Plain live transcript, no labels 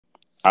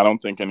I don't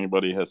think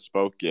anybody has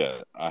spoke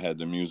yet. I had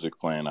the music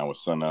playing. I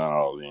was sending out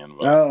all the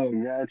Oh,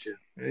 invites. gotcha.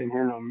 I didn't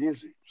hear no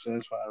music, so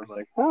that's why I was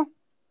like, huh?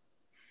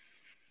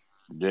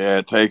 Yeah,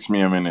 it takes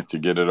me a minute to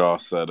get it all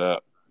set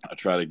up. I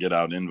try to get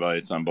out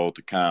invites on both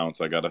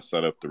accounts. I got to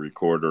set up the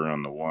recorder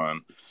on the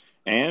one.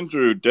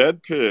 Andrew,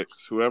 Dead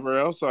Picks, whoever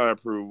else I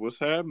approve, what's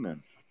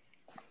happening?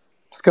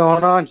 What's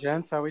going on,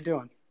 gents? How we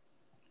doing?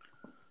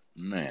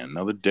 Man,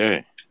 another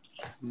day.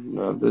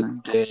 Another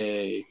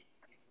day.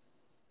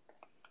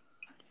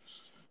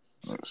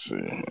 Let's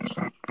see.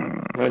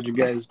 How'd you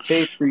guys'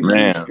 tape reviews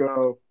Man,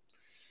 go?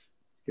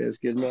 You guys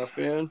get enough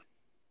in?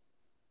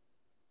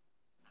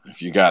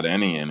 if you got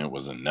any in, it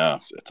was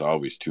enough. It's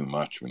always too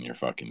much when you're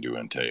fucking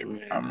doing tape.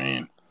 I Yeah.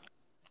 mean,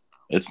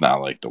 it's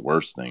not like the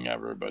worst thing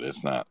ever, but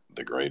it's not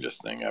the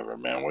greatest thing ever,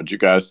 man. What'd you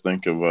guys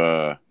think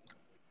of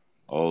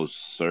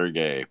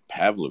Sergey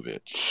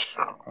Pavlovich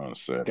on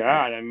Saturday?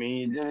 God, I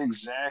mean, he did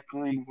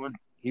exactly what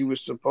he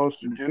was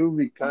supposed to do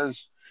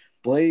because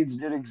Blades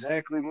did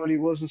exactly what he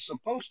wasn't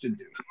supposed to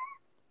do.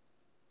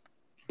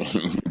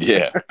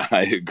 Yeah,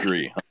 I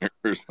agree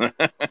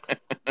 100%.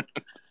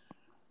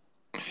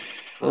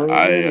 What an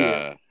I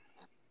idiot.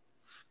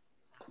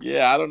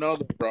 Yeah, I don't know,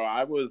 bro.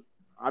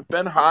 I've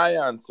been high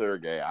on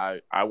Sergey.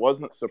 I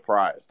wasn't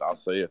surprised. I'll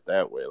say it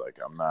that way. Like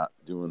I'm not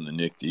doing the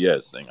Nick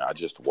Diaz thing. I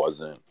just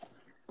wasn't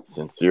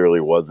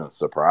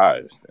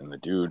surprised. And the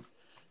dude,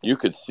 you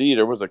could see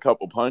there was a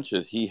couple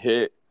punches he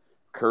hit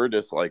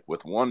Curtis like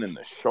with one in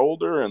the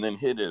shoulder, and then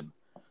hit him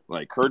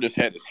like Curtis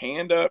had his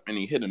hand up, and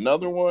he hit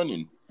another one,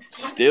 and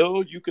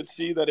still you could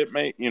see that it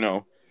made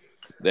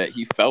that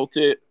he felt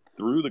it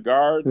through the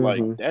guard. Like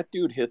Mm-hmm. that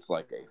dude hits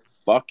like a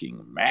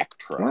fucking Mack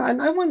Well, truck.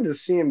 and I wanted to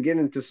see him get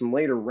into some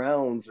later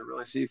rounds to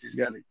really see if he's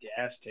got a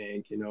gas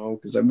tank,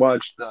 because I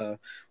watched the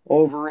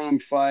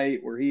Overeem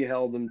fight where he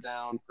held him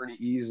down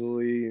pretty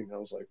easily, and I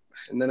was like,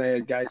 and then I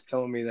had guys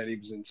telling me that he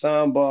was in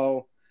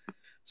Sambo,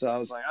 so I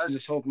was like, I was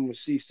just hoping to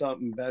see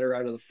something better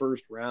out of the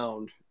first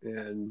round,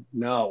 and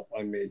no,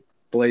 I mean,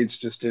 Blades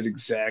just did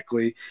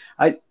exactly.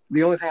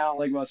 The only thing I don't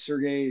like about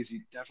Sergey is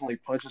he definitely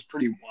punches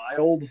pretty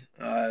wild.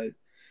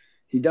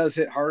 He does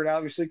hit hard,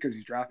 obviously, because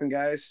he's dropping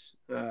guys.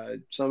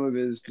 Some of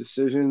his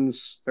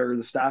decisions or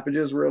the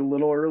stoppages were a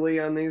little early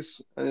on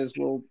his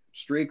little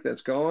streak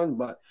that's going,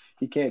 but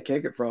he can't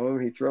kick it from him.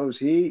 He throws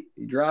heat,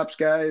 he drops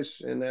guys,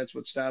 and that's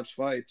what stops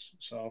fights.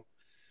 So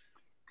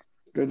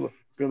good,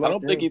 good I luck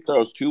don't to think him. he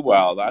throws too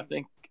wild. I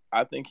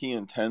think he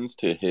intends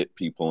to hit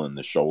people in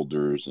the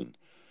shoulders and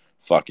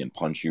fucking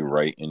punch you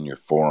right in your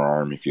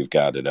forearm if you've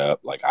got it up.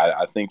 Like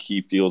I think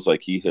he feels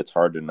like he hits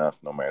hard enough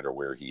no matter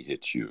where he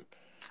hits you.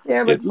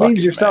 Yeah, but It leaves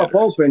fucking yourself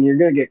matters. open. You're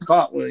gonna get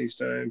caught one of these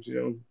times.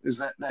 Is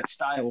that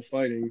style of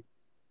fighting?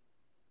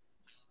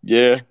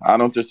 Yeah, I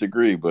don't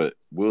disagree, but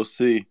we'll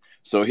see.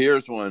 So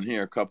here's one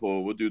here. A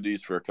couple. We'll do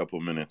these for a couple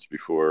minutes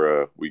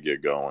before we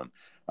get going.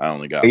 I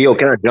only Hey, got yo, like,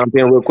 can I jump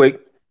in real quick?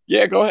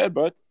 yeah. Go ahead,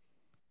 bud.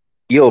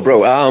 Yo,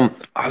 bro,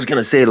 I was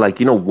gonna say, like,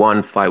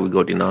 one fight we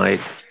got denied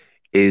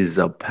is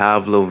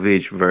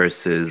Pavlovich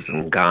versus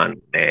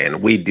Ngan,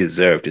 and we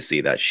deserve to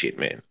see that shit,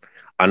 man.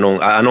 I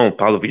know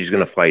Pavlovich is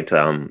gonna fight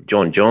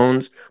John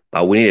Jones,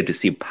 but we needed to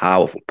see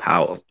power for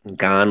power.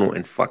 Ngan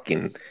and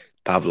fucking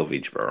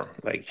Pavlovich, bro.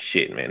 Like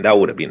shit, man. That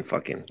would have been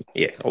fucking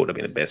yeah, that would have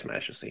been the best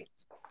match to see.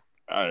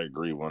 I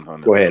agree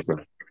 100. Go ahead, bro.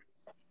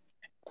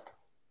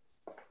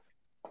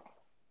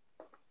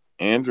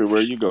 Andrew,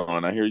 where you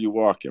going? I hear you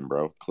walking,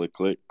 bro. Click,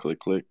 click, click,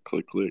 click,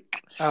 click,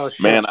 click. Oh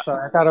Man, shit!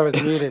 Sorry, I thought I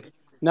was muted.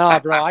 Nah,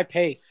 bro, I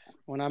pace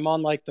when I'm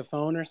on like the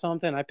phone or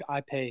something.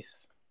 I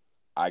pace.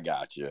 I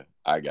got you.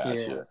 I got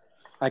Yeah, you.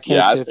 I can't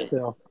Yeah, sit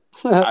still.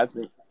 I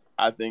think,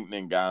 I think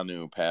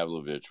Ngannou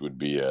Pavlovich would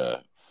be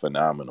a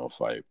phenomenal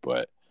fight.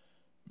 But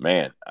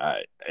man,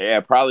 yeah,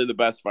 probably the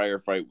best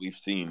firefight we've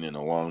seen in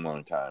a long,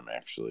 long time.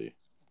 Actually,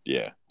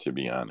 yeah, to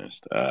be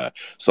honest.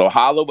 So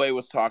Holloway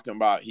was talking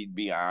about he'd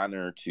be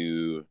honored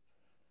to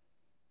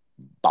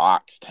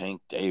box Tank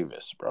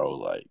Davis, bro.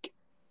 Like,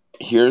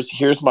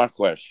 here's my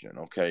question.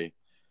 Okay,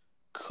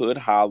 could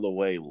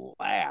Holloway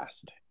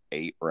last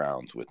 8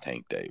 rounds with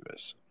Tank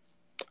Davis?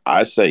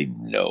 I say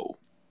no.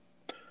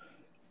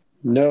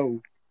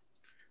 No,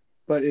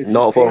 but if you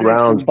No for paid him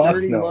rounds. some Fuck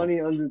dirty no.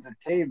 money under the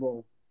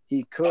table,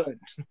 he could.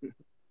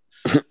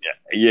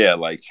 Yeah,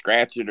 like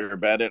scratch it or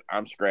bet it.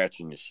 I'm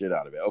scratching the shit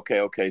out of it.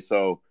 Okay.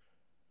 So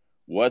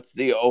what's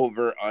the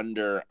over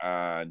under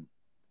on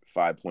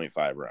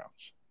 5.5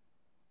 rounds?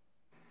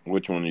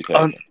 Which one are you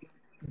Un- taking?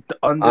 the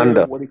under,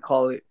 Under, what do you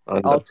call it?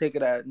 I'll under. take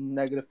it at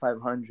negative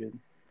 500.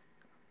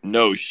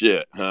 No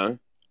shit, huh?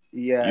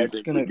 Yeah, You it's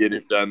think we gonna. get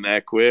it done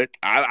that quick?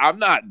 I'm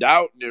not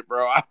doubting it,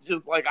 bro. I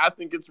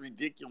think it's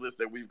ridiculous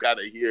that we've got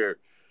to hear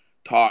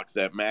talks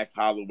that Max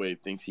Holloway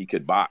thinks he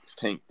could box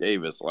Tank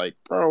Davis. Like,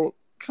 bro,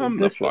 come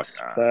the fuck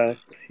on. Disrespect.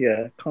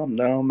 Yeah, calm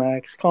down,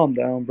 Max. Calm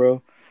down,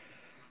 bro.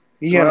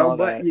 You and Well, all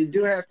but that. you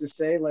do have to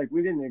say, like,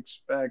 we didn't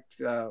expect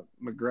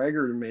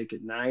McGregor to make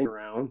it 9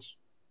 rounds.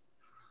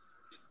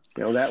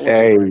 That wasn't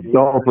Hey, right.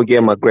 don't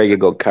forget McGregor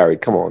got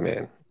carried. Come on,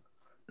 man.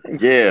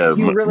 Yeah,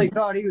 You really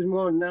thought he was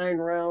going 9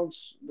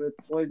 rounds with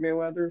Floyd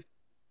Mayweather?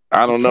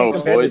 I You don't can't know.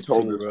 compare the Floyd two.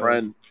 told his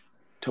friend.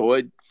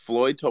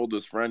 Floyd told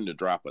his friend to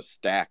drop a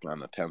stack on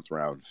the 10th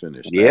round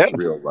finish. Yeah. That's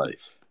real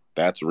life.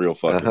 That's real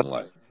fucking Uh-huh.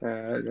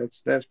 life.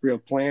 That's real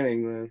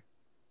planning, man.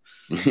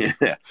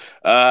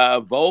 Yeah.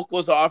 Volk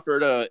was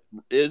offered a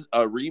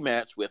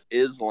rematch with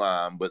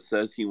Islam, but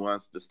says he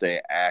wants to stay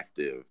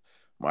active.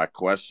 My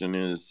question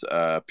is,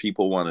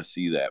 people want to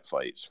see that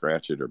fight.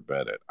 Scratch it or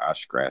bet it. I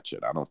scratch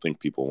it. I don't think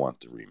people want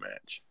the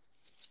rematch.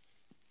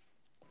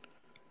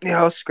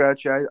 Yeah, I'll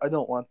scratch you. I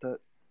don't want that.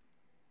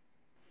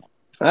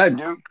 I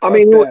do. I Fuck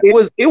mean, that. it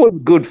was a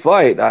good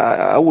fight.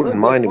 I wouldn't A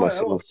good mind it fight.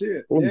 I want myself. to see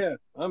it. Yeah,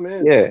 I'm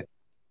in. Yeah,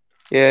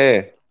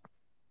 yeah.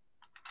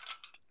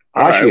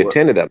 All I right. actually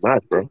attended that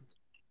match, bro.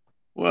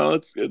 Well,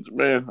 it's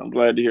man. I'm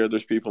glad to hear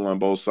there's people on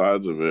both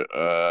sides of it.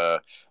 All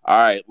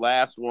right,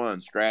 last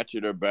one. Scratch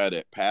it or bet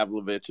it.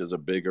 Pavlovich is a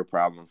bigger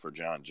problem for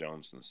John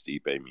Jones than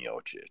Stipe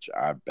Miocic.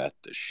 I bet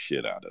the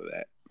shit out of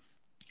that.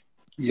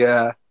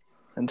 Yeah.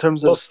 In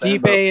terms Well, of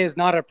stand Stipe up, is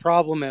not a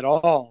problem at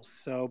all.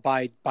 So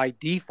by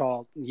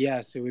default,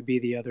 yes, it would be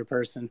the other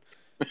person.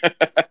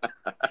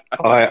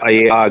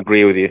 I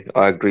agree with you.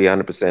 I agree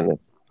 100%.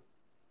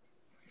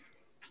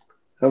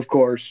 Of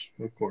course.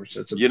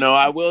 That's a You big know,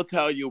 I one. will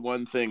tell you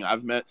one thing.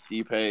 I've met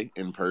Stipe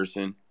in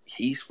person.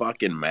 He's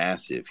fucking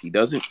massive. He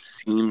doesn't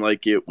seem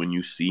like it when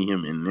you see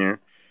him in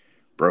there.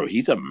 Bro,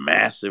 he's a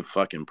massive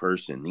fucking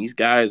person. These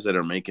guys that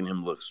are making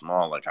him look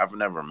small, like I've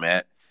never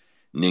met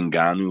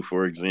Ngannou,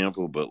 for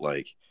example, but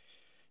like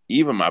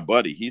even my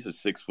buddy, he's a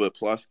 6 foot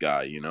plus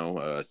guy, you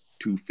know,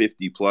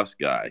 250 plus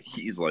guy.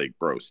 He's like,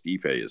 bro,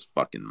 Stipe is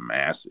fucking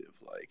massive.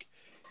 Like,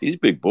 he's a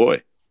big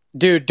boy.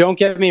 Dude, don't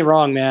get me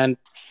wrong, man.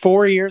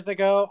 4 years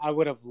ago, I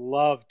would have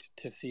loved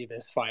to see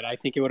this fight. I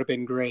think it would have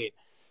been great.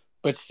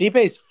 But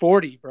Stipe's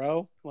 40,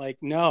 bro. Like,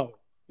 no,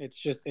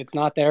 it's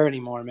not there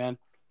anymore, man.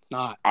 It's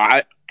not.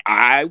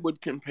 I would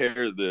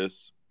compare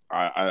this.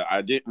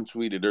 I didn't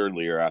tweet it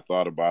earlier. I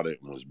thought about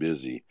it and was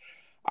busy.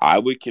 I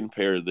would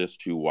compare this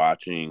to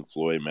watching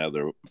Floyd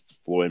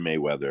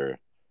Mayweather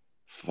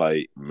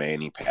fight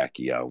Manny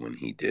Pacquiao when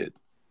he did.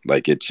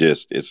 Like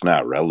it's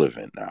not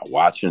relevant now.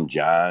 Watching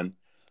John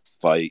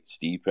fight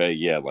Stipe,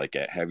 yeah, like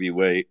at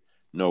heavyweight,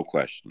 no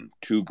question.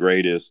 Two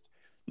greatest,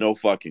 no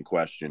fucking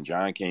question.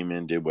 John came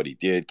in, did what he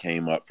did,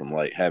 came up from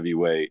light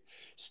heavyweight.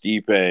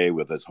 Stipe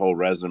with his whole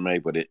resume,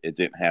 but it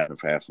didn't happen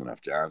fast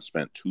enough. John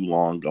spent too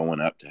long going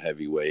up to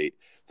heavyweight,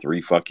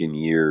 3 fucking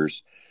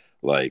years.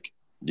 Like,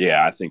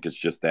 yeah, I think it's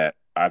just that.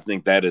 I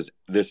think this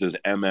is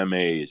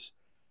MMA's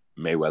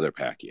Mayweather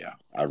Pacquiao.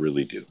 I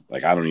really do.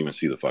 Like, I don't even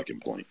see the fucking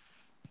point.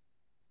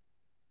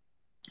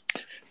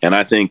 And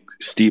I think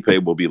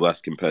Stipe will be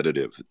less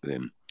competitive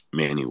than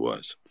Manny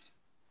was,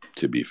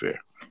 to be fair.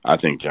 I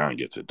think John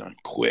gets it done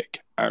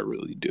quick. I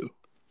really do.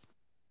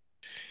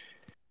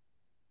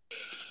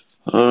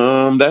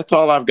 That's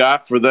all I've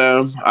got for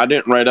them. I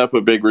didn't write up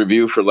a big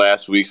review for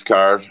last week's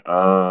card.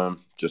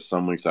 Just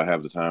some weeks I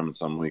have the time and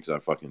some weeks I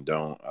fucking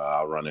don't.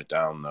 I'll run it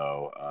down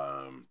though.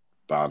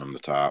 Bottom to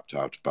top,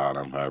 top to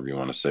bottom, however you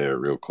want to say it,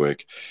 real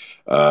quick.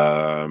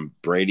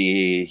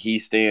 Brady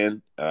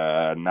Heaston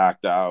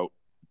knocked out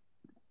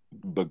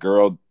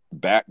Batgirl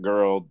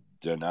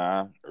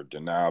Dana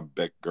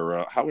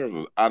Batgirl,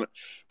 however,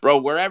 bro,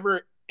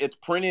 wherever it's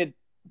printed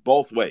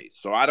both ways,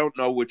 so I don't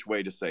know which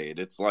way to say it.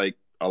 It's like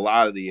a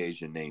lot of the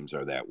Asian names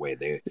are that way.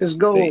 Just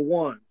go They with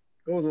one.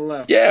 Go with the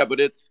left. Yeah, but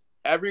it's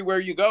everywhere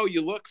you go.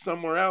 You look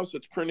somewhere else,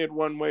 it's printed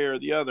one way or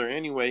the other.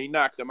 Anyway, he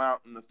knocked him out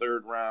in the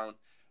third round.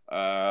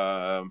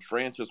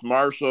 Francis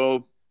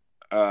Marshall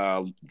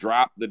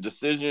dropped the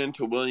decision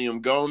to William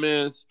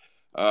Gomez.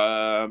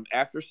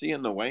 After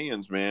seeing the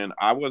weigh-ins, man,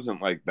 I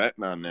wasn't like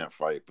betting on that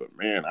fight, but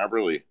man,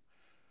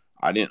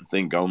 I didn't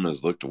think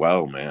Gomez looked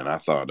well, man. I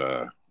thought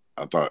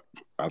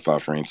I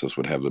thought Francis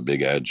would have the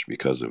big edge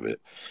because of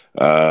it.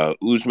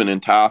 Usman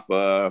and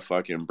Tafa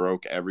fucking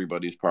broke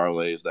everybody's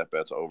parlays. That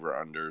bet's over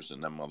unders,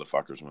 and them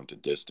motherfuckers went to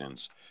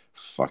distance.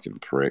 Fucking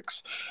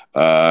pricks.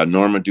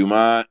 Norma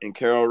Dumont and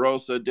Carol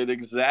Rosa did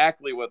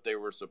exactly what they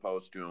were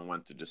supposed to and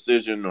went to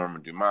decision. Norma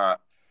Dumont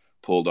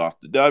pulled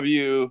off the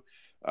W.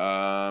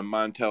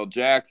 Montel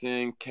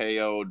Jackson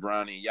KO'd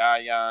Ronnie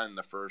Yaya in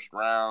the first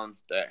round.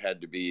 That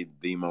had to be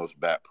the most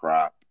bet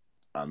prop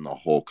on the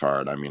whole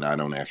card. I mean, I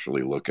don't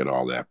actually look at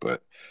all that,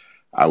 but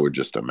I would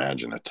just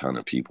imagine a ton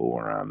of people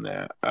were on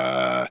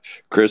that.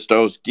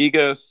 Christos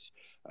Gigas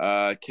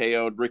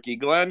KO'd Ricky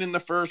Glenn in the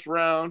first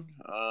round.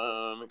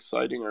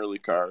 Exciting early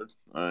card,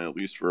 at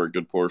least for a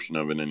good portion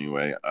of it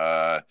anyway.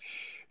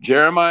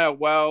 Jeremiah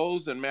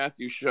Wells and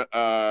Matthew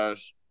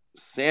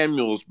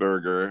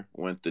Samuelsberger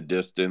went the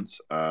distance.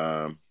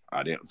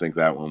 I didn't think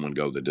that one would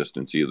go the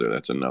distance either.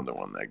 That's another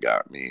one that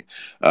got me.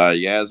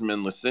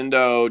 Yasmin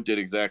Lucindo did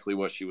exactly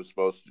what she was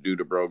supposed to do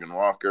to Brogan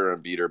Walker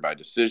and beat her by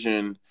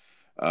decision.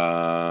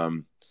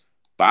 Bobby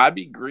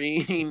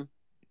Green,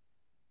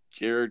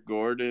 Jared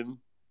Gordon.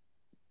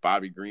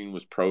 Bobby Green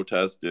was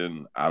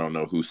protesting. I don't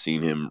know who's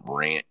seen him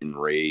rant and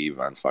rave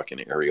on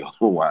fucking Ariel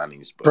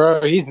Helwani's, but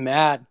Bro, he's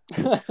mad.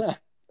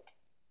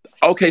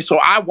 okay, so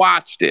I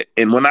watched it,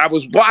 and when I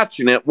was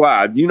watching it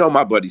live, you know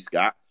my buddy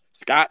Scott,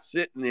 Scott's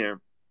sitting there,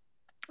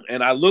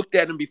 and I looked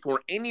at him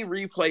before any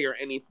replay or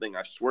anything.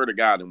 I swear to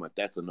God, and went,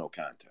 "That's a no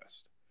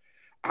contest."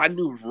 I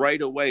knew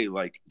right away,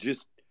 like,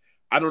 just,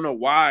 I don't know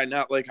why,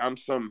 not like I'm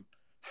some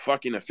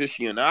fucking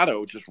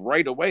aficionado, just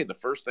right away, the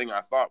first thing I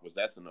thought was,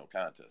 that's a no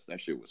contest.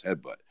 That shit was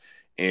headbutt.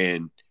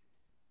 And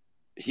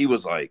he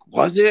was like,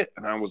 was it?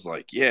 And I was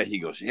like, yeah. He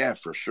goes, yeah,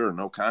 for sure.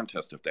 No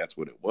contest if that's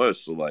what it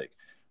was. So, like,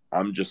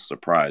 I'm just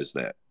surprised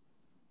that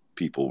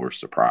people were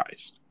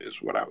surprised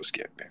is what I was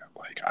getting at.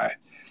 Like,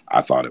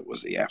 I thought it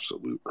was the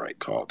absolute right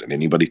call. Did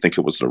anybody think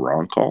it was the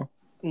wrong call?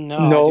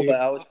 No, No, but dude.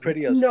 I was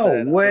pretty No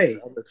upset. way.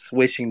 I was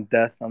wishing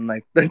death on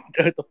like the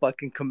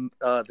fucking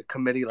the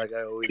committee, like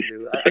I always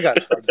do. I gotta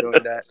stop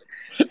doing that.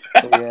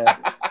 But yeah,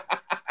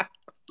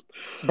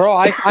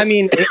 Bro, I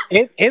mean,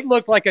 it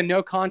looked like a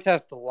no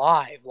contest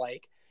live.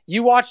 Like,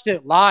 you watched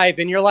it live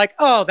and you're like,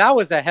 oh, that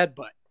was a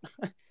headbutt.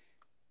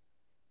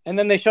 And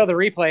then they show the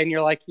replay and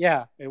you're like,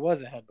 yeah, it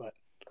was a headbutt.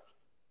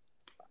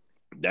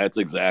 That's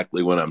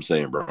exactly what I'm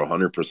saying, bro.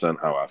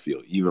 100% how I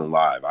feel. Even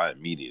live, I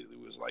immediately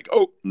was like,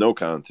 oh, no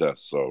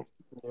contest. So,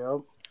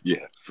 Yep.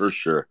 yeah, for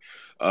sure.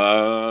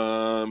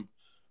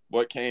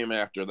 What came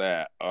after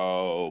that?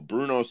 Oh,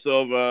 Bruno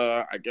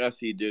Silva. I guess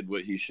he did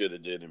what he should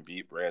have did and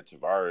beat Brad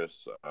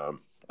Tavares.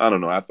 I don't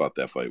know. I thought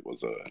that fight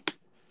was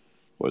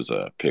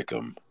a pick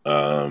 'em.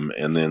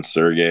 And then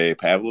Sergey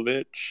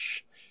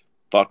Pavlovich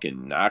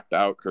fucking knocked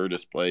out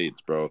Curtis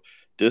Blades, bro.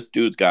 This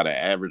dude's got an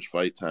average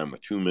fight time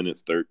of 2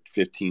 minutes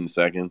 15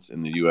 seconds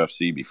in the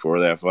UFC before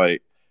that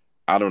fight.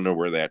 I don't know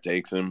where that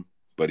takes him,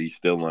 but he's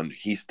still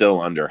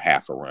under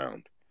half a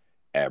round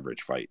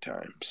average fight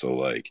time. So,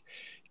 like,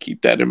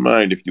 keep that in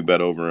mind if you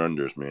bet over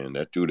unders, man.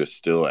 That dude is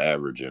still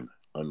averaging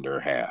under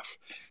half.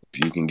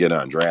 If you can get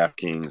on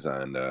DraftKings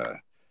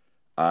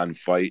on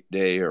fight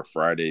day or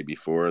Friday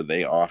before,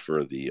 they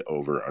offer the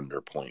over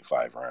under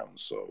 0.5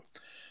 rounds. So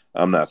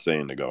I'm not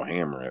saying to go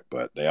hammer it,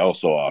 but they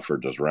also offer,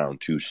 does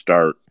round 2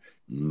 start?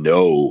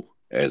 No,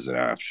 as an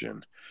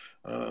option.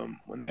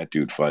 When that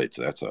dude fights,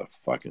 that's a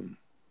fucking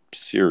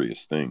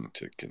serious thing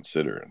to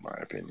consider, in my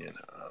opinion.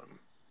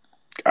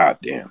 God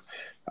damn.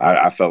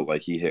 I felt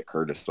like he hit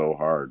Curtis so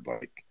hard,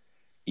 like,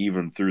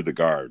 even through the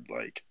guard,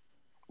 like,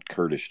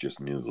 Curtis just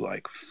knew,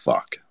 like,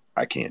 fuck,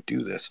 I can't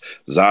do this.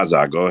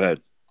 Zaza, go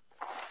ahead.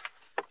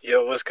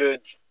 Yo, what's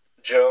good,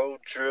 Joe,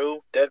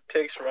 Drew, Dead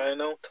Picks,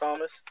 Rhino,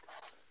 Thomas?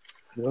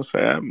 What's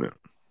happening?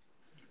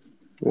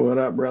 What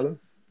up, brother?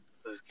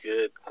 What's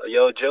good?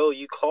 Yo, Joe,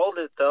 you called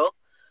it, though.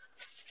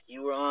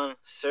 You were on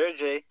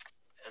Sergey,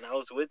 and I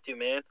was with you,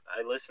 man.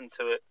 I listened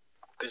to it.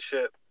 Good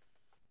shit.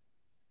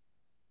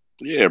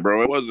 Yeah,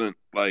 bro, it wasn't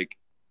like,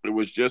 it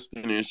was just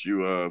an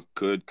issue of,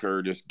 could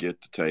Curtis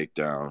get the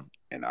takedown?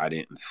 And I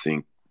didn't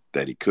think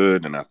that he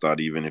could. And I thought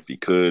even if he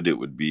could, it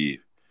would be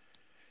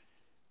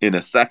in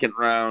a second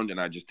round. And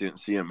I just didn't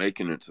see him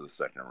making it to the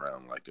second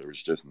round. Like, there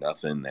was just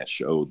nothing that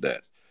showed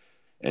that.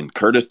 And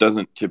Curtis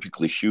doesn't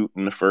typically shoot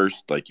in the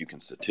first. Like, you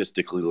can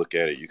statistically look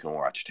at it. You can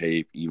watch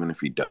tape. Even if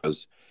he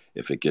does,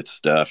 if it gets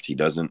stuffed, he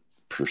doesn't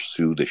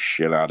pursue the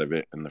shit out of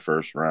it in the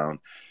first round.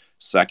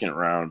 Second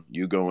round,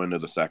 you go into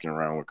the second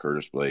round with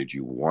Curtis Blades,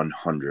 you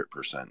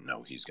 100%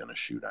 know he's going to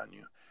shoot on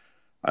you.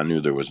 I knew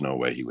there was no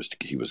way he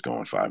was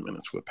going 5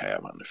 minutes with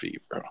Pav on the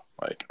feet, bro.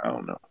 Like, I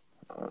don't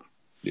know.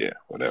 Yeah,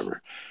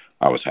 whatever.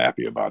 I was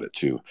happy about it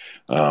too.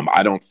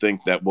 I don't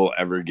think that we'll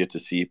ever get to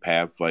see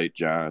Pav fight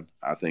John.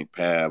 I think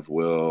Pav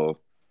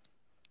will.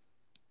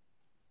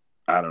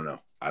 I don't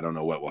know. I don't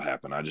know what will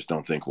happen. I just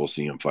don't think we'll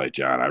see him fight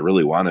John. I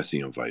really want to see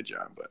him fight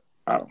John, but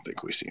I don't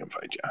think we see him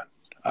fight John.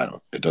 I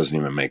don't. It doesn't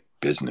even make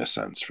business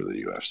sense for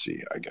the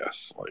UFC, I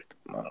guess. Like,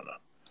 I don't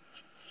know.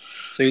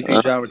 so you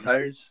think John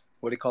retires?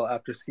 What do you call it,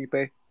 after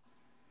Stipe?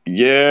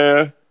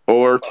 Yeah,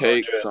 or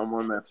take 100.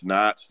 someone that's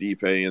not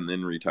Stipe and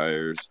then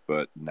retires,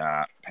 but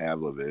not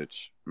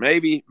Pavlovich.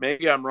 Maybe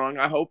I'm wrong.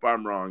 I hope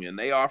I'm wrong. And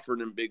they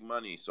offered him big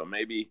money, so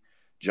maybe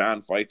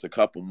John fights a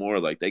couple more.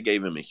 Like, they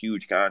gave him a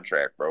huge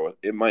contract, bro.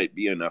 It might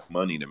be enough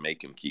money to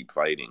make him keep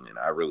fighting, and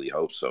I really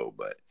hope so.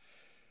 But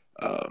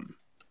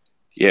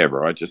yeah,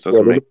 bro, it just Yeah,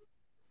 doesn't make.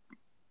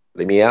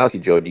 let me ask you,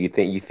 Joe. Do you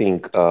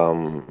think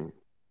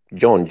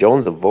John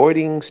Jones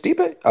avoiding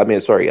Stipe? I mean,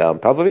 sorry,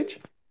 Pavlovich.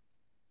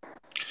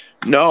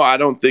 No, I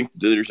don't think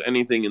there's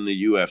anything in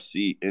the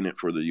UFC in it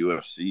for the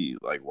UFC.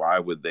 Like, why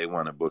would they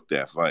want to book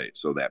that fight?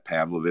 So that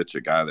Pavlovich,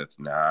 a guy that's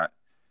not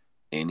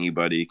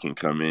anybody, can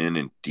come in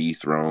and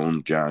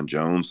dethrone John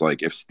Jones.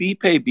 Like, if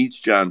Stipe beats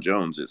John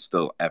Jones, it's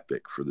still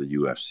epic for the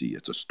UFC.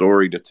 It's a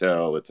story to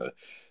tell. It's a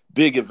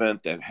big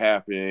event that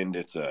happened.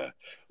 It's a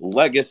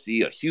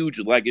legacy, a huge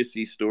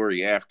legacy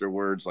story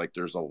afterwards. Like,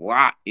 there's a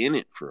lot in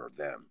it for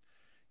them,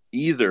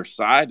 either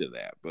side of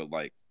that. But,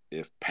 like,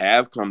 if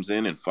Pav comes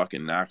in and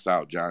fucking knocks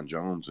out John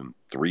Jones in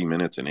 3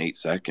 minutes and 8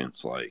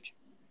 seconds, like,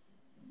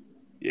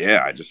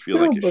 yeah, I just feel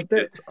No, like it but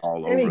that shits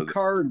all any over the.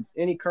 card,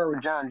 any card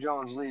with John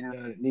Jones leading on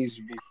it needs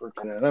to be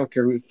freaking on. I don't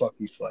care who the fuck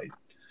he's fighting.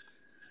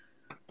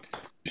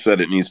 You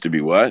said it needs to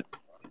be what?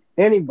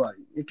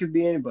 Anybody. It could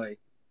be anybody.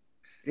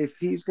 If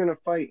he's gonna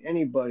fight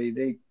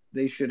anybody,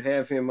 they should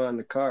have him on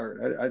the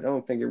card. I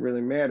don't think it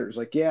really matters.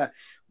 Like, yeah,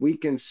 we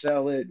can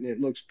sell it and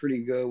it looks pretty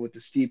good with the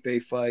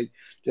Stipe fight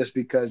just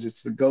because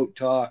it's the GOAT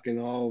talk and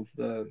all of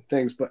the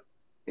things. But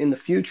in the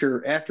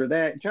future, after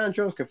that, John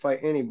Jones can fight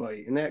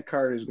anybody, and that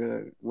card is going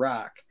to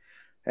rock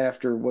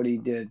after what he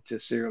did to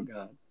Cyril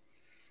Gane.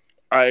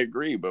 I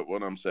agree, but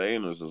what I'm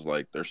saying is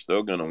like they're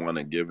still going to want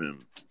to give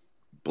him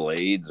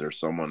Blades or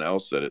someone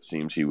else that it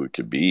seems he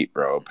could beat,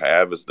 bro.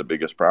 Pav is the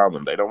biggest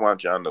problem. They don't want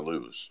John to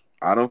lose.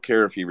 I don't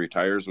care if he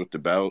retires with the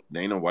belt.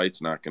 Dana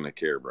White's not going to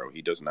care, bro.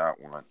 He does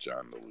not want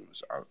John to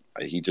lose.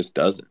 He just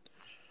doesn't.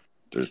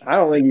 I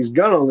don't think he's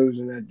going to lose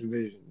in that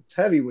division. It's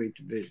heavyweight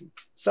division.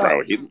 Bro,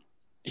 Solid.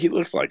 he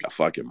looks like a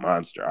fucking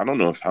monster. I don't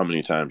know how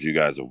many times you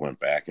guys have went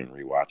back and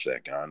rewatched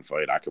that Gane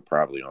fight. I could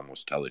probably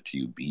almost tell it to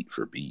you beat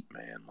for beat,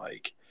 man.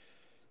 Like,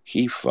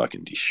 he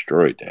fucking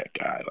destroyed that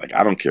guy. Like,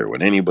 I don't care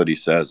what anybody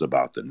says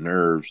about the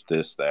nerves,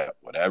 this, that,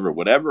 whatever.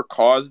 Whatever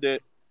caused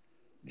it,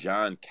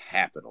 John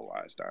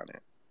capitalized on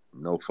it.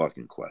 No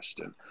fucking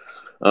question.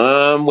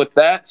 With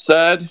that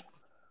said,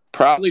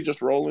 probably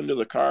just roll into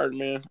the card,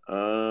 man.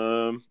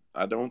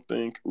 I don't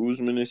think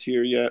Usman is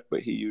here yet,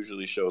 but he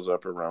usually shows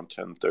up around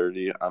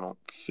 10:30. I don't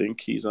think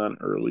he's on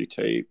early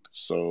tape,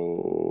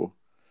 so,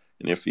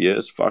 and if he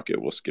is, fuck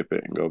it, we'll skip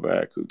it and go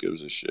back. Who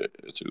gives a shit?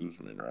 It's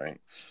Usman,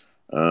 right?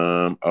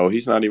 Oh,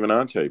 he's not even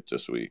on tape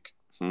this week.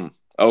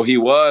 Oh, he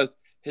was.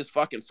 His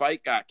fucking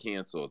fight got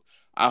canceled.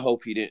 I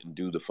hope he didn't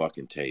do the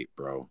fucking tape,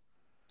 bro.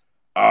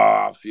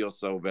 Oh, I feel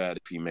so bad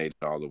if he made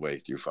it all the way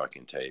through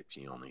fucking tape.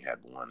 He only had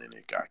one and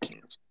it got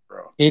canceled,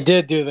 bro. He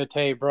did do the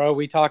tape, bro.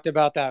 We talked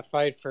about that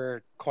fight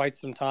for quite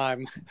some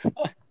time.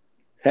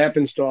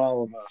 Happens to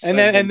all of us. And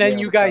then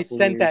you guys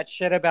sent that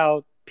shit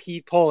about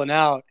Pete pulling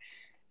out,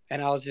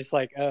 and I was just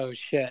like, oh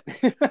shit.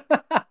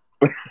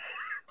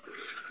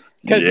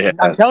 Because Yeah.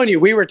 I'm telling you,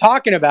 we were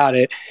talking about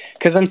it.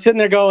 Because I'm sitting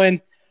there going,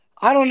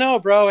 I don't know,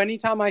 bro.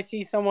 Anytime I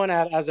see someone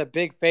as a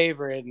big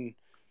favorite and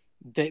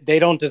they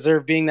don't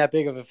deserve being that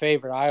big of a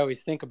favorite, I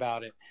always think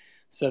about it.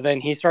 So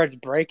then he starts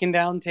breaking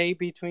down tape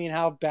between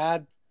how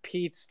bad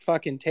Pete's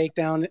fucking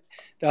takedown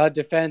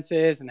defense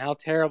is and how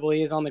terrible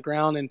he is on the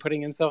ground and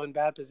putting himself in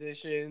bad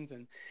positions.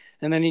 And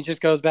then he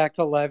just goes back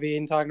to Levy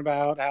and talking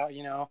about how,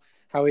 you know,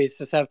 how he's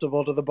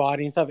susceptible to the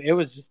body and stuff. It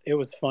was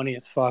funny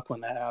as fuck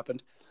when that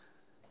happened.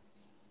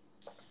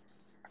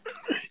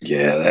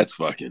 Yeah, that's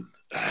fucking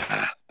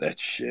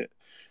that's shit.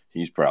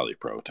 He's probably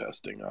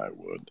protesting. I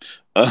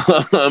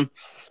would.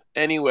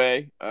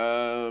 Anyway,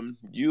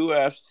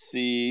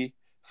 UFC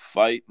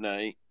Fight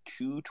Night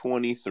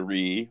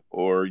 223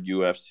 or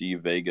UFC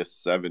Vegas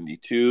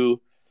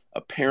 72.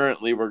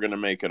 Apparently, we're gonna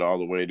make it all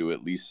the way to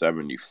at least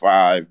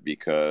 75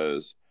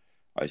 because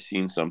I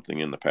seen something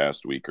in the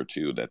past week or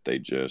two that they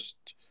just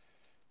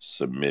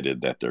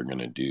submitted that they're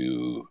gonna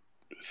do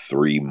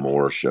 3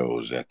 more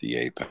shows at the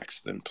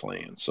Apex than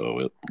planned.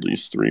 So at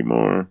least 3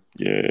 more.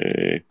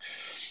 Yay.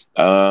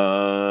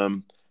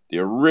 The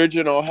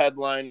original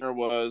headliner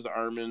was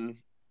Armin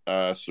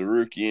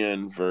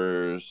Sarukian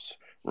versus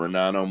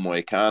Renato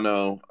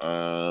Moicano.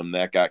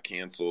 That got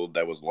canceled.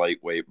 That was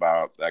lightweight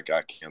bout. That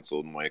got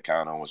canceled.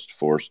 Moicano was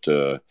forced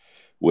to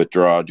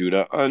withdraw due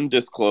to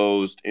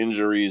undisclosed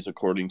injuries,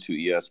 according to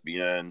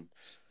ESPN.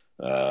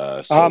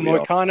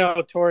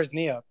 Moicano tore his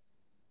knee up.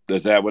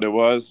 Is that what it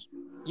was?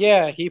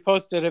 Yeah, he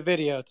posted a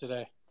video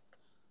today.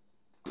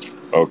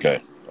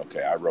 Okay,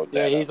 I wrote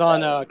that. Yeah, he's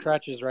on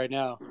crutches right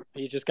now.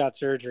 He just got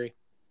surgery.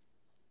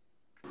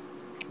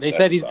 They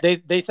said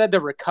they said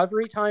the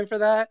recovery time for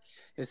that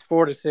is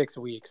 4 to 6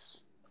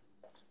 weeks,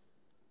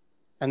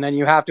 and then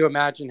you have to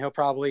imagine he'll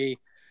probably,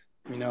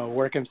 you know,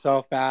 work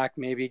himself back.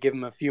 Maybe give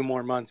him a few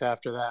more months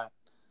after that.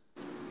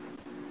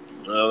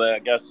 Well, I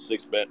guess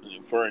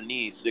for a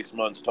knee, 6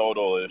 months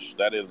total ish.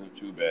 That isn't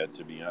too bad,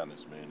 to be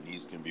honest, man.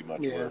 Knees can be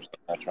much worse.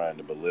 I'm not trying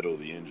to belittle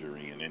the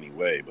injury in any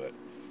way, but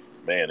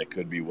man, it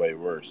could be way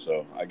worse.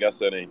 So I guess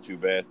that ain't too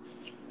bad.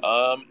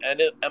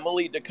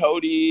 Emily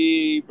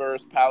Ducote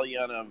versus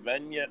Polyana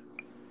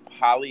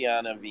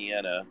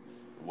Vienna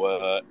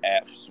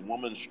at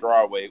women's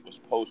strawweight was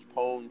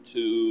postponed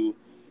to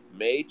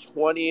May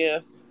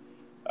 20th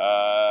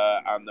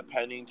on the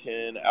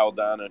Pennington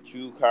Aldana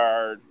 2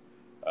 card.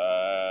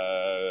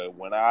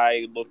 When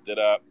I looked it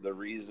up, the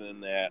reason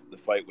that the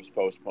fight was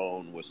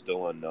postponed was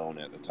still unknown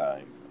at the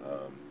time.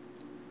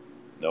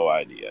 No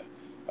idea.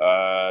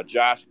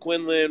 Josh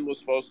Quinlan was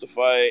supposed to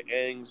fight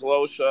Ang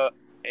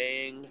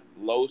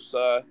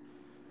Losa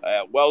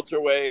at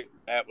welterweight.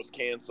 That was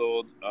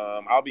canceled.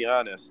 I'll be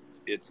honest,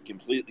 it's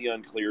completely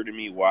unclear to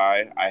me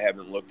why. I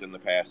haven't looked in the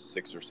past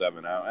 6 or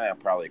 7 hours.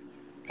 Probably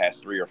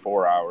past 3 or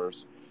 4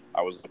 hours.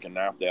 I was looking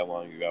not that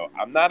long ago.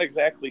 I'm not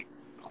exactly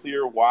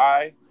clear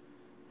why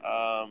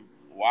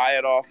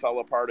it all fell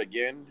apart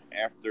again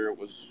after it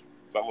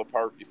fell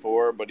apart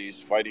before, but he's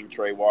fighting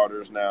Trey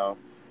Waters now.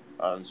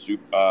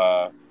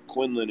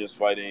 Quinlan is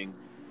fighting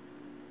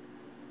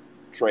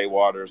Trey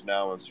Waters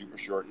now on super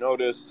short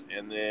notice.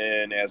 And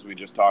then, as we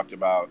just talked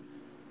about,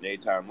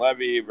 Natan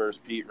Levy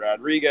versus Pete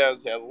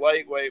Rodriguez at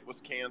lightweight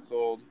was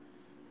canceled.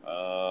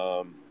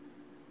 Fight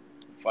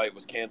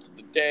was canceled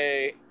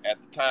today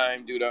at the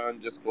time due to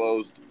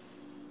undisclosed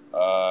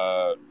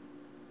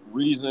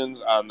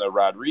Reasons on the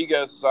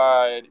Rodriguez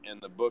side,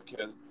 and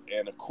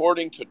and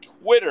according to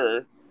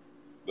Twitter,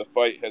 the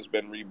fight has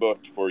been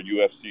rebooked for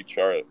UFC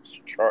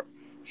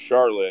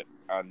Charlotte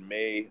on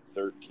May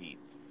 13th.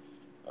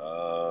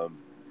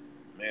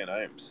 Man,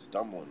 I am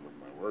stumbling with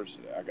my words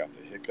today. I got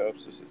the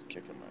hiccups. This is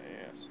kicking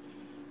my ass.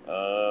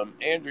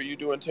 Andrew, you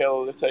doing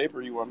tail of the tape,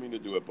 or you want me to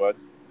do it, bud?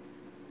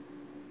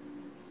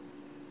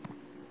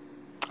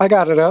 I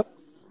got it up.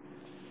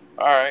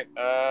 All right.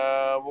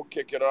 We'll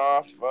kick it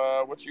off.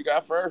 What you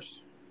got first?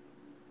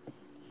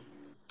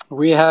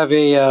 We have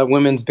a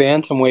women's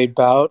bantamweight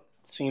bout.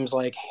 Seems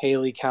like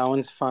Haley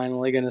Cowan's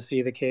finally going to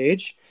see the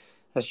cage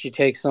as she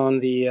takes on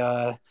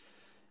the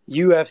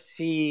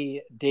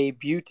UFC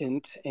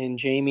debutant in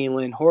Jamie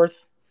Lynn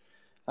Horth.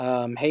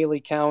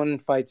 Haley Cowan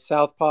fights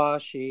southpaw.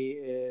 She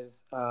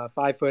is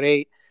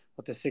 5'8"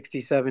 with a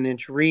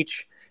 67-inch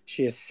reach.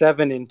 She is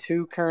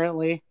 7-2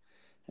 currently,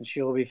 and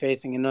she will be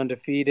facing an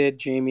undefeated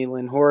Jamie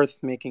Lynn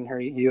Horth, making her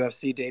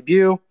UFC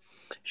debut.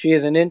 She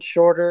is an inch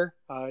shorter.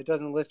 It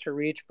doesn't list her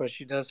reach, but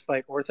she does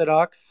fight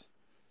orthodox.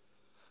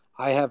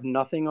 I have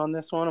nothing on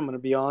this one. I'm going to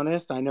be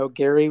honest. I know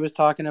Gary was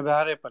talking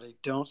about it, but I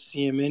don't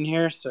see him in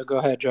here. So go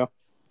ahead, Joe.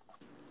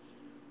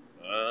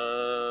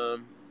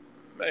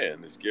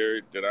 Man, this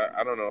Gary,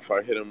 I don't know if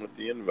I hit him with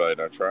the invite.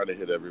 I try to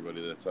hit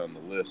everybody that's on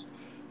the list.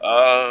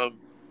 No.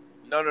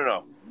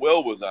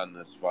 Will was on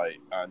this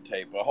fight on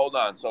tape, but hold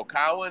on. So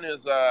Cowan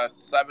is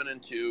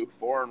 7-2,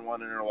 4-1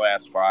 in her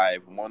last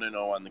 5, 1-0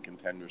 on the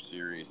Contender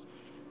Series.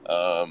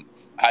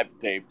 I've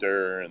taped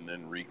her and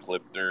then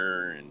reclipped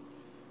her, and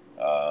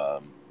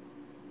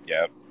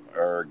yep,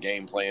 her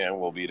game plan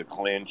will be to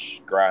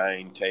clinch,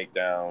 grind,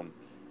 takedown,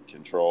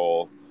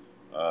 control.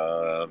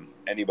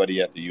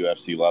 Anybody at the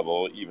UFC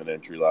level, even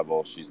entry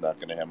level, she's not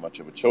going to have much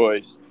of a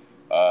choice.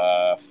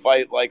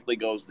 Fight likely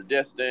goes the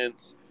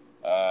distance.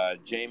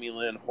 Jamie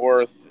Lynn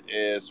Horth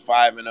is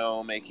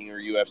 5-0, making her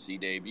UFC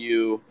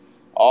debut.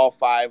 All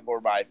 5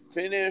 were by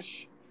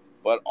finish,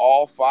 but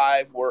all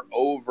 5 were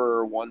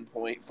over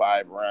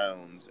 1.5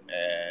 rounds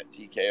at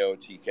TKO,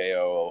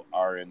 TKO,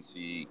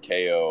 RNC,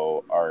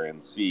 KO,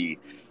 RNC.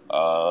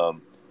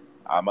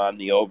 I'm on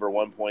the over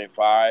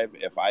 1.5.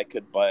 If I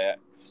could bet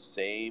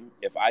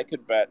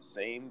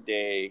same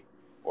day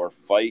or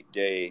fight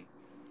day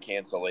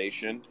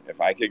cancellation, if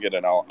I could get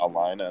a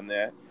line on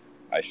that,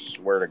 I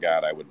swear to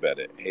God I would bet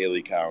it.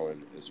 Haley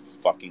Cowan is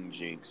fucking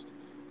jinxed.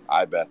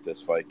 I bet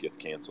this fight gets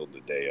canceled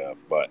the day of,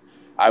 but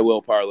I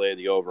will parlay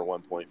the over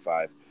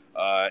 1.5.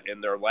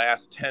 In their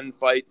last 10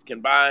 fights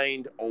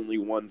combined, only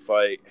one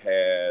fight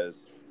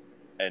has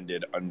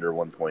ended under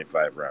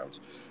 1.5 rounds.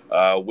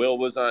 Will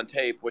was on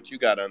tape. What you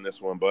got on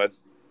this one, bud?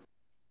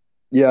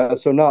 Yeah,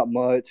 so not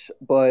much,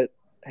 but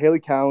Haley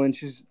Cowan,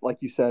 she's like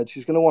you said,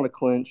 she's gonna want to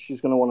clinch. She's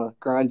gonna want to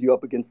grind you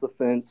up against the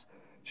fence.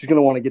 She's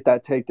gonna want to get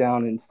that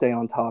takedown and stay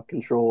on top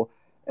control.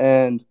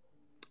 And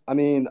I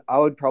mean, I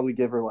would probably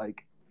give her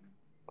like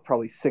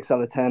probably 6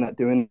 out of 10 at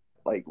doing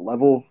like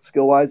level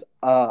skill wise.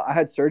 I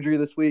had surgery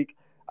this week.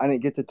 I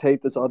didn't get to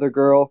tape this other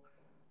girl.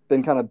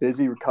 Been kind of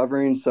busy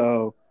recovering,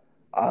 so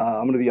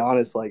I'm gonna be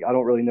honest. Like I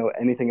don't really know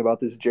anything about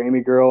this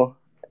Jamie girl,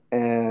 but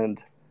I'm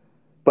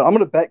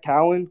gonna bet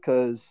Cowan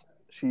because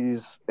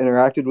she's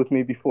interacted with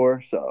me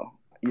before. So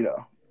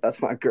that's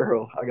my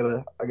girl.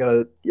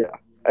 Yeah.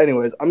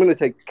 Anyways, I'm gonna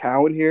take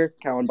Cowan here.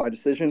 Cowan by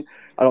decision.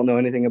 I don't know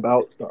anything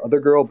about the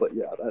other girl, but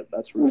yeah,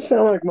 that's You really.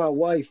 sound like my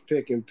wife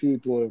picking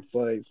people in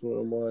fights when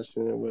I'm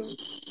watching it with.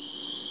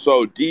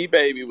 So D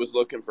Baby was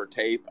looking for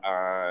tape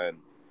on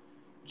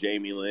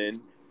Jamie Lynn,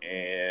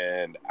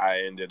 and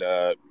I ended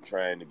up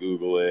trying to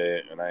Google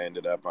it, and I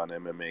ended up on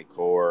MMA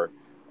Core.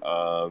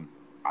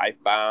 I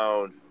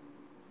found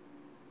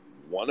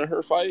one of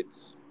her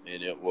fights,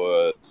 and it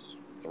was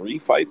 3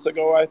 fights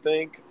ago, I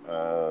think.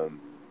 And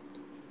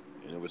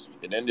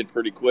it ended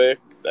pretty quick.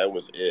 That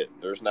was it.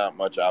 There's not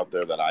much out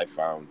there that I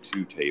found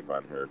to tape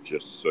on her.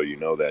 Just so you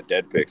know that.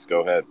 Dead picks, go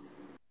ahead.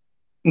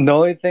 The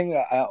only thing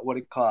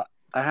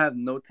I have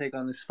no take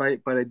on this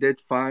fight, but I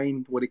did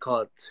find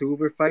two of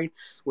her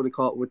fights.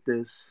 With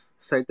this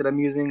site that I'm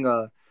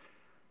using.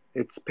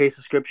 It's pay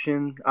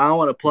subscription. I don't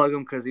want to plug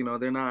them because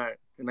they're not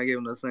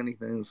giving us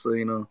anything.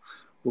 So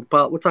we'll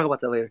talk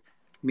about that later.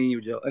 Me and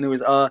you, Joe. Anyways,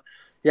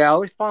 yeah, I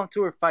only found 2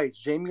 of her fights: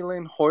 Jamie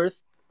Lynn Horth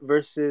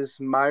versus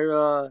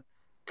Myra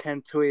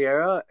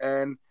Cantoyera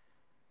and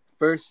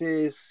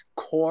versus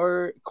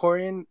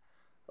Corin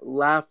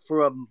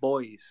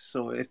Laframboise.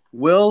 So if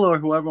Will or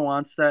whoever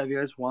wants that, if you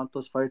guys want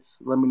those fights,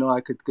 let me know.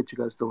 I could get you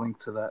guys the link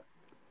to that.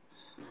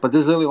 But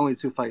there's really only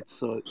 2 fights,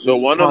 so So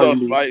there's one of probably those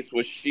gonna be. fights,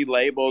 was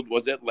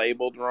it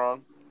labeled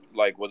wrong?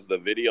 Like, was the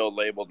video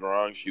labeled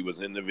wrong? She was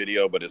in the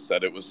video, but it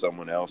said it was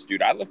someone else.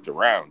 Dude, I looked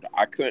around.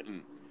 I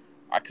couldn't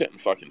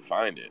fucking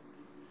find it.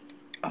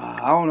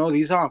 I don't know.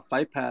 These are on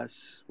Fight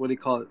Pass. What do you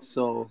call it?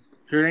 So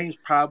her name's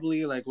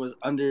probably was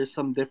under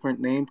some different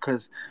name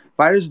because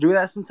fighters do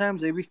that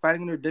sometimes. They be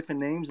fighting under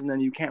different names, and then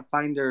you can't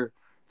find their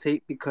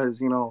tape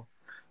because a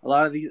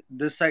lot of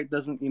this site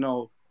doesn't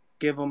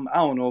give them. I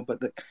don't know, but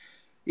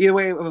Either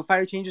way, if a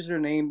fighter changes their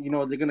name,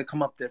 they're gonna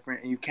come up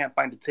different, and you can't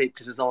find the tape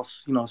because it's all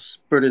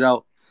spurted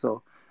out.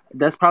 So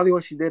that's probably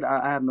what she did.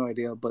 I have no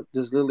idea, but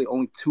there's literally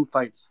only 2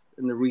 fights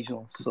in the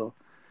regional, so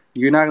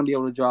you're not gonna be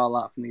able to draw a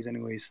lot from these,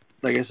 anyways.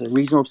 Like I said,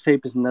 regional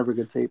tape is never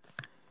good tape.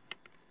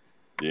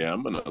 Yeah,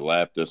 I'm gonna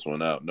lap this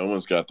one out. No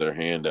one's got their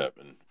hand up,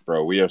 and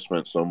bro, we have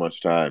spent so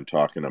much time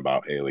talking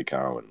about Haley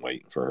Cowan,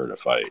 waiting for her to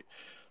fight.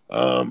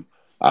 Um,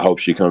 I hope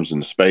she comes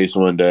into space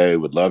one day.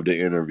 Would love to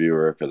interview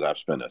her because I've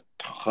spent a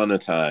ton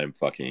of time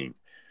fucking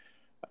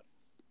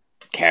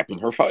capping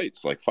her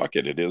fights. Like, fuck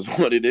it, it is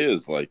what it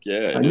is. Like,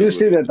 yeah, I it do is what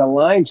see it that the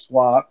line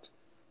swapped.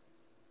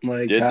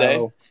 Like did. They?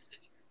 how,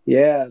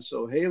 yeah.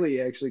 So Haley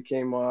actually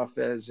came off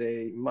as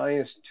a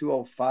minus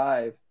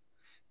 205,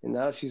 and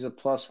now she's a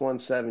plus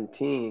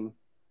 117.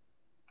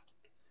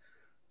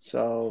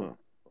 So Huh.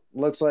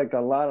 looks like a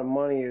lot of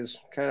money has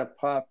kind of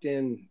popped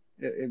in.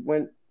 It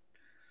went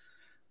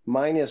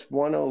minus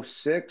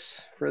 106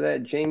 for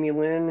that Jamie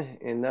Lynn,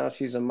 and now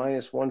she's a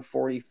minus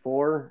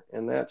 144,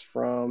 and that's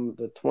from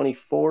the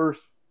 24th.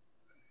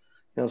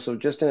 So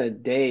just in a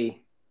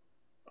day,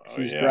 Oh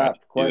she's yeah, I dropped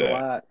see quite a that.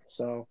 lot.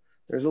 So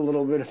there's a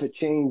little bit of a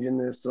change in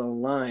this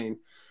line.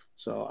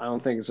 So I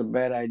don't think it's a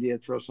bad idea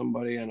to throw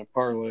somebody on a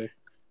parlay.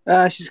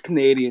 She's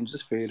Canadian.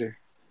 Just fade her.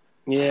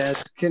 Yeah,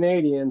 it's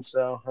Canadian,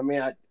 so I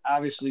mean, I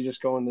obviously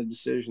just go in the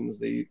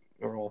decisions,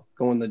 or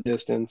go in the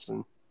distance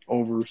and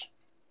overs.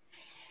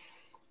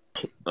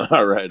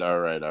 All right,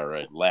 all right, all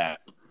right. Lap.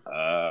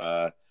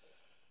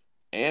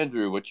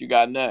 Andrew, what you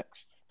got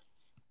next?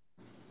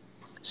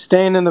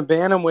 Staying in the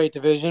bantamweight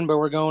division, but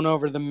we're going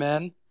over the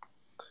men.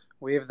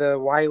 We have the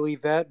wily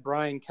vet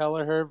Brian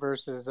Kelleher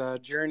versus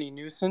Journey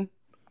Newson.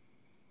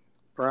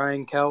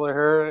 Brian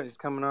Kelleher is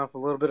coming off a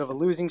little bit of a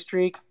losing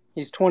streak.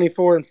 He's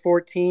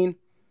 24-14.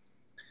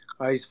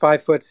 He's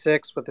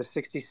 5'6" with a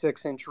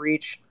 66-inch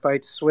reach.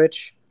 Fights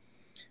switch,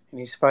 and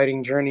he's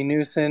fighting Journey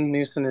Newson.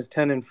 Newson is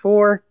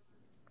 10-4.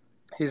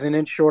 He's an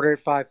inch shorter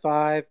at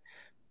 5'5",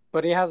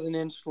 but he has an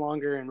inch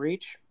longer in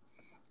reach.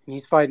 And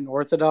he's fighting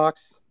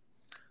orthodox.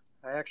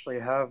 I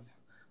actually have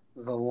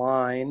the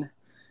line.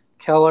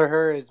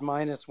 Kelleher is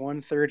minus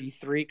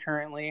 133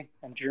 currently,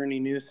 and Journey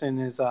Newson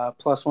is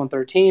plus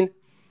 113.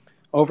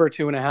 Over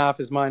 2.5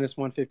 is minus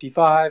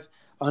 155.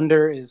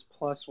 Under is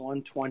plus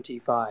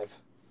 125.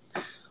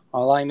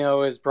 All I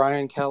know is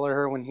Brian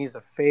Kelleher, when he's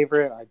a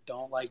favorite, I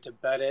don't like to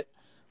bet it,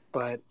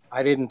 but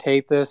I didn't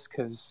tape this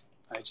because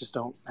I just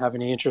don't have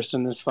any interest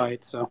in this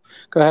fight. So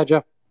go ahead,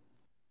 Joe.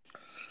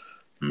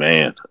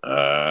 Man,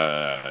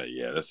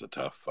 yeah, that's a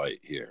tough fight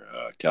here.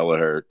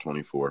 Kelleher,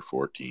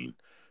 24-14,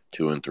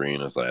 2-3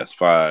 in his last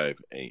 5,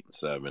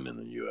 8-7 in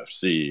the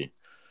UFC.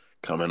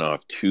 Coming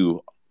off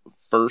 2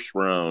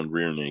 first-round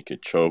rear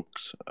naked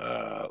chokes,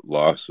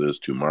 losses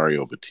to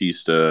Mario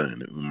Batista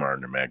and Umar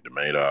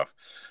Nurmagomedov.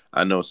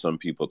 I know some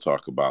people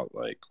talk about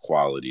like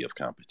quality of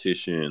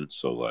competition,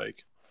 so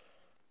like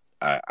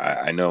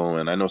I know,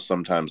 and I know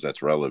sometimes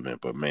that's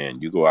relevant, but man,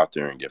 you go out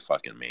there and get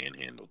fucking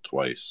manhandled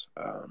twice.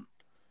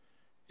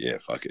 Yeah,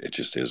 fuck it. It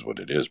just is what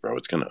it is, bro.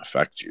 It's gonna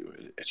affect you.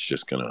 It's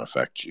just gonna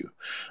affect you.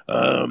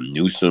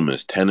 Newsom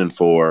is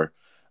 10-4,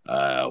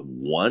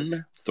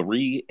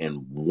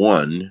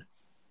 1-3-1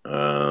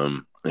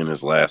 in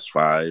his last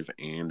 5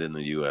 and in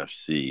the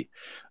UFC.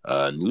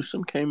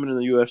 Newsom came into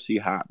the UFC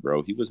hot,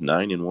 bro. He was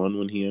 9-1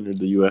 when he entered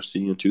the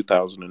UFC in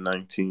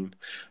 2019,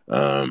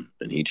 and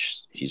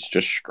he's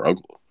just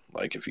struggled.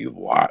 Like if you've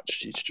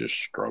watched, he's just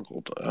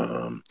struggled.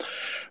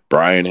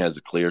 Brian has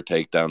a clear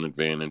takedown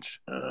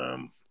advantage.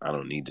 I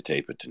don't need to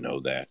tape it to know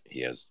that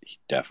he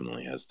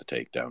definitely has the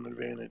takedown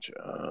advantage.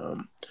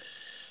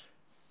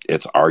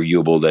 It's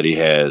arguable that he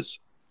has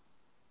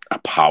a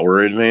power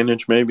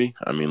advantage, maybe.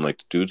 I mean, like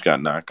the dude's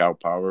got knockout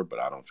power, but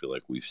I don't feel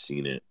like we've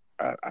seen it.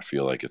 I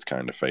feel like it's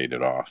kind of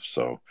faded off.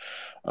 So,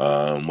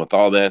 with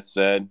all that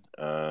said,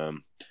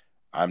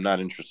 I'm not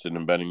interested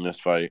in betting this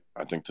fight.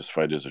 I think this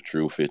fight is a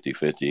true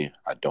 50-50.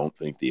 I don't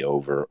think the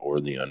over or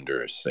the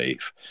under is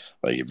safe.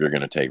 Like, if you're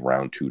going to take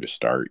round 2 to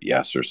start,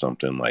 yes, or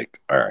something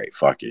like, all right,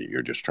 fuck it.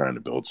 You're just trying to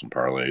build some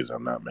parlays.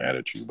 I'm not mad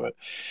at you. But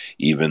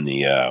even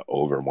the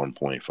over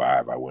 1.5,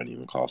 I wouldn't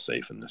even call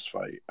safe in this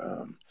fight.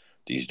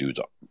 These dudes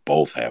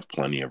both have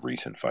plenty of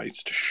recent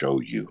fights to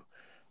show you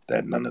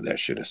that none of that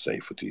shit is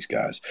safe with these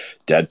guys.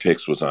 Dead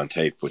Picks was on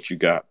tape. What you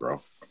got,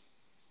 bro?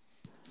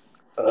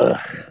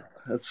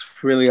 That's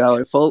really how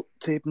I felt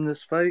taping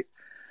this fight.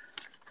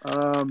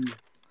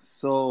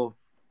 So,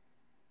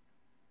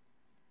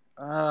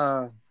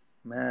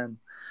 man,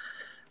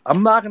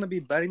 I'm not gonna be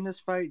betting this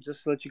fight.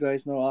 Just to let you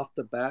guys know off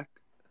the back,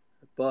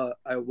 but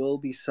I will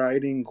be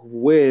siding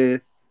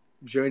with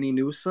Journey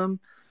Newsom.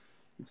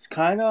 It's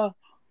kind of,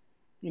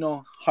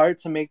 hard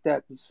to make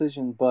that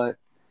decision, but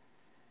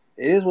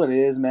it is what it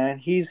is, man.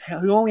 He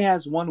only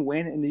has 1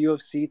 win in the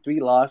UFC, 3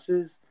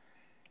 losses,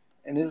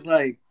 and it's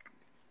like,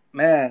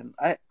 man,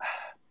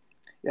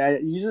 yeah,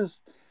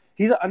 he's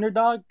an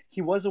underdog.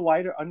 He was a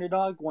wider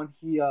underdog when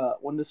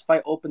this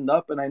fight opened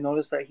up, and I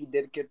noticed that he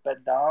did get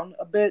bet down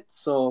a bit.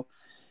 So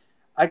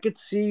I could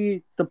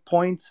see the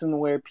points and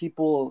where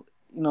people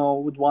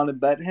would want to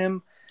bet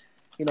him.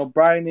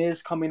 Brian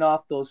is coming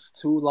off those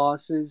 2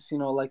 losses,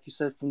 like you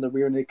said, from the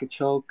rear naked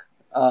choke.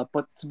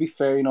 But to be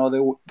fair, it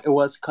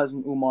was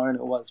cousin Umar and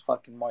it was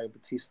fucking Mario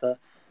Batista.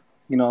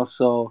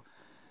 So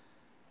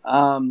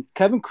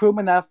Kevin Krug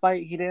in that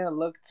fight, he didn't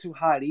look too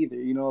hot either.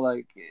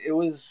 Like it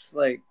was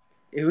like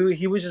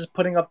he was just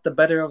putting up the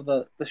better of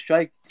the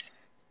striking.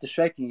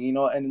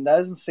 And that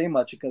doesn't say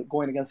much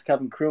going against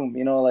Kevin Krug.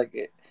 Like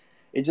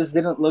it just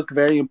didn't look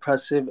very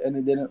impressive and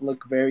it didn't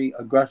look very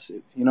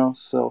aggressive.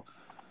 So.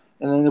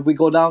 And then if we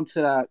go down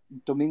to that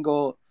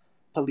Domingo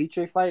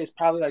Paliche fight, it's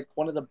probably like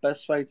one of the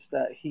best fights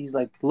that he's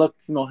like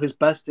looked, his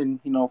best in,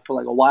 for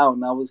like a while.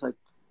 And that was like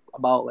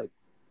about like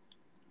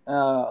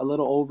a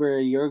little over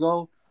a year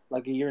ago,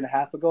 like a year and a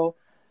half ago.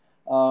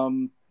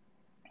 Um,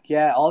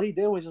 yeah, all he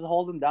did was just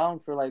hold him down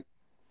for like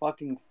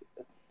fucking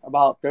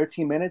about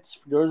 13 minutes.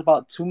 There was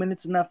about 2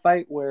 minutes in that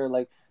fight where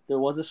like there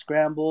was a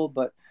scramble,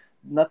 but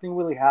nothing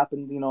really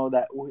happened,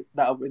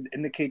 that would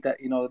indicate that,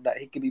 that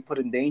he could be put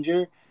in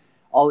danger.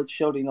 All it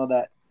showed,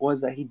 that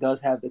was that he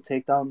does have the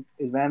takedown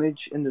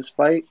advantage in this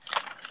fight.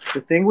 The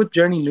thing with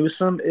Journey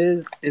Newsom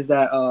is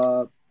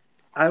that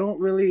I don't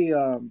really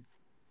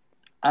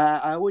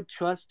I would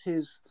trust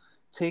his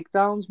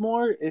takedowns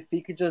more if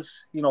he could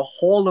just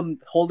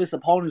hold his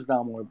opponents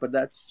down more. But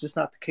that's just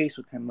not the case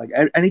with him. Like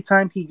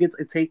anytime he gets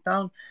a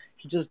takedown,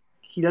 he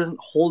doesn't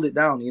hold it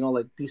down.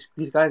 Like these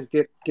guys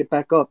get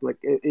back up. Like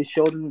it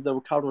showed in the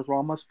Ricardo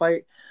Ramos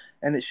fight,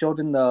 and it showed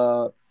in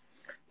the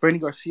Franny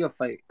Garcia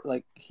fight.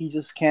 Like he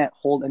just can't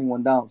hold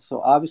anyone down.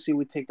 So obviously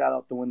we take that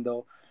out the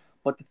window.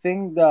 But the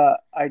thing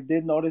that I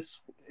did notice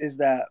is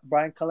that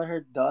Brian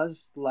Kelleher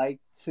does like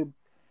to.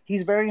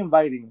 He's very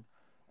inviting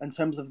in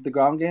terms of the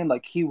ground game.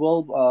 Like he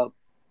will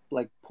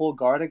like pull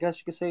guard, I guess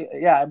you could say.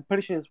 Yeah, I'm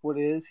pretty sure that's what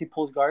it is. He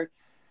pulls guard.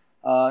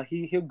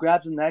 He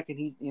grabs the neck and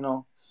he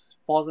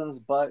falls on his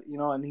butt,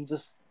 and he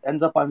just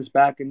ends up on his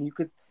back, and you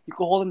could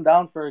hold him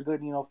down for a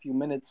good few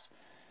minutes.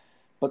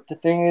 But the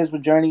thing is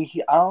with Journey,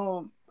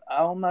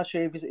 I'm not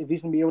sure if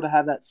he's gonna be able to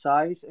have that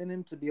size in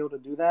him to be able to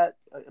do that.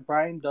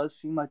 Brian does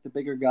seem like the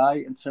bigger guy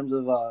in terms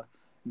of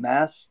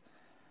mass.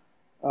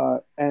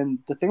 And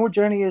the thing with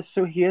Journey is,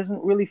 so he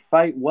doesn't really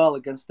fight well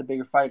against the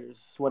bigger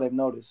fighters. Is what I've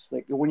noticed.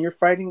 Like when you're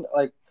fighting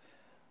like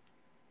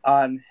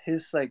on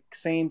his like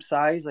same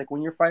size, like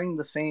when you're fighting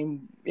the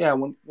same, yeah,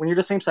 when you're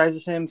the same size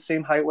as him,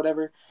 same height,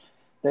 whatever,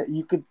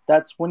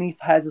 that's when he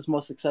has his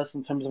most success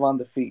in terms of on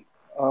the feet.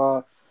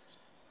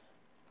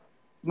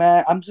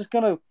 Man, I'm just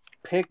gonna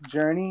pick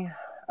Journey.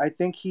 I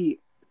think he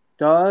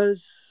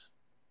does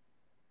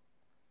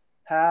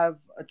have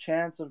a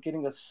chance of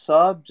getting a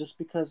sub just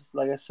because,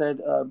 like I said,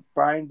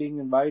 Brian being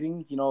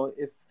inviting.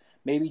 If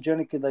maybe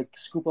Journey could like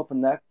scoop up a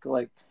neck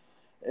like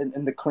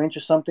in the clinch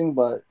or something,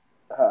 but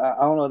I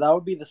don't know. That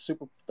would be the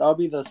super. That would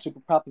be the super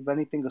prop if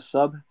anything. The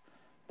sub.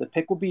 The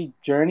pick would be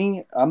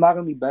Journey. I'm not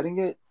gonna be betting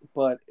it,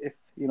 but if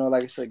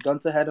like I said,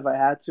 guns ahead, if I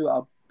had to,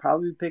 I'll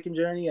probably be picking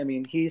Journey. I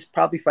mean, he's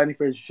probably fighting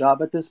for his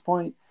job at this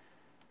point.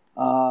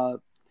 Uh,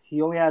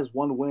 he only has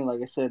one win,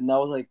 like I said, and that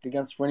was like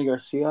against Renny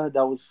Garcia.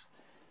 That was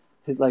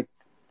his like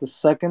the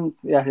second,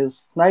 yeah,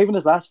 his not even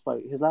his last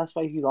fight. His last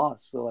fight he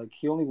lost, so like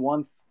he only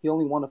won. He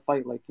only won a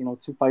fight like 2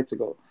 fights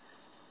ago.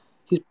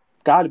 He's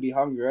got to be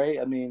hungry, right?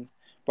 I mean,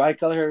 Brian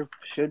Kelleher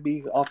should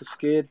be off his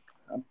skid.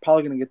 I'm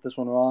probably gonna get this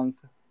one wrong.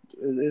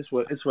 It's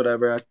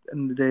whatever. At the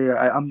end of the day,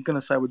 I'm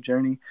gonna side with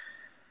Journey.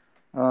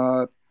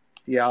 Uh,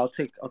 yeah, I'll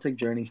take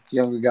Journey,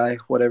 younger guy,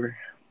 whatever.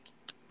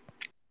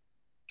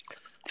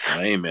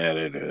 I ain't mad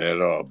at it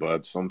at all,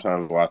 bud.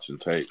 Sometimes watching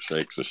tape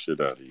shakes the shit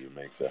out of you,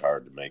 makes it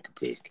hard to make a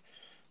pick.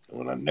 And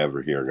when I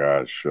never hear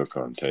guys shook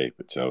on tape,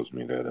 it tells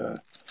me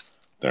that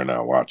they're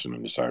not watching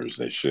them as hard as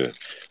they should.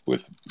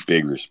 With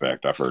big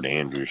respect, I've heard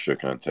Andrew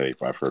shook on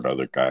tape. I've heard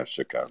other guys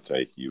shook on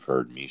tape. You've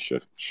heard me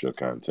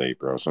shook on tape,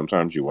 bro.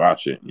 Sometimes you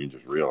watch it and you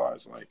just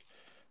realize, like,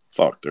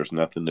 fuck, there's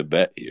nothing to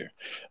bet here.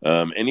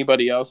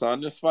 Anybody else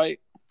on this fight?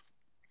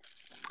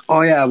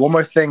 Oh yeah, one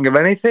more thing. If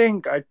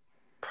anything, I'd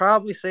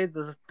probably say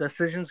the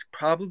decision's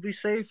probably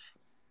safe.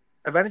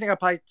 If anything, I'd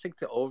probably take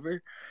the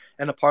over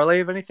and a parlay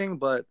of anything.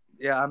 But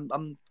yeah,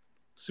 I'm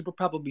super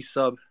probably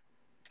sub.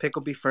 Pick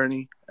will be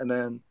Fernie, and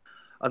then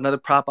another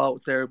prop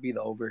out there would be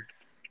the over.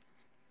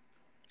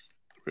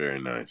 Very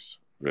nice.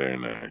 Very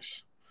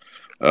nice.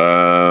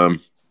 Well,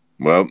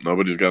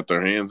 nobody's got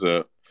their hands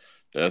up.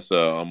 That's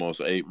almost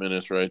 8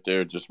 minutes right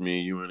there. Just me,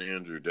 you, and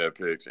Andrew. Dead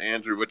picks.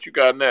 Andrew, what you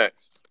got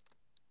next?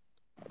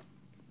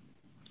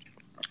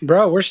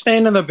 Bro, we're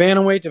staying in the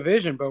bantamweight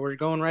division, but we're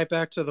going right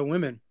back to the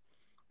women.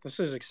 This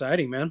is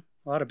exciting, man.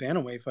 A lot of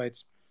bantamweight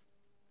fights.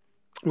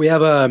 We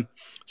have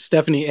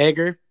Stephanie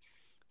Egger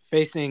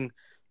facing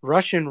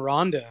Russian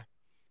Ronda,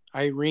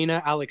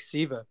 Irina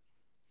Alexieva.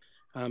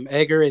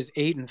 Egger is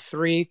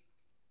 8-3,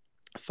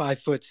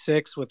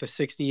 5'6" with a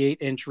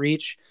 68-inch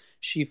reach.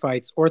 She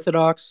fights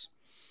orthodox.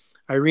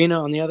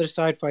 Irina on the other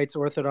side fights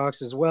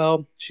orthodox as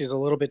well. She's a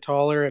little bit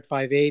taller at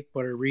 5'8",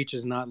 but her reach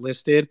is not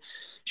listed.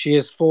 She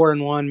is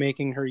 4-1,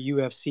 making her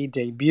UFC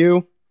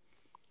debut.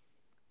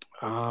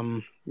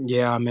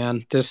 Yeah,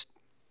 man.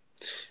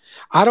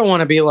 I don't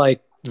want to be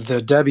like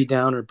the Debbie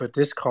Downer, but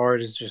this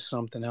card is just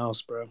something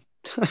else, bro.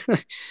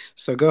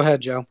 So go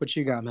ahead, Joe. What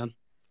you got, man?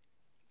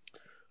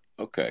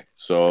 Okay,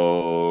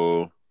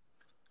 so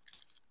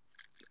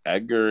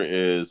Edgar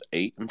is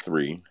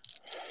 8-3,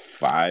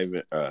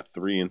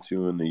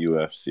 3-2 in the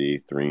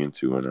UFC,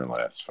 3-2 in her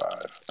last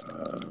five.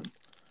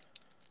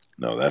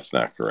 No, that's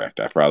not correct.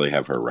 I probably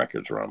have her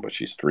records wrong, but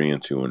she's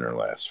 3-2 in her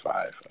last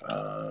five.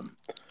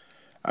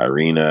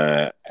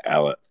 Irina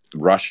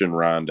Russian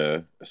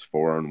Ronda is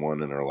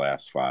 4-1 in her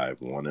last five,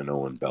 1-0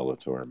 in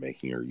Bellator,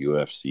 making her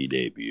UFC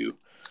debut.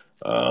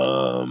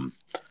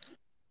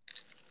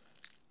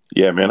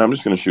 Yeah, man, I'm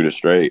just gonna shoot it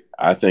straight.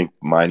 I think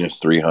minus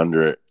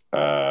 300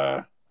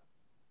 on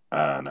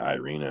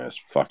Irina is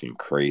fucking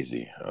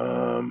crazy.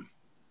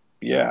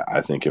 Yeah,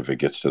 I think if it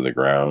gets to the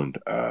ground,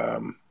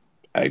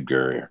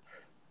 Edgar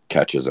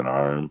catches an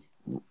arm.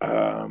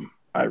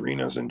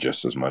 Irina's in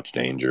just as much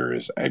danger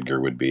as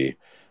Edgar would be.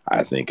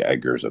 I think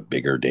Edgar's a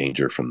bigger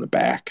danger from the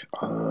back.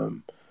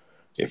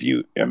 If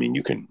you, I mean,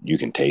 you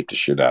can tape the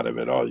shit out of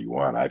it all you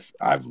want.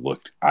 I've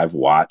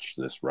watched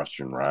this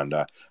Russian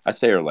Ronda. I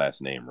say her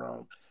last name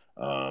wrong.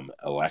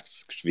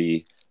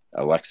 Alexvi.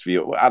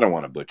 I don't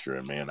want to butcher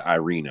it, man.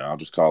 Irina. I'll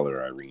just call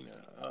her Irina.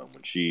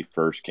 When she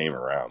first came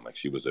around, like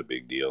she was a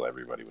big deal.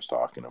 Everybody was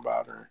talking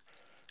about her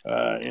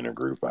in a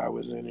group I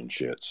was in and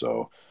shit.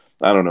 So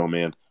I don't know,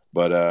 man.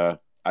 But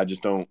I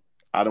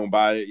don't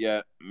buy it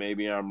yet.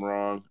 Maybe I'm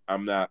wrong.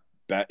 I'm not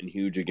betting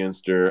huge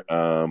against her.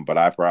 But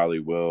I probably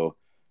will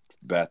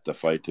bet the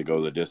fight to go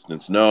the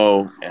distance.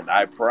 No, and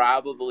I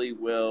probably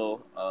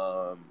will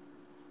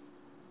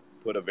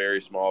put a very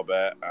small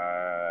bet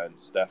on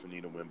Stephanie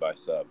to win by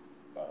sub.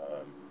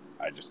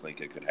 I just think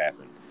it could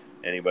happen.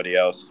 Anybody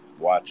else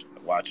watch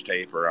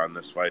tape or on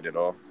this fight at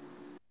all?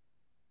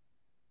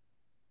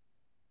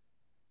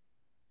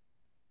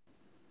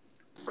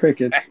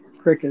 Crickets,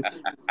 crickets,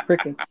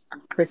 crickets,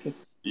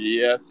 crickets.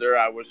 Yes, sir.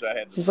 I wish I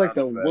had the This is like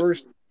sound the effects.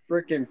 worst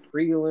freaking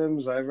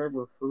prelims I've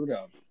ever heard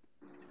of.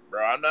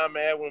 Bro, I'm not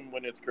mad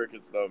when it's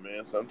crickets, though,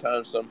 man.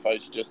 Sometimes some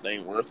fights just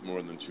ain't worth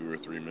more than 2 or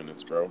 3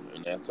 minutes, bro.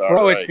 And that's all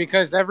Bro, it's right.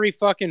 because every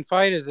fucking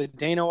fight is a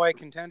Dana White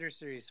Contender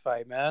Series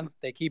fight, man.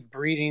 They keep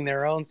breeding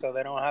their own so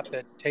they don't have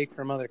to take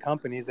from other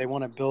companies. They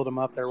want to build them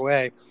up their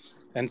way.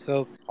 And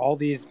so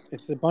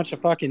it's a bunch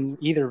of fucking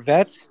either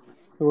vets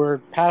who are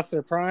past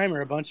their prime or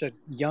a bunch of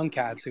young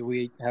cats who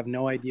we have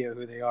no idea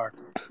who they are.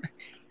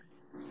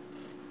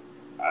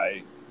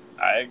 I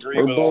agree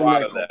Or with a Bo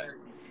lot of Nickel.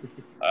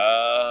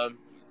 that.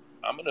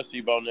 I'm gonna see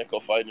Bo Nickel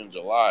fight in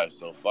July,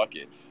 so fuck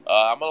it.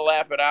 I'm gonna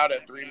lap it out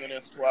at 3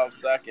 minutes 12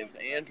 seconds.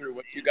 Andrew,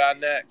 what you got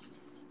next?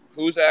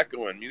 Who's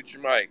echoing? Mute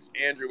your mics.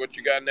 Andrew, what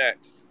you got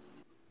next?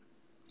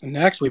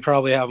 Next, we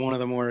probably have one of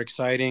the more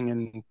exciting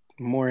and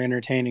more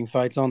entertaining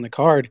fights on the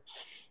card.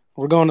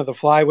 We're going to the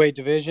flyweight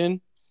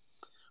division.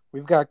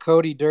 We've got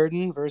Cody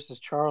Durden versus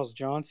Charles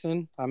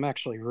Johnson. I'm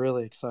actually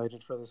really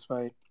excited for this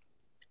fight.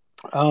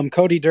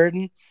 Cody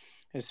Durden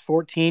is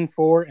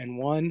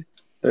 14-4-1.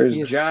 There's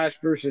Josh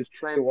versus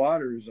Trey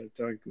Waters, I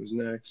think, was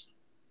next.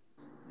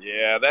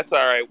 Yeah, that's all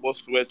right. We'll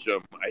switch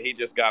him. He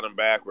just got him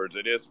backwards.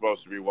 It is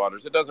supposed to be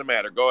Waters. It doesn't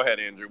matter. Go ahead,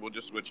 Andrew. We'll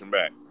just switch him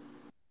back.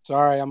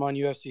 Sorry, I'm on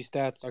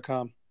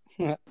UFCstats.com.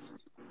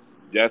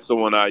 That's the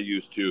one I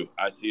use too.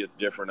 I see it's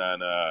different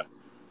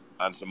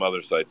on some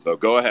other sites though.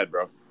 Go ahead,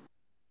 bro.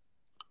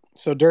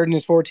 So Durden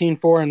is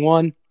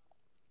 14-4-1,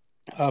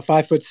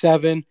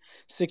 5'7",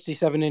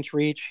 67-inch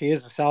reach. He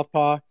is a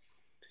southpaw,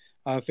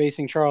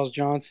 facing Charles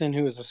Johnson,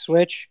 who is a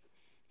switch,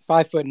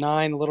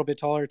 5'9", a little bit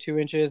taller, 2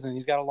 inches, and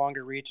he's got a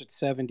longer reach at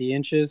 70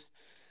 inches.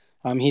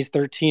 He's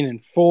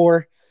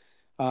 13-4,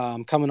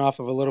 coming off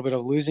of a little bit of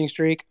a losing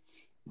streak.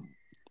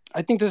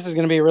 I think this is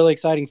going to be a really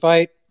exciting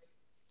fight.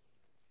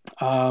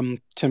 To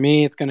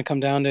me, it's going to come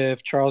down to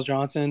if Charles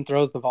Johnson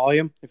throws the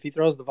volume. If he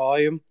throws the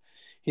volume,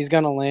 he's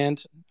going to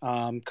land.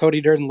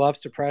 Cody Durden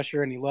loves to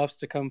pressure, and he loves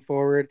to come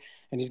forward,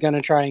 and he's going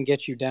to try and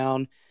get you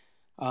down.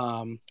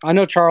 I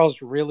know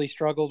Charles really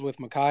struggled with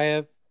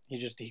Makayev.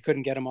 He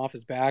couldn't get him off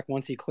his back.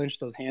 Once he clinched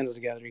those hands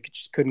together, he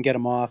just couldn't get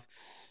him off.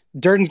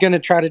 Durden's going to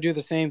try to do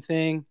the same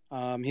thing.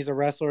 He's a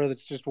wrestler.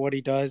 That's just what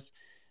he does.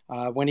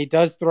 When he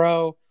does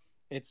throw,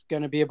 it's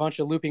going to be a bunch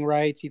of looping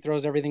rights. He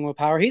throws everything with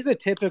power. He's a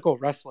typical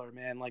wrestler,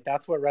 man. Like,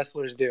 that's what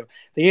wrestlers do.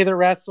 They either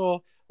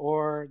wrestle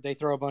or they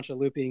throw a bunch of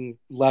looping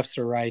lefts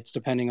or rights,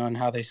 depending on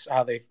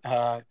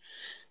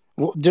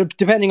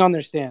depending on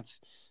their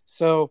stance.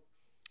 So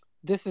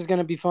this is going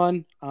to be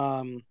fun.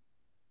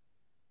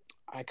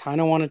 I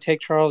kind of want to take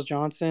Charles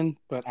Johnson,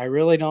 but I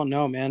really don't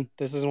know, man.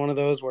 This is one of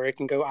those where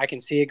I can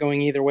see it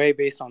going either way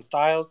based on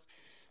styles.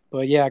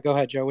 But yeah, go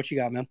ahead, Joe. What you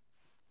got, man?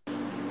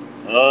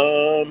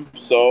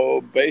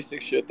 So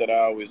basic shit that I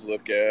always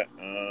look at.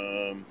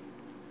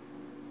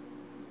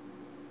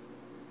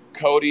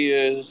 Cody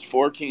is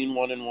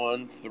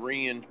 14-1-1,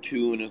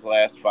 3-2 in his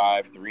last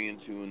five,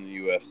 3-2 in the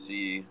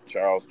UFC.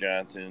 Charles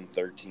Johnson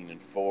 13-4,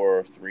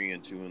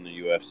 3-2 in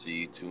the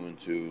UFC,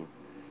 2-2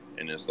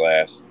 in his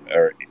last,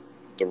 or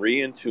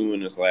 3-2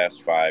 in his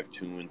last five,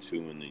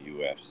 2-2 in the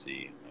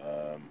UFC.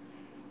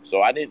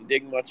 So I didn't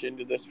dig much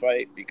into this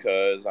fight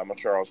because I'm a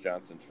Charles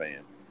Johnson fan.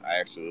 I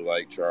actually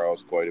like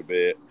Charles quite a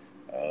bit.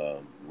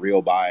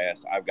 Real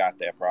bias. I've got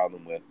that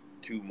problem with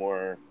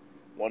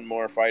one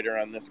more fighter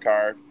on this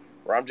card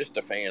where I'm just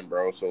a fan,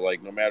 bro. So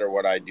like, no matter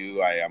what I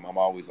do, I'm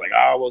always like,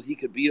 oh well, he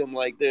could beat him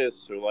like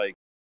this, or like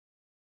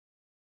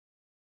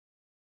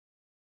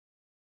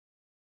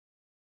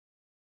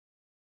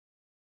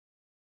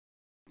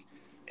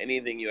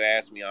anything you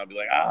ask me, I'll be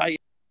like, ah,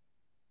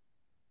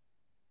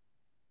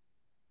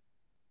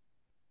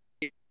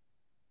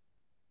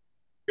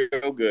 you're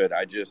so good.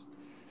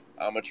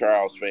 I'm a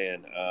Charles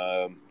fan.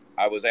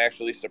 I was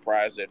actually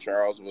surprised that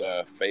Charles was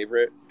a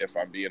favorite, if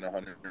I'm being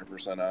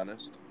 100%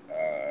 honest.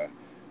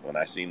 When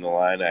I seen the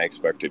line, I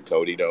expected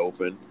Cody to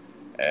open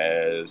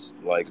as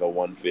like a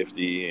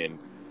 150 and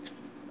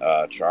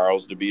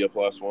Charles to be a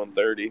plus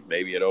 130.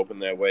 Maybe it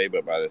opened that way,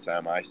 but by the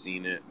time I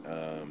seen it,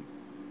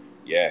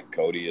 yeah,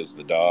 Cody is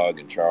the dog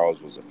and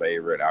Charles was a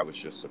favorite. I was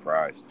just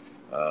surprised.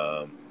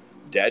 Um,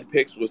 Dead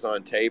Picks was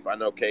on tape. I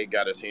know Cade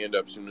got his hand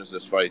up as soon as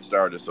this fight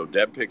started, so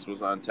Dead Picks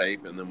was on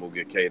tape, and then we'll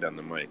get Cade on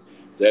the mic.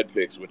 Dead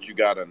Picks, what you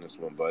got on this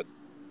one, bud?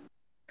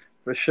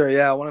 For sure,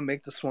 yeah. I want to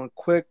make this one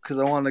quick because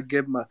I want to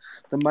give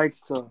the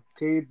mics to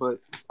Cade, but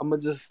I'm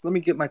gonna just let me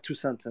get my 2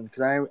 cents in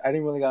because I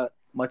didn't really got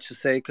much to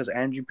say because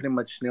Andrew pretty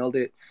much nailed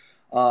it.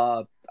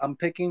 I'm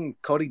picking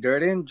Cody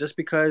Durden just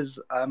because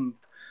I'm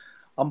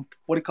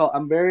what do you call it?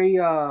 I'm very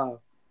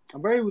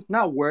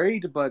not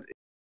worried, but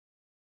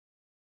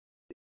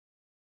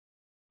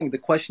the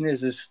question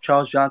is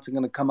Charles Johnson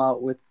going to come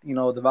out with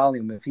the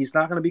volume? If he's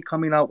not going to be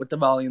coming out with the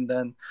volume,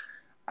 then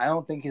I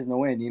don't think he's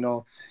going to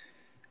win.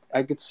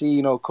 I could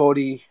see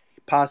Cody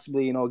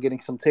possibly getting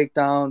some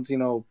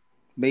takedowns.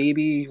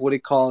 Maybe what do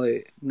you call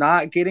it?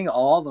 Not getting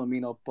all of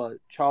them. But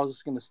Charles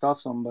is going to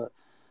stuff some. But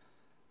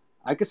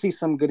I could see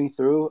some getting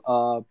through.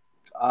 I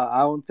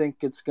don't think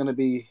it's going to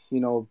be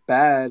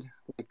bad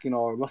like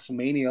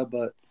WrestleMania,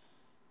 but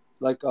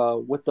like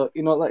with the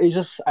like it's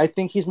just I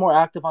think he's more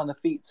active on the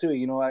feet too.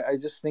 I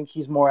just think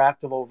he's more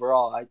active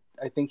overall.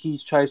 I think he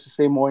tries to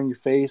stay more in your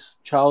face.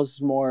 Charles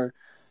is more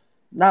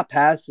not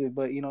passive,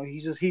 but he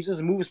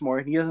just moves more.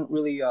 He doesn't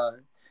really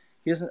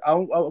he doesn't I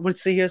would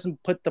say he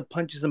doesn't put the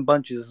punches and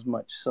bunches as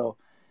much. So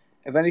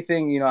if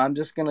anything, I'm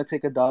just gonna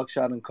take a dog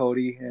shot on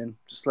Cody and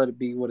just let it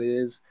be what it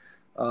is.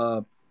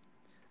 Uh,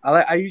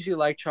 I usually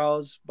like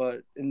Charles,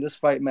 but in this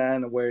fight,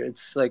 man, where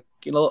it's like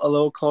a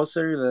little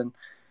closer, then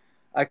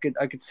I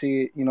could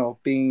see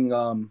it, being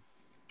a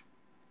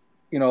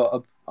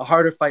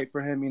harder fight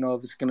for him.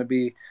 If it's gonna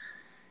be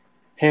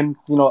him,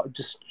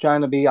 just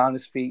trying to be on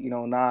his feet,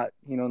 not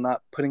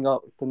putting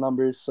up the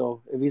numbers.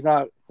 So if he's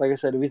not, like I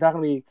said, if he's not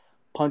gonna be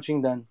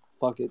punching, then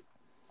fuck it.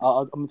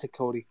 I'm gonna take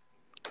Cody.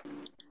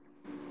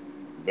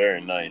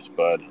 Very nice,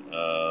 bud.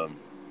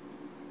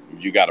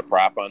 You got a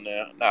prop on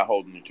that? Not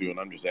holding you to it.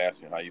 I'm just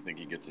asking how you think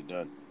he gets it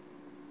done.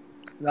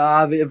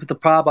 Nah, if it's a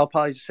prop, I'll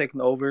probably just take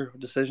an over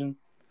decision.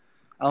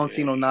 I don't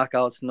see Yeah, no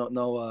knockouts,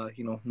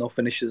 no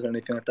finishes or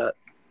anything like that.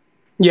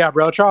 Yeah,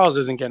 bro. Charles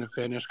isn't going to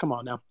finish. Come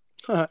on now.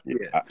 yeah.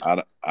 Yeah.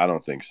 I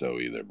don't think so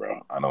either,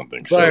 bro. I don't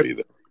think so but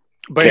either.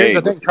 but here's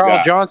the Cade, thing: what you Charles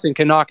got? Johnson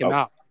can knock him Oh,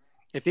 out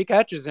if he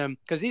catches him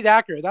because he's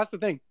accurate. That's the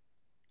thing.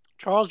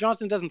 Charles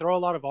Johnson doesn't throw a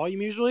lot of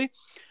volume usually,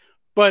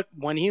 but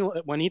when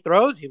he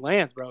throws, he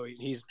lands, bro.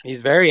 He's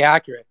very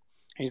accurate.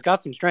 He's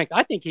got some strength.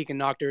 I think he can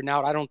knock Durden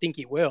out. I don't think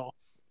he will.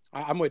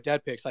 I'm with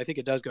Dead Picks. I think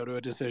it does go to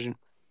a decision.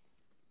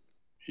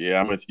 yeah,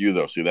 I'm with you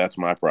though. See, that's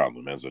my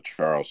problem as a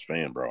Charles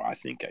fan, bro. I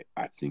think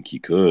he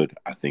could.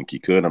 I think he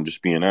could. I'm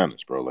just being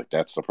honest, bro. Like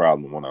that's the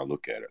problem when I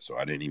look at it. So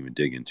I didn't even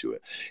dig into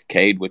it.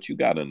 Cade, what you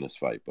got in this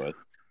fight, bud?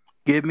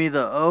 Give me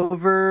the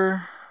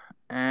over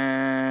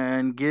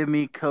and give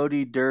me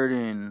Cody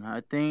Durden.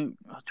 I think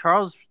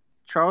Charles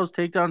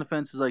takedown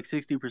defense is like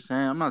 60%.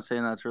 I'm not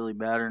saying that's really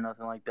bad or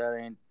nothing like that.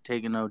 I ain't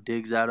taking no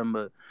digs at him,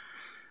 but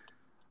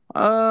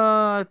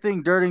I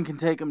think Durden can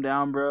take him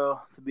down, bro.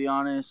 To be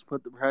honest,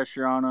 put the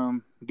pressure on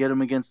him, get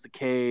him against the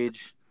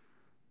cage,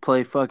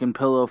 play fucking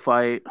pillow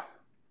fight,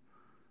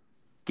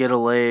 get a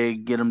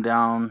leg, get him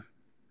down.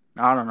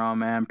 I don't know,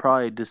 man.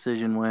 Probably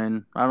decision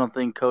win. I don't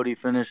think Cody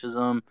finishes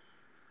him.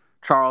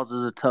 Charles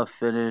is a tough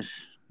finish.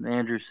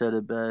 Andrew said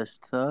it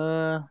best.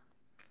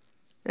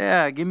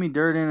 Yeah, give me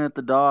Durden at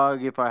the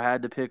dog if I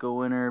had to pick a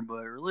winner.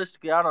 But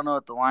realistically, I don't know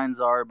what the lines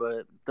are,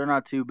 but they're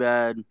not too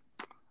bad.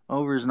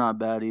 Over's not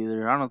bad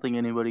either. I don't think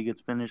anybody gets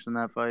finished in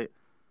that fight.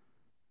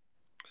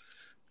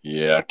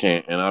 Yeah, I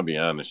can't. And I'll be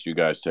honest, you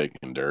guys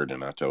taking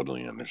Durden, I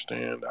totally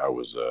understand. I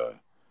was,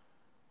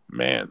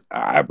 man,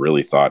 I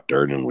really thought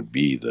Durden would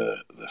be the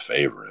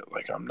favorite.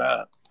 Like I'm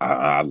not.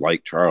 I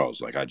like Charles.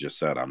 Like I just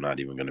said, I'm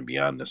not even going to be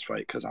on this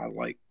fight because I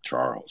like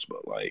Charles.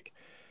 But like,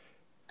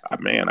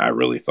 man, I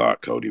really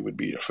thought Cody would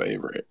be a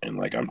favorite. And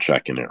like, I'm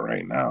checking it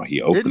right now.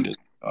 He opened Didn't his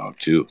dog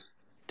too.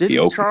 He didn't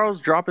opened.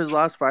 Charles drop his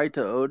last fight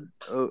to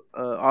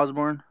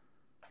Osborne?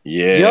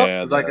 Yep. It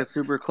Yeah, was like a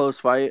super close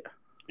fight.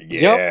 Yep.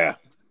 yeah.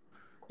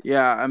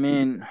 Yeah, I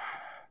mean,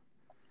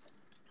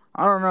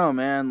 I don't know,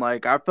 man.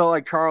 Like I felt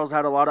like Charles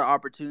had a lot of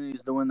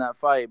opportunities to win that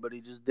fight, but he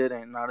just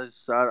didn't. I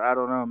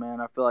don't know, man.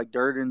 I feel like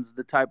Durden's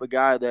the type of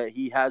guy that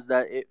he has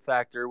that it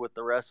factor with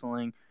the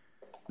wrestling.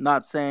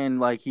 Not saying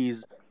like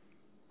he's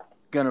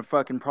gonna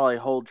fucking probably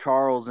hold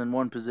Charles in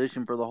one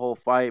position for the whole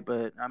fight,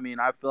 but I mean,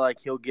 I feel like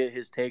he'll get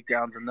his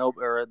takedowns and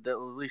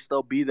at least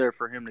they'll be there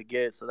for him to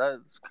get. So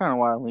that's kind of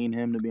why I lean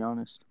him, to be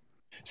honest.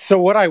 So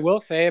what I will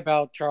say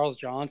about Charles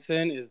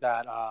Johnson is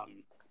that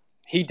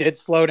he did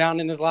slow down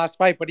in his last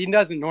fight, but he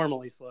doesn't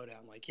normally slow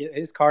down. Like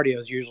his cardio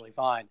is usually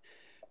fine.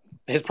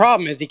 His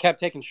problem is he kept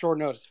taking short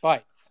notice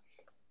fights.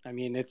 I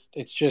mean,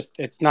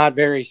 it's not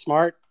very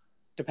smart,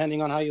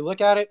 depending on how you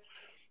look at it.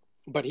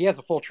 But he has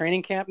a full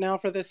training camp now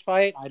for this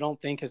fight. I don't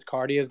think his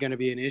cardio is going to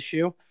be an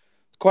issue.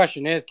 The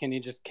question is, can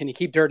he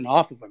keep Durden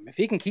off of him? If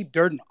he can keep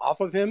Durden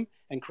off of him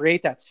and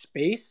create that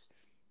space,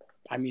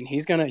 I mean,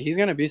 he's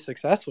gonna be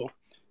successful.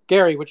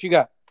 Gary, what you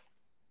got?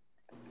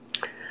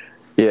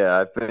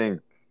 Yeah,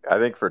 I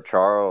think for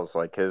Charles,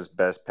 like his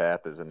best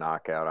path is a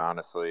knockout,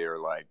 honestly, or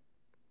like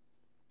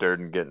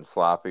Durden getting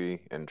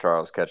sloppy and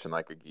Charles catching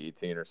like a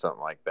guillotine or something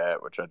like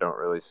that, which I don't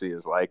really see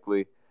as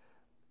likely.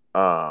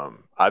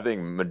 I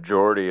think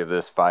majority of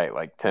this fight,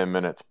 like 10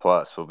 minutes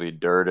plus, will be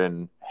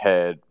Durden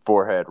head,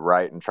 forehead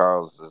right in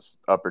Charles's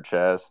upper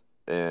chest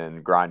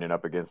and grinding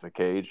up against the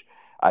cage.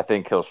 I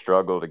think he'll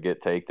struggle to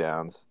get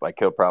takedowns. Like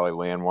he'll probably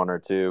land one or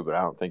two, but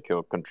I don't think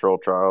he'll control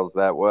Charles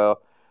that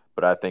well.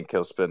 But I think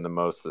he'll spend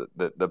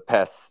the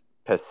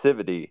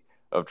passivity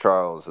of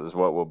Charles is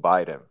what will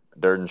bite him.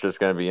 Durden's just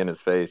going to be in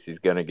his face. He's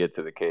going to get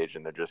to the cage,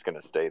 and they're just going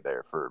to stay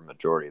there for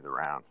majority of the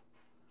rounds.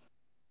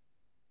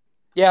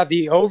 Yeah,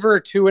 the over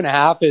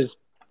 2.5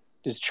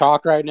 is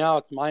chalk right now.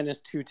 It's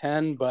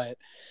 -210, but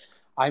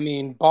I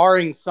mean,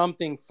 barring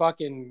something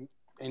fucking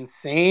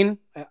insane,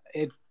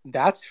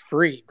 that's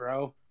free,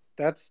 bro.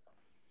 That's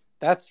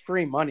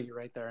free money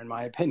right there, in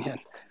my opinion.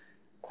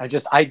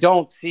 I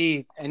don't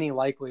see any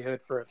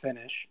likelihood for a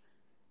finish,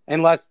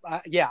 unless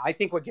yeah, I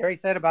think what Gary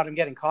said about him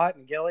getting caught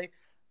and Gilly,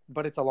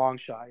 but it's a long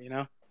shot, you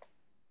know.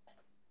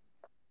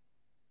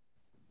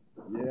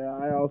 Yeah,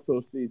 I also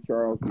see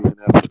Charles being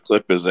able to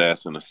clip his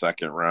ass in the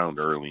second round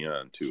early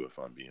on too. If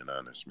I'm being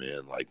honest,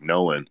 man, like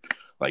knowing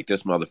like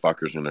this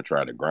motherfucker's gonna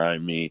try to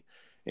grind me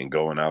and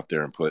going out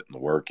there and putting the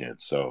work in.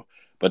 So,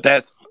 but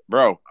that's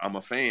bro. I'm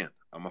a fan.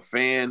 I'm a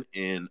fan,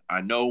 and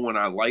I know when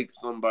I like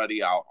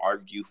somebody, I'll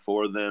argue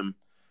for them.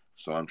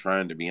 So I'm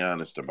trying to be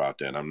honest about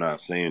that. I'm not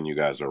saying you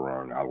guys are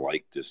wrong. I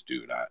like this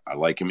dude. I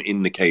like him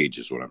in the cage,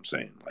 is what I'm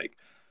saying. Like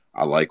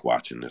I like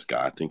watching this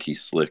guy. I think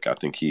he's slick. I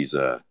don't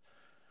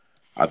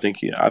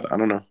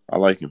know. I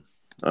like him.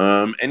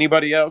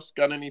 Anybody else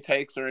got any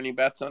takes or any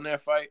bets on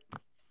that fight?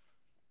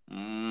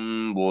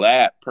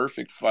 That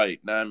perfect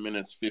fight. 9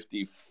 minutes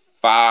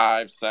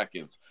 55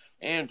 seconds.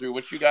 Andrew,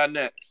 what you got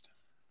next?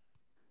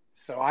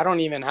 So I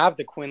don't even have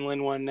the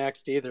Quinlan one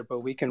next either,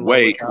 but we can roll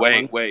with that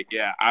one. Wait.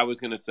 Yeah, I was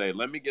gonna say,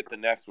 let me get the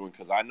next one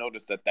because I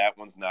noticed that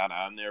one's not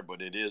on there,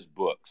 but it is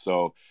booked.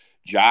 So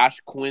Josh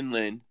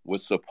Quinlan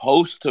was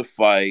supposed to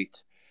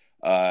fight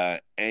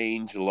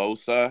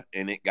Angelosa,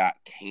 and it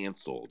got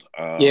canceled.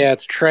 Yeah,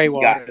 it's Trey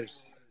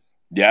Waters.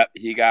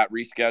 He got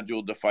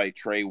rescheduled to fight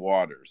Trey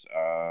Waters.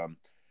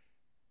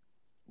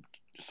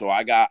 So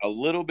I got a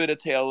little bit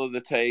of tail of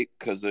the tape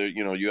because the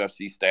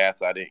UFC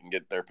stats, I didn't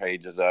get their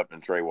pages up,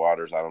 and Trey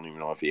Waters, I don't even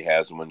know if he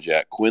has one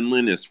yet.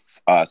 Quinlan is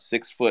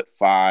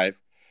 6'5".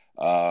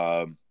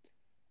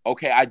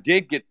 Okay, I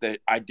did get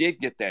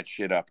that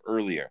shit up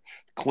earlier.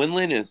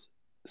 Quinlan is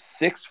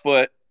 6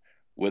 foot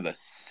with a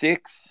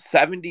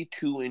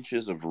 72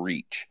 inches of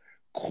reach.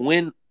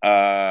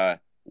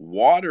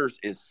 Waters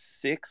is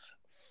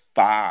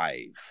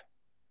 6'5",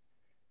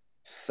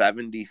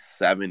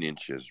 77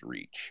 inches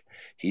reach.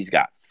 He's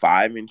got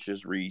 5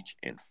 inches reach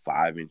and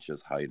 5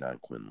 inches height on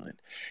Quinlan.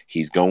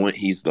 He's the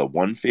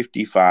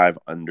 155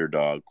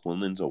 underdog.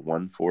 Quinlan's a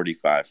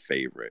 145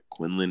 favorite.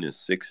 Quinlan is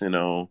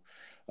 6-0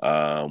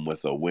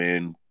 with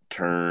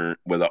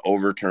an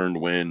overturned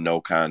win, no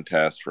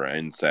contest for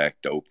NSAC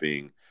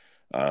doping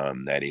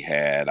that he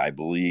had, I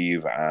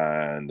believe,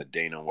 on the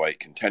Dana White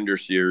Contender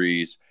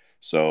Series.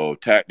 So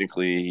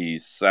technically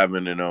he's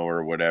 7-0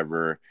 or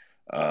whatever.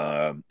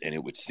 And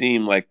it would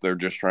seem like they're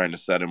just trying to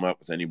set him up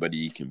with anybody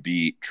he can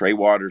beat. Trey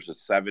Waters is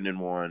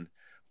 7-1,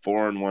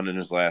 4-1 in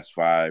his last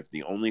 5.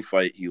 The only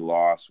fight he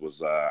lost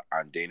was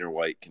on Dana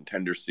White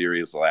Contender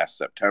Series last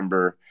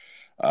September.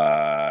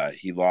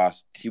 He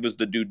lost. He was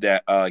the dude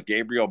that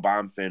Gabriel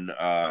Bonfin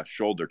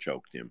shoulder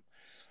choked him.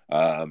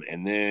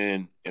 And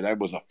that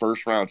was a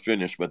first round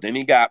finish. But then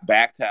he got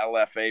back to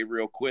LFA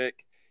real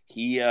quick.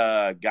 He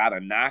got a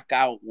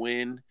knockout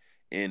win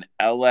in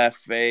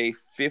LFA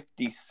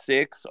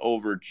 56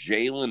 over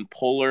Jalen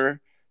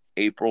Puller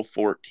April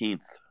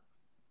 14th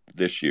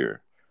this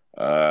year,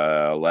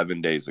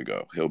 11 days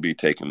ago. He'll be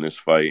taking this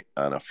fight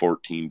on a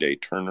 14-day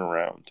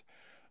turnaround.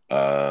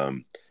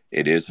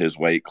 It is his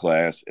weight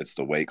class. It's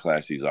the weight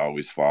class he's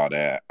always fought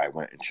at. I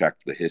went and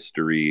checked the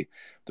history.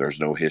 There's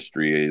no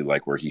history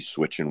like where he's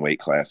switching weight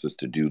classes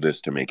to do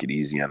this to make it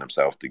easy on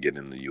himself to get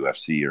in the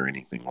UFC or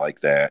anything like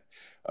that.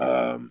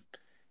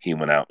 He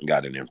went out and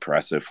got an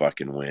impressive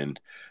fucking win,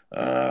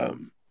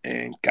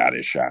 and got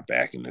his shot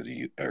back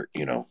into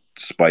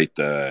despite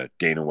the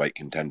Dana White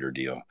contender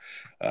deal,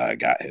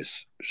 got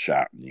his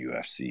shot in the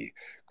UFC.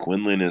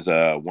 Quinlan is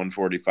a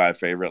 145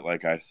 favorite,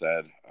 like I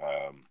said.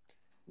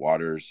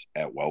 Waters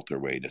at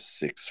welterweight is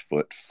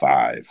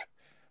 6'5",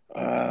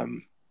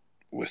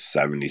 with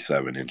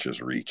 77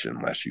 inches reach,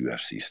 unless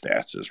UFC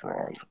stats is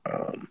wrong.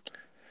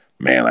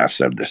 Man, I've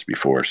said this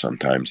before.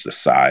 Sometimes the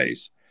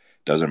size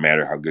doesn't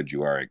matter how good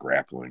you are at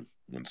grappling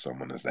when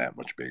someone is that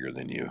much bigger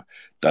than you.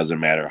 Doesn't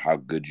matter how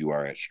good you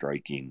are at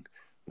striking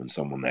when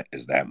someone that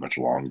is that much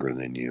longer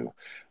than you.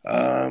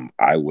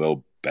 I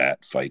will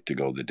bet fight to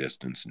go the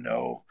distance.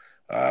 No.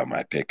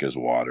 My pick is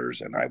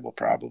Waters, and I will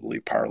probably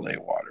parlay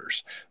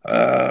Waters.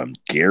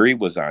 Gary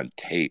was on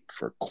tape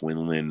for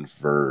Quinlan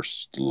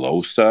versus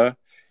Losa.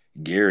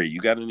 Gary, you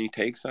got any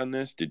takes on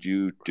this? Did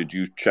you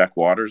check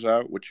Waters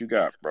out? What you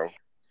got, bro?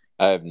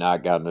 I have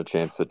not gotten a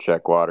chance to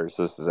check Waters.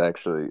 This is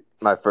actually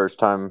my first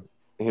time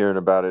hearing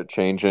about it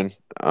changing.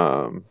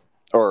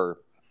 Or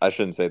I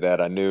shouldn't say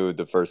that. I knew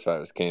the first fight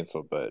was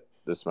canceled, but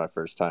this is my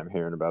first time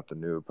hearing about the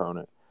new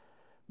opponent.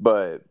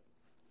 But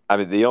I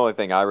mean, the only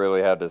thing I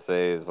really have to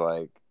say is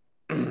like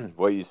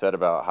what you said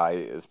about height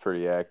is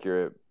pretty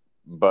accurate.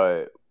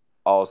 But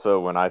also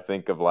when I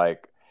think of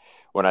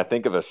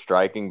a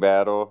striking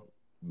battle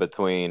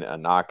between a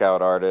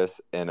knockout artist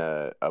and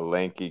a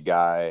lanky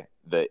guy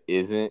that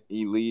isn't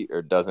elite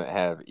or doesn't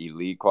have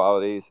elite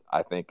qualities,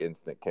 I think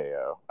instant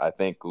KO. I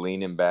think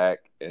leaning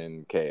back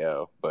and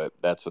KO, but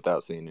that's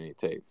without seeing any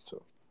tape.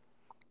 So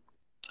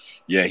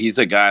yeah, he's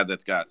a guy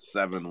that's got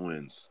 7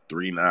 wins,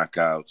 3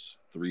 knockouts,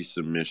 3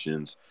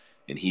 submissions,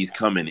 and he's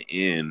coming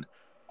in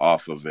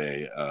off of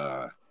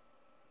a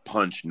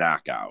punch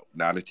knockout,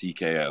 not a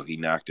TKO. He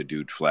knocked a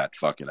dude flat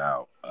fucking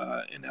out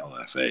in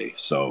LFA.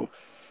 So,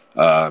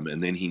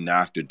 and then he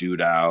knocked a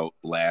dude out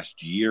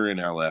last year in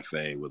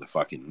LFA with a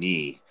fucking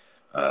knee.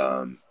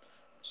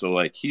 So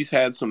like he's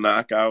had some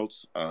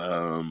knockouts.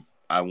 I'm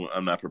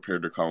not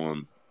prepared to call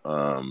him.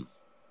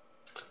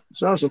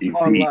 He's also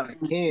fought a lot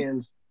of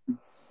cans.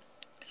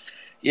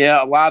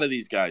 Yeah, a lot of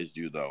these guys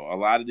do though. A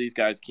lot of these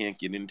guys can't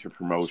get into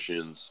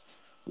promotions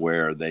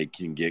where they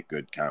can get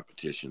good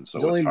competition. So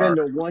He's only it's been hard.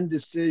 to one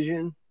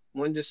decision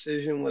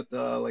with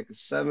like a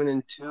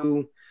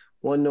 7-2,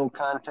 1 no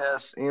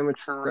contest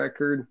amateur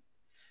record. And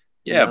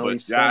Yeah, now but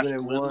he's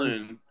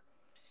 7-1. He's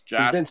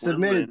Josh been Quinlan,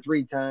 submitted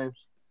 3 times.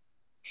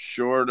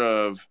 short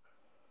of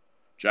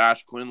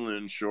Josh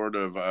Quinlan,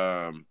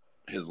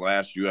 his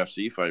last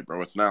UFC fight,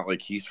 bro. It's not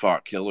like he's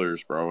fought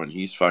killers, bro, and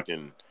he's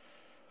fucking.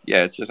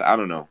 Yeah, it's just I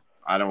don't know.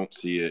 I don't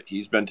see it.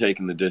 He's been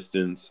taking the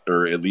distance,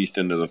 or at least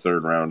into the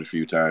 3rd round a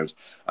few times.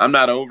 I'm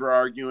not over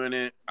arguing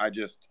it. I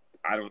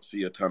don't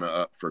see a ton of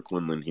up for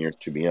Quinlan here,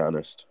 to be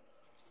honest.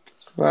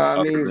 Well,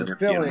 I mean, Other he's than a him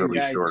being fill-in really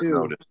guy short too.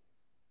 notice.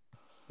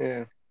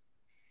 Yeah,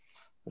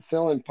 the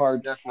fill-in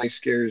part definitely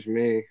scares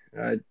me.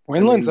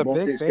 Quinlan's a both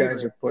big these guys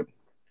favorite. are put.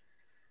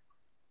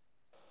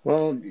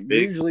 Well,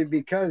 Big. usually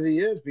because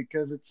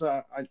it's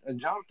a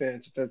jump in.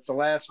 If it's a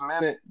last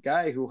minute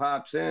guy who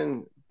hops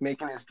in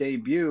making his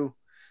debut,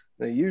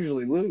 they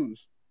usually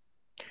lose.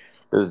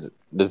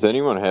 Does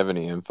anyone have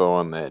any info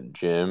on that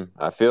gym?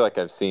 I feel like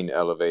I've seen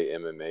Elevate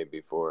MMA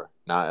before.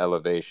 Not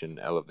Elevation,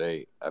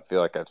 Elevate. I feel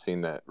like I've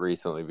seen that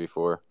recently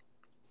before.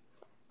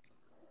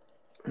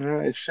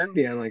 It should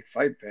be on like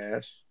Fight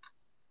Pass.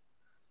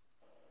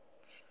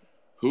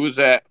 Who's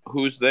that?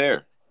 Who's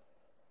there?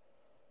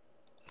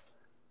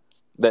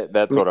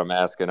 That's what I'm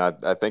asking.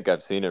 I think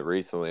I've seen it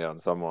recently on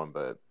someone,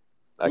 but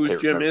I Whose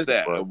can't gym remember is who it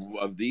that? was.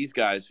 Of these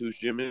guys, whose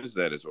gym is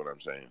that? Is what I'm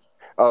saying.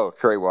 Oh,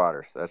 Trey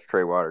Waters. That's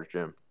Trey Waters'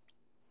 gym.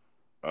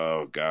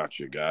 Oh,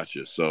 gotcha.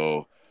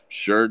 So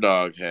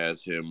Sherdog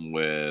has him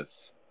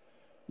with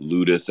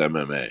Ludus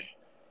MMA.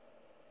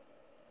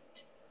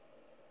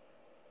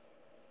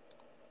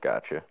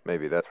 Gotcha.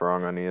 Maybe that's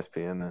wrong on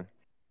ESPN then.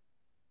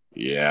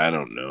 Yeah, I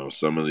don't know.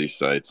 Some of these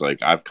sites, like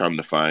I've come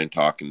to find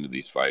talking to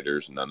these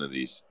fighters, none of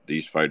these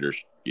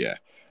fighters, yeah.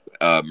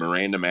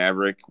 Miranda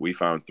Maverick, we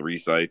found 3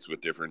 sites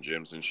with different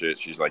gyms and shit.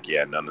 She's like,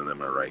 yeah, none of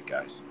them are right,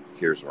 guys.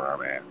 Here's where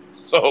I'm at.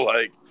 So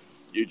like,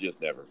 you just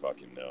never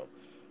fucking know.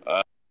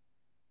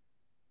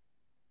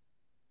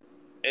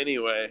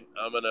 Anyway,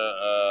 I'm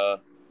gonna.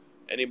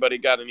 Anybody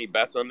got any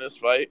bets on this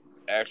fight?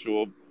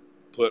 Actual,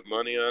 put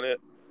money on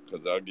it,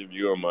 because I'll give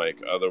you a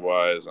mic.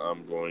 Otherwise,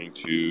 I'm going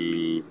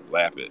to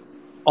lap it.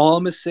 All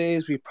I'm gonna say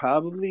is we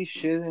probably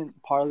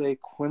shouldn't parlay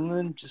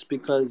Quinlan just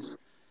because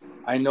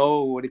I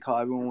know what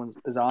everyone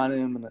is on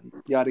him and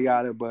yada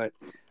yada, but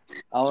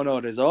I don't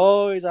know. There's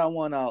always that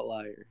one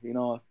outlier.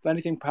 If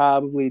anything,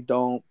 probably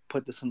don't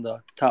put this in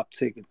the top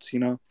tickets.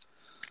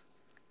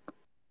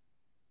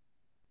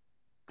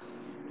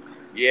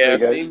 Yeah,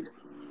 Hey see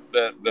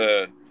guys,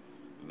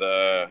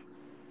 the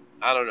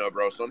I don't know,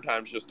 bro.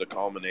 Sometimes just a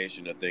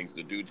culmination of things.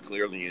 The dude's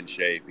clearly in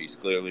shape. He's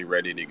clearly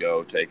ready to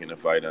go, taking a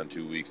fight on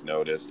 2 weeks'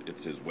 notice.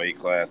 It's his weight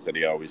class that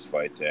he always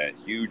fights at.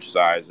 Huge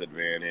size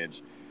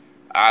advantage.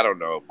 I don't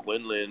know.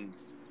 Quinlan,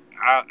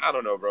 I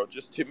don't know, bro.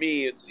 Just to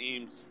me, it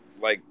seems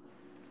like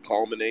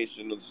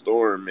culmination of the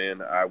storm,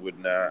 man. I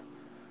wouldn't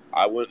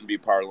be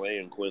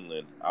parlaying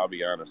Quinlan. I'll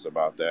be honest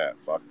about that.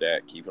 Fuck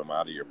that. Keep him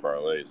out of your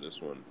parlays.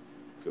 This one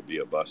could be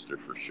a buster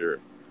for sure.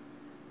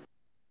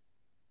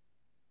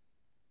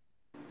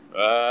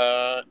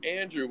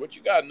 Andrew, what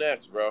you got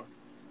next, bro?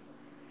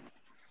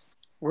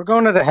 We're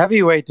going to the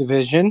heavyweight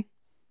division.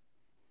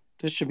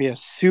 This should be a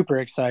super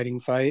exciting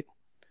fight.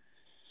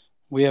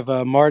 We have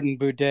Martin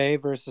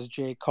Boudet versus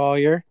Jay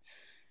Collier.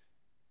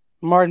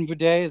 Martin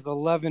Boudet is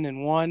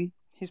 11-1.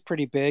 He's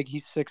pretty big.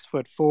 He's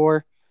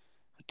 6'4",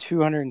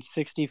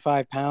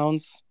 265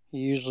 pounds. He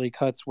usually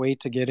cuts weight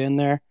to get in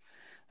there.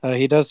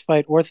 He does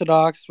fight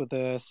orthodox with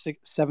a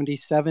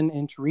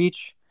 77-inch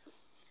reach.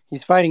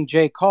 He's fighting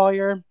Jay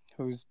Collier,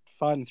 who's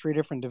fought in 3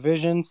 different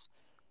divisions.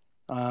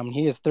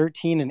 He is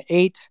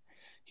 13-8.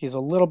 He's a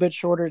little bit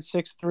shorter at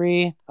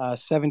 6'3",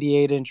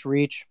 78-inch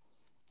reach,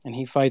 and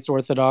he fights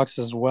orthodox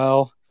as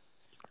well.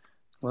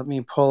 Let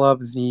me pull up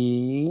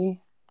the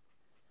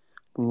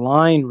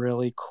line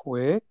really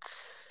quick.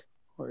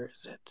 Where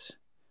is it?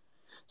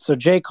 So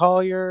Jay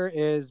Collier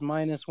is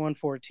minus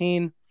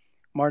 114.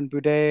 Martin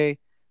Boudet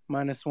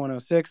minus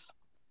 106.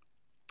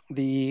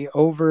 The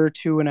over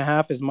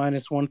 2.5 is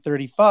minus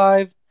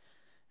 135.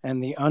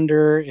 And the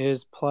under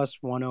is plus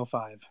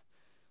 105.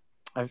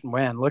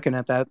 Man, looking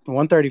at that,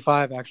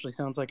 135 actually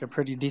sounds like a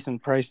pretty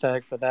decent price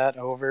tag for that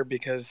over,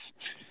 because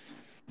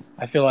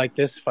I feel like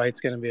this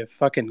fight's going to be a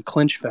fucking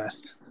clinch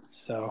fest.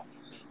 So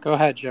go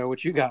ahead, Joe.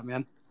 What you got,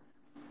 man?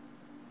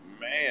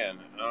 Man,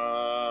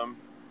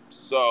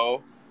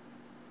 so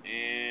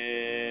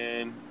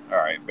all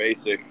right,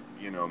 basic,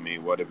 you know me,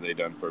 what have they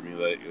done for me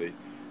lately?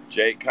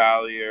 Jake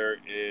Collier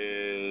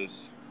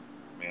is,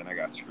 man, I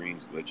got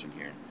screens glitching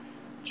here.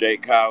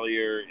 Jake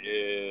Collier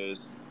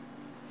is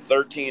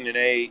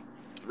 13-8,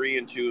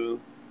 3-2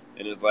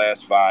 in his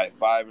last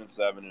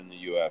 5-7 in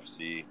the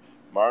UFC.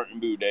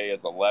 Martin Boudet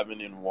is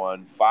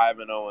 11-1,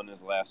 5-0 in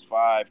his last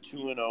 5,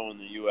 2-0 in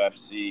the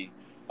UFC.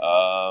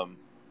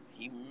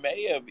 He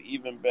may have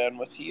even been,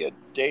 was he a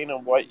Dana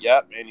White?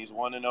 Yep, and he's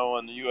 1-0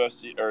 in the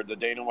UFC, or the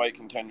Dana White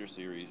Contender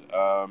Series.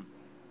 I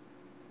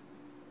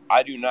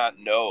do not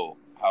know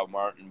how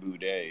Martin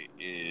Boudet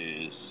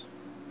is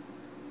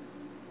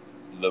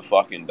the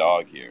fucking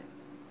dog here.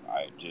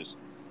 I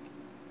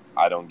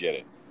don't get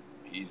it.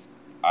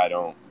 I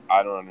don't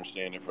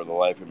understand it for the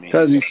life of me.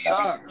 Because he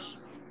sucks.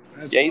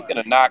 He's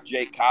gonna knock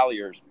Jake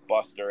Collier's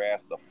buster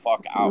ass the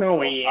fuck out. No,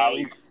 bro. he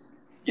ain't.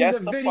 Yes,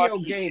 He's a the video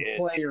fuck game he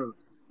player.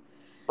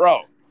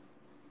 Bro.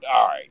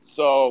 All right.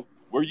 So,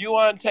 were you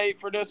on tape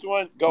for this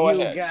one? Go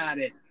ahead. You got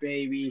it,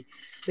 baby.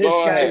 This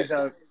guy's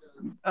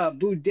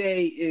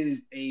Boudet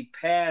is a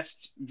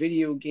past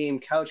video game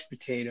couch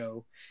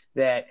potato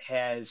that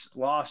has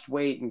lost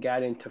weight and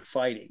got into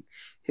fighting.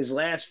 His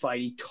last fight,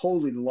 he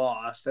totally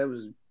lost. That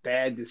was a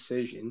bad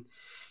decision.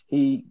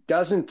 He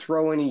doesn't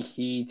throw any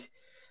heat.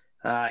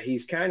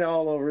 He's kind of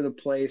all over the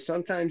place.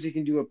 Sometimes he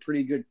can do a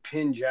pretty good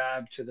pin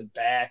job to the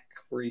back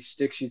where he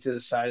sticks you to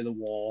the side of the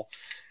wall.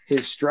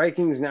 His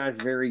striking's not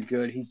very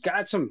good. He's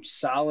got some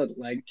solid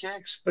leg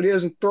kicks, but he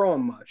doesn't throw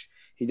them much.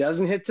 He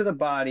doesn't hit to the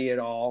body at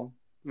all.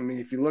 I mean,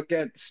 if you look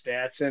at the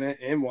stats in it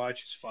and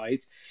watch his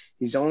fights,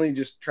 he's only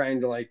just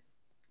trying to like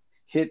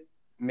hit,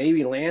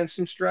 maybe land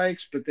some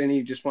strikes, but then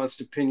he just wants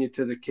to pin you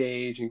to the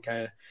cage and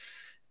kind of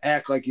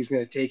act like he's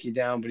going to take you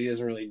down, but he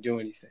doesn't really do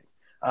anything.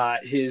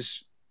 His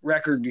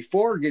record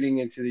before getting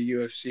into the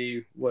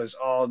UFC was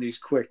all these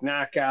quick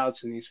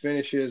knockouts and these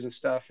finishes and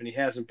stuff, and he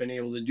hasn't been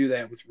able to do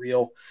that with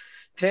real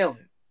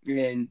talent.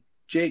 And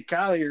Jake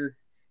Collier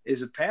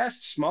is a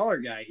past smaller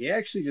guy. He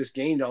actually just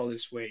gained all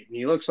this weight, and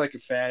he looks like a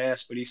fat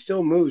ass, but he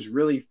still moves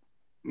really,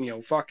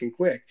 fucking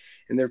quick.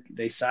 And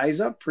they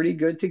size up pretty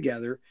good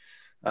together.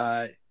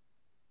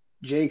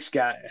 Jake's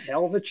got a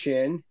hell of a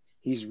chin.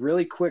 He's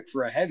really quick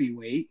for a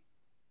heavyweight.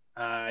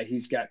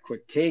 He's got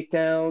quick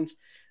takedowns.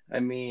 I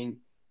mean,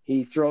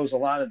 he throws a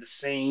lot of the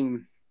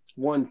same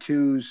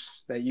 1-2s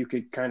that you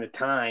could kind of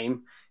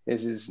time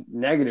is his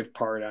negative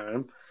part on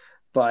him.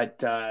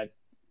 But,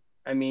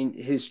 I mean,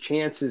 his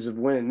chances of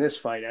winning this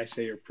fight, I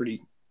say, are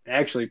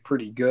actually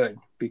pretty good,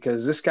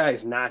 because this guy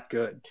is not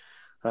good.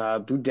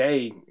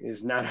 Boudet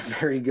is not a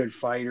very good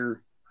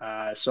fighter.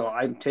 So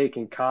I'm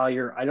taking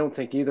Collier. I don't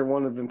think either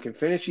one of them can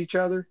finish each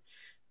other,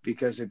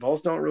 because they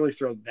both don't really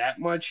throw that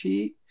much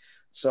heat.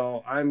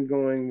 So I'm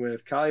going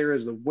with Collier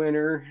as the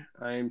winner.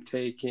 I'm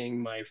taking,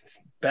 my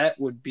bet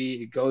would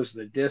be it goes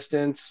the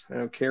distance. I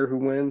don't care who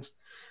wins.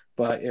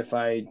 But if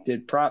I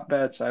did prop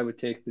bets, I would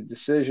take the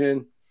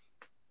decision,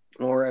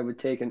 or I would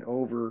take an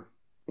over,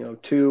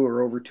 2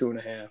 or over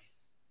 2.5.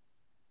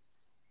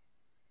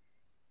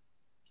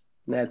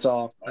 And that's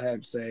all I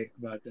have to say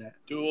about that.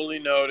 Duly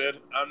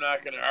noted. I'm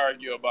not going to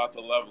argue about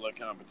the level of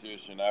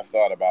competition. I've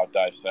thought about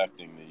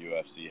dissecting the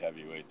UFC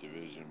heavyweight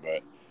division,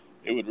 but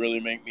it would really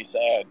make me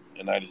sad,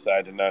 and I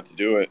decided not to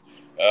do it.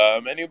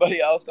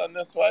 Anybody else on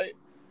this fight?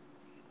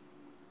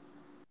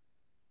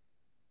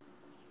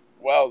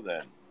 Well,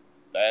 then,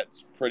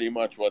 that's pretty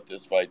much what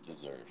this fight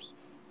deserves.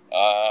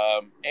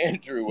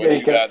 Andrew, what do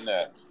you got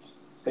next?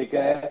 Hey,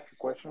 can I ask a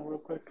question real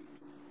quick?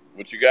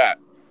 What you got?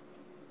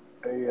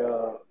 Hey,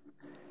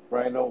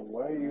 Rhino,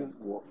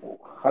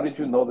 how did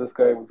you know this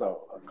guy was a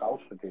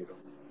couch potato?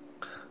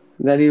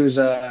 That he was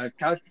a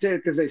couch potato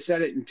because they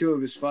said it in two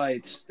of his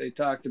fights. They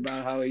talked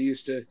about how he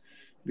used to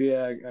be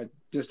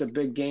just a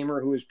big gamer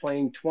who was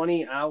playing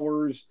 20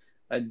 hours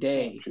a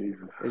day,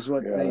 is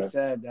what they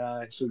said.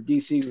 So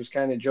DC was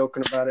kind of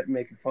joking about it and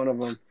making fun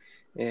of him.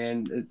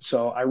 And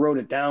so I wrote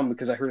it down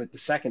because I heard it the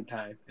second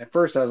time. At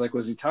first, I was like,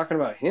 was he talking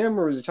about him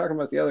or was he talking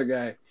about the other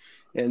guy?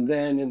 And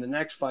then in the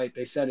next fight,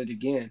 they said it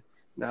again.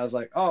 And I was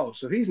like, oh,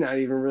 so he's not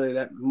even really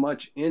that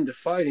much into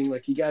fighting.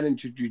 Like, he got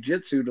into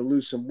jiu-jitsu to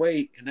lose some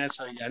weight, and that's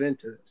how he got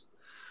into this.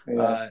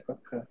 Yeah,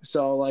 okay.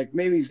 So, like,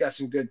 maybe he's got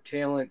some good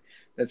talent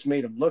that's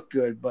made him look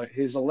good, but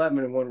his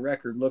 11-1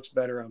 record looks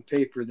better on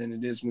paper than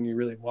it is when you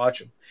really watch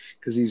him,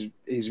 because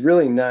he's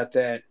really not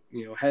that,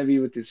 heavy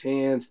with his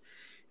hands.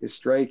 His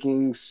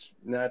striking's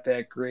not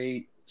that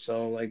great.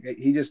 So, like,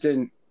 he just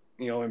didn't,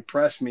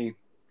 impress me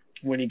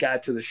when he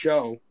got to the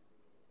show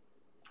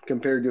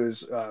compared to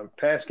his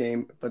past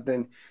game. But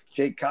then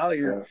Jake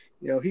Collier,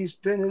 he's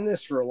been in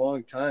this for a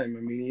long time.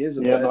 I mean, he is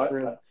a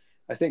veteran.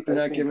 I think they're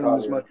not giving him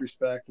as much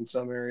respect in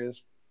some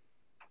areas.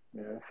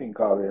 Yeah, I've seen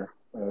Collier.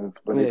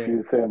 But if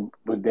you say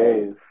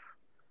Boudet is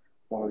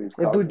one of these.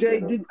 And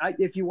Boudet did.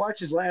 If you watch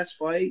his last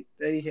fight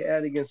that he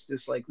had against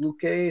this like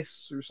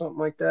Lucas or something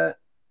like that,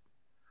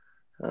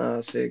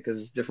 I'll say it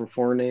because it's a different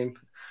foreign name.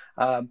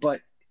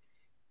 But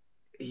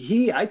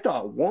I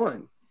thought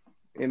won,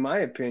 in my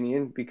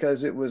opinion,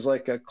 because it was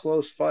like a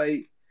close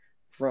fight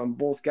from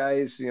both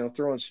guys,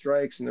 throwing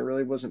strikes, and there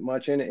really wasn't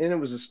much in it. And it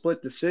was a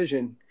split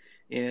decision.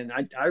 And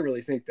I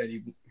really think that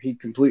he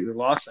completely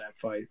lost that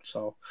fight.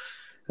 So,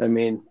 I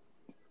mean,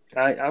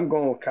 I'm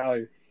going with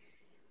Collier.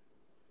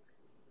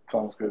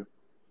 Sounds good.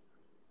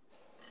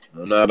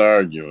 I'm not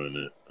arguing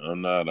it.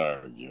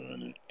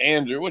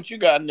 Andrew, what you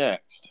got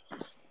next?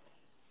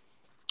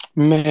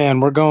 Man,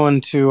 we're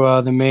going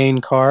to the main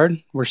card.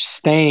 We're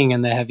staying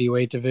in the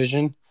heavyweight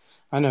division.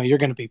 I know you're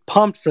going to be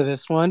pumped for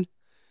this one.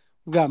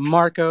 We've got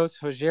Marcos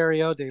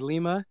Rogerio de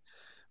Lima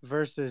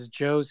versus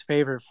Joe's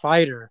favorite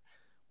fighter.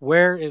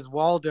 Where is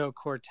Waldo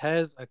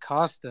Cortez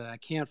Acosta? I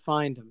can't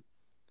find him.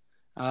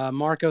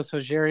 Marcos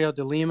Rogerio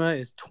de Lima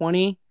is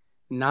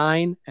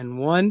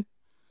 29-1.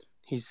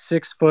 He's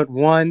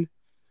 6'1",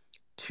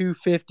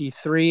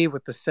 253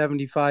 with the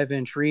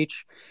 75-inch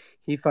reach.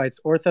 He fights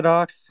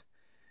orthodox.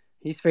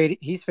 He's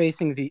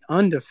facing the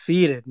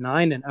undefeated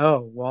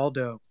 9-0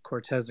 Waldo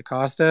Cortez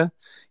Acosta.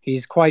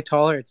 He's quite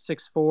taller at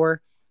 6'4",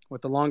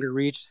 with the longer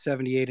reach,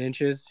 78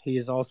 inches. He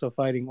is also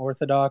fighting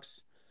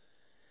orthodox.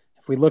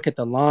 If we look at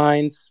the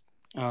lines,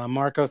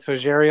 Marcos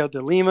Rogerio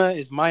de Lima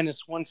is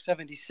minus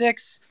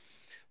 176,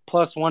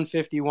 plus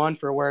 151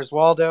 for Where's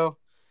Waldo.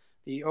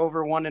 The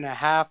over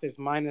 1.5 is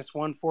minus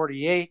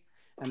 148,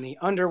 and the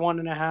under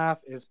 1.5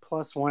 is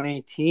plus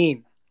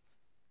 118.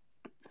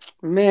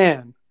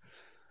 Man,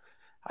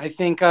 I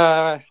think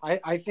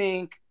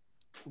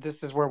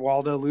this is where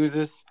Waldo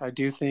loses. I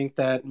do think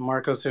that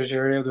Marcos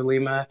Rogerio de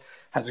Lima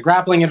has a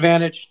grappling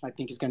advantage. I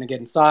think he's going to get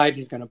inside.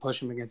 He's going to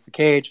push him against the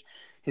cage.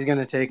 He's going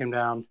to take him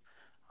down.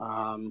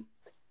 I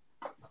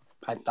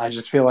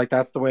just feel like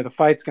that's the way the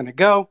fight's going to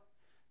go.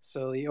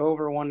 So the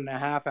over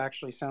 1.5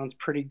 actually sounds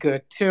pretty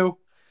good too.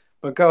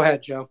 But go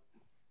ahead, Joe.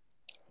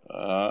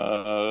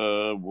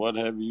 What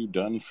have you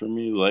done for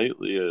me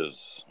lately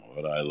is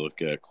what I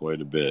look at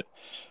quite a bit.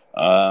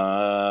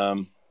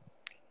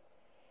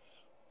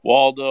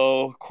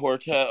 Waldo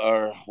Acosta,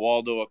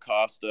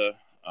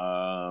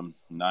 9-0,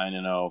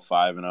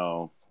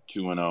 5-0,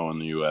 2-0 in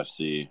the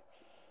UFC.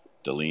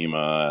 De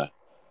Lima,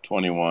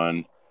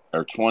 28-1,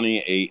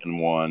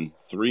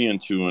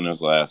 3-2 in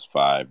his last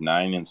 5,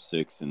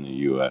 9-6 in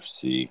the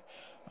UFC.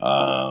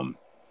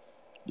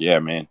 Yeah,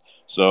 man.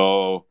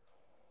 So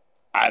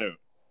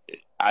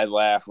I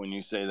laugh when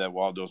you say that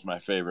Waldo's my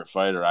favorite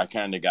fighter. I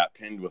kind of got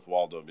pinned with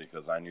Waldo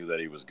because I knew that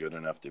he was good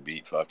enough to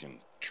beat fucking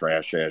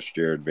trash-ass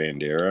Jared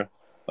Bandera.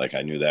 Like,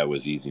 I knew that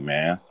was easy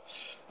math.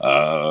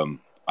 I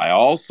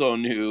also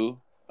knew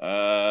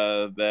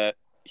that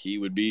he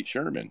would beat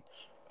Sherman.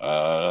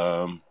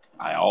 I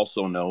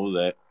also know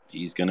that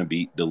he's going to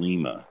beat De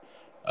Lima.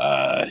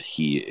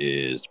 He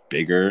is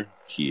bigger.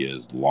 He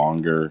is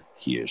longer.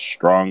 He is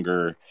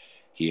stronger.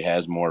 He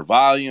has more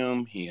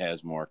volume. He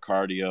has more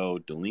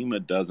cardio. De Lima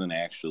doesn't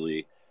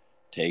actually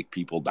take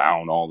people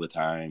down all the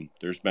time.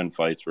 There's been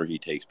fights where he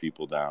takes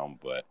people down,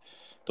 but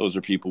those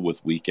are people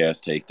with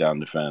weak-ass takedown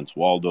defense.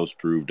 Waldo's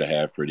proved to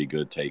have pretty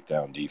good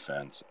takedown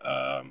defense.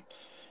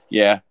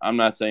 Yeah, I'm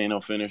not saying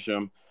he'll finish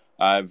him.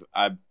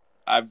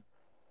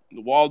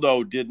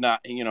 Waldo did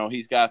not,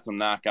 he's got some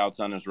knockouts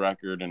on his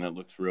record and it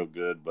looks real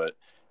good, but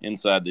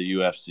inside the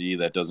UFC,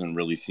 that doesn't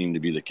really seem to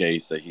be the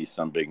case, that he's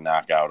some big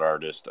knockout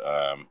artist.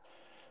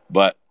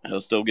 but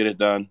he'll still get it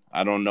done.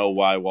 I don't know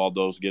why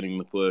Waldo's getting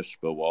the push,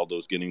 but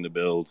Waldo's getting the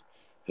build.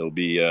 He'll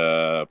be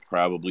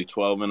probably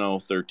 12-0,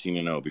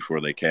 13-0 before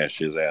they cash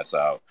his ass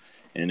out,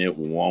 and it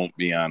won't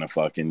be on a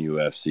fucking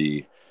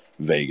UFC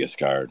Vegas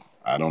card.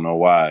 I don't know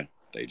why.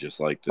 They just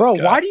like this Bro,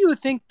 guy. why do you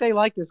think they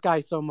like this guy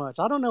so much?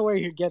 I don't know where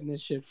you're getting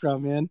this shit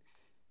from, man.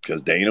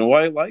 Because Dana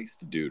White likes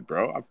the dude,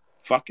 bro. I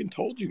fucking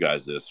told you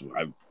guys this.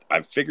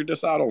 I figured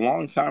this out a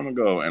long time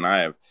ago,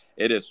 and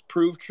it has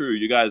proved true.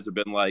 You guys have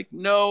been like,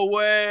 no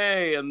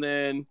way, and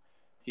then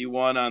he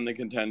won on the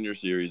Contender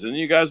Series, and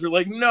you guys were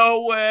like,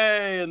 no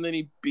way, and then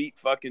he beat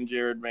fucking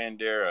Jared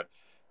Vandera.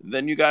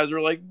 Then you guys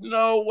were like,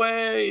 no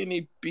way, and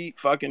he beat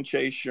fucking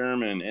Chase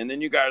Sherman. And then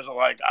you guys are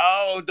like,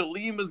 oh,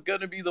 DeLima's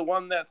going to be the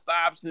one that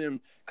stops him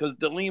because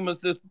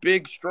DeLima's this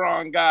big,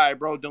 strong guy.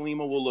 Bro, DeLima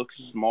will look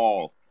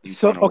small in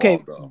So, front of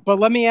okay, Waldo. but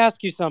let me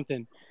ask you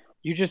something.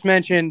 You just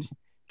mentioned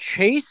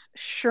Chase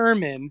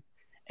Sherman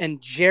and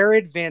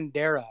Jared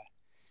Vandera.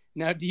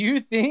 Now, do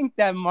you think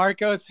that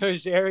Marcos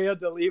Rogerio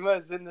de Lima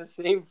is in the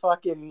same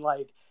fucking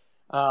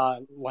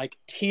like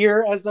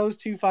tier as those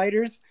two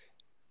fighters?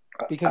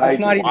 Because it's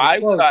not even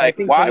close. I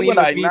think Why would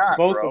DeLima I beats not,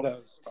 both bro? of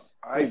those.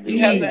 He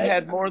hasn't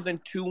had more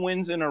than 2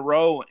 wins in a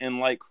row in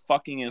like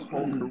fucking his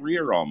whole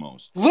career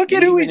almost. Look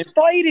at who he's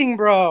fighting,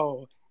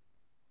 bro.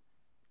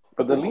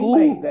 But the Lima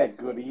ain't that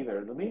good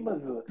either. The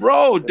Lima's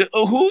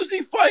who's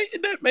he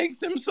fighting that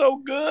makes him so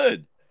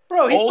good?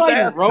 Bro, he's Old fighting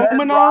ass Ben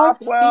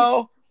Romanov.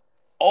 Rothwell,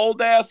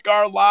 old ass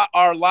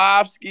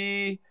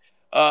Arlovsky,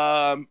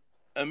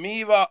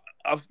 Amiva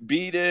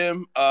beat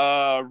him,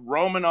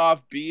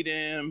 Romanov beat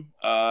him,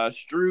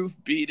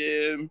 Struve beat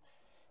him.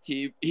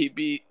 He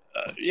beat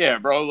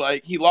bro.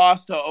 Like he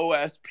lost to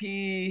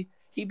OSP.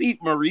 He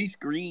beat Maurice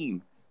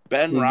Green.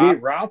 He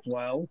beat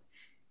Rothwell.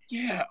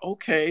 Yeah,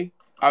 okay.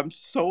 I'm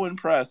so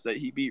impressed that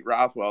he beat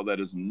Rothwell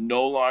that is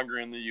no longer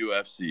in the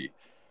UFC.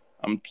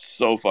 I'm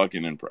so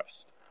fucking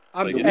impressed.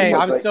 I'm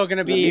still going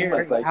to be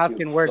here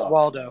asking where's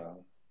Waldo.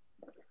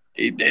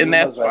 And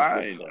that's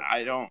fine.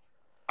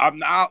 I'm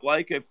not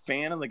like a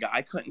fan of the guy.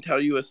 I couldn't tell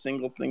you a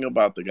single thing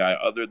about the guy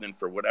other than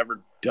for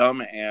whatever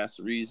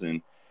dumbass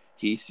reason,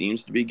 he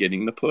seems to be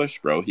getting the push,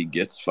 bro. He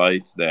gets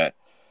fights that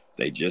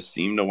they just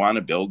seem to want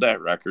to build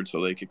that record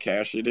so they could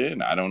cash it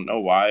in. I don't know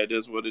why it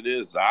is what it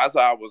is.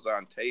 Zaza was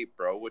on tape,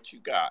 bro. What you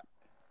got?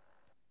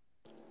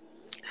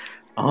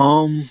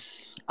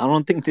 I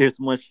don't think there's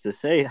much to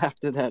say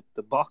after that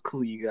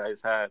debacle you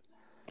guys had.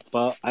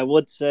 But I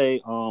would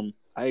say, I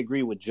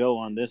agree with Joe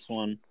on this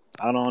one.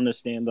 I don't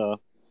understand the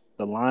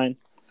line.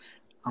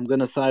 I'm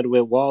gonna side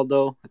with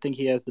Waldo. I think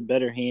he has the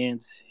better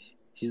hands.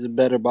 He's a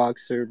better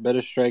boxer,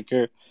 better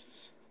striker.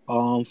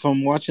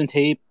 From watching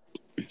tape,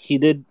 he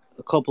did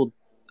a couple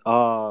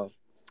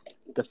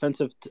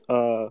defensive.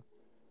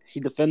 He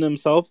defended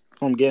himself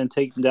from getting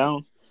taken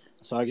down.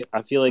 So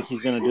I feel like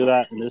he's gonna do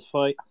that in this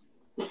fight.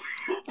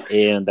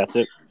 And that's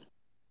it.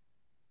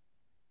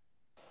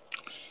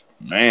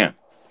 Man,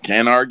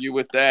 can't argue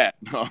with that.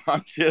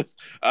 I'm just,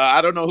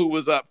 I don't know who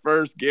was up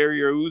first,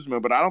 Gary or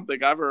Usman, but I don't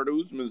think I've heard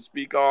Usman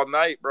speak all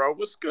night, bro.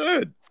 What's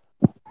good?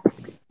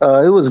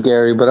 It was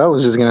Gary, but I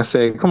was just gonna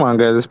say, come on,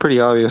 guys, it's pretty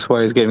obvious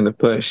why he's getting the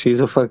push. He's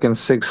a fucking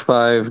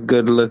 6'5",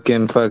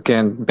 good-looking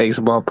fucking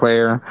baseball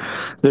player.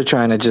 They're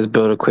trying to just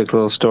build a quick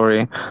little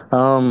story.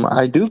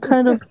 I do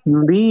kind of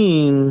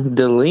lean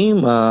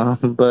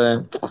DeLima,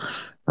 but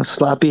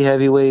sloppy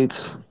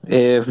heavyweights.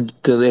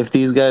 If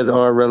these guys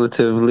are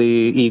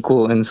relatively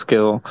equal in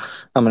skill,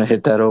 I'm gonna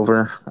hit that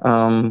over.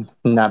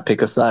 Not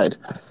pick a side.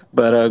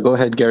 But go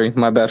ahead, Gary.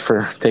 My bad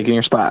for taking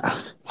your spot.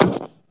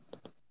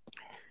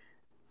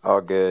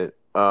 All good.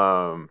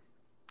 I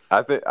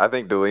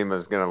think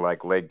DeLima's gonna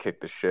like leg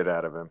kick the shit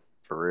out of him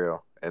for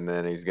real, and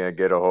then he's gonna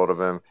get a hold of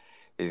him.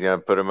 He's gonna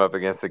put him up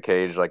against the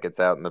cage like it's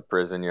out in the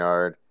prison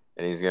yard,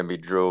 and he's gonna be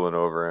drooling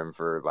over him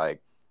for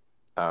like,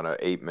 I don't know,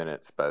 8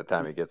 minutes by the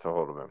time he gets a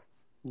hold of him.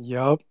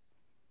 Yup,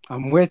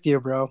 I'm with you,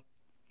 bro.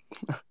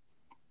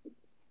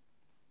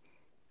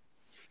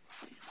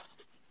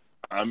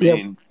 I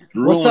mean,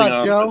 drooling What's up,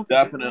 on Joe? is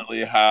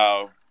definitely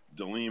how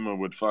DeLima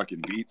would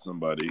fucking beat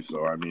somebody.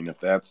 So, I mean, if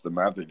that's the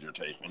method you're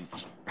taking,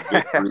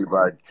 victory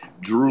by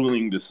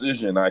drooling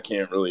decision, I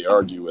can't really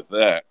argue with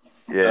that.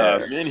 Yeah.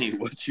 Vinny,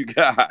 what you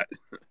got?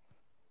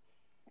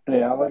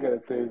 Yeah, all I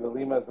gotta say is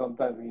DeLima,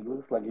 sometimes he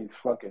looks like he's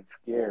fucking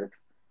scared.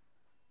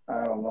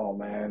 I don't know,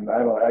 man.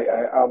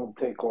 I would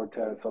take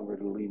Cortez over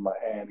DeLima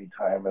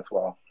anytime as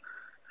well.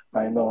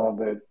 I know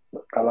that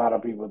a lot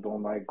of people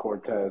don't like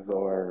Cortez,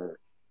 or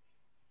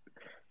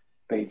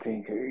they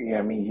think,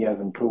 I mean, he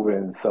hasn't proven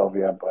himself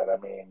yet, but I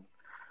mean,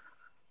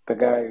 the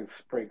guy is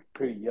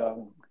pretty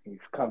young.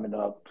 He's coming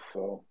up,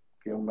 so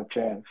give him a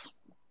chance.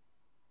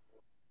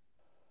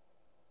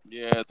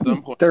 Yeah, at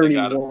some point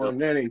 31.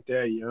 That ain't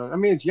that young. I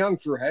mean, it's young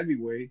for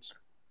heavyweights.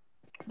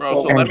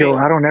 Bro, And Joe,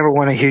 I don't ever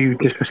want to hear you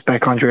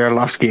disrespect Andrei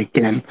Arlovsky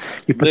again.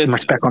 You put some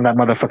respect on that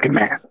motherfucking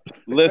man.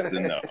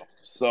 Listen, though.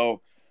 So,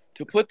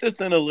 to put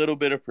this in a little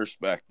bit of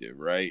perspective,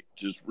 right?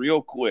 Just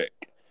real quick.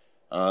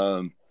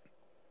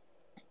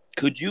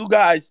 Could you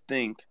guys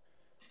think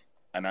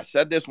and I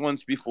said this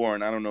once before,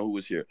 and I don't know who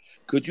was here.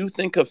 Could you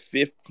think of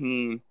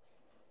 15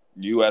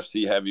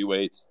 UFC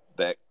heavyweights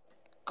that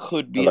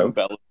could be in Hello?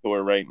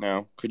 Bellator right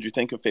now? Could you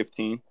think of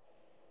 15?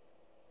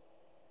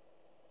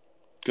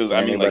 Because,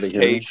 I Can mean, like anybody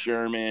hear Chase me?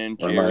 Sherman,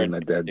 Or am I in Jared the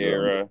dead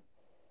zone? Vanderaa.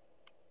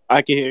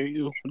 I can hear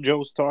you.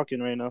 Joe's talking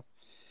right now.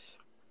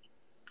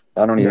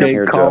 I don't even Jake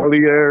hear Joe.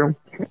 Collier.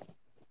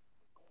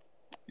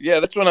 Yeah,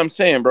 that's what I'm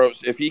saying, bro.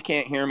 If he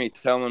can't hear me,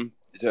 tell him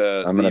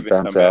to I'm gonna leave and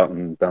come bounce back. out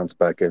and bounce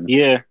back in.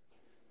 Yeah,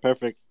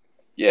 perfect.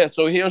 Yeah,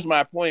 so here's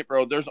my point,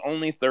 bro. There's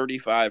only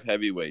 35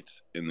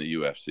 heavyweights in the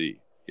UFC.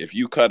 If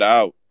you cut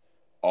out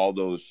all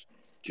those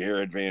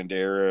Jared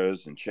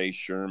Vanderas and Chase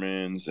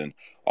Shermans and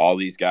all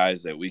these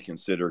guys that we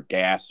consider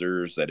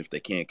gassers, that if they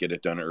can't get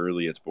it done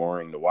early, it's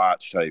boring to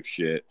watch type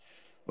shit.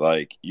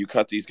 Like, you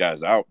cut these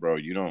guys out, bro.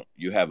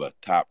 You have a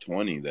top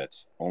 20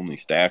 that's only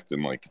stacked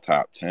in like the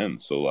top 10.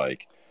 So,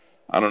 like,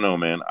 I don't know,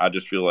 man. I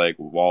just feel like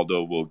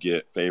Waldo will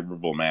get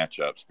favorable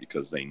matchups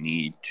because they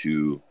need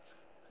to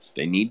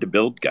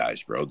build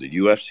guys, bro. The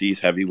UFC's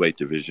heavyweight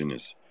division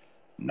is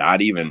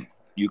not even,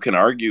 you can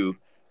argue,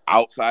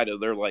 outside of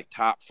their like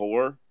top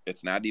four,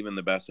 it's not even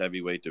the best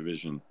heavyweight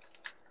division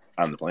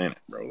on the planet,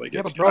 bro. Like,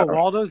 Yeah, but it's bro, not.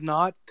 Waldo's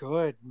not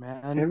good,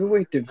 man.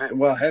 Heavyweight division.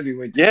 Well,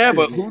 heavyweight Yeah,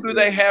 but division who ain't do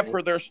they good, have bro.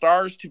 for their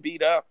stars to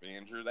beat up,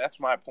 Andrew? That's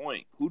my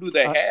point. Who do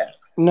they have?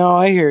 No,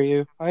 I hear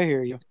you. I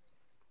hear you.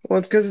 Well,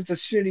 it's because it's a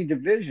shitty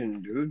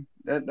division, dude.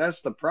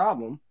 That's the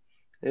problem.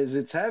 Is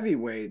it's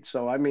heavyweight.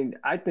 So I mean,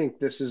 I think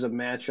this is a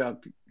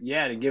matchup,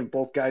 yeah, to give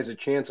both guys a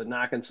chance of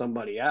knocking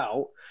somebody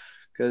out.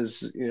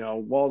 Because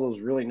Waldo's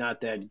really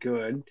not that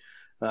good,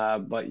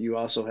 but you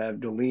also have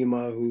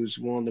DeLima, who's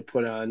willing to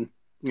put on.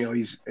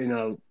 He's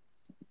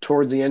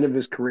towards the end of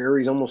his career,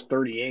 he's almost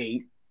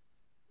 38.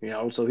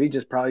 So he's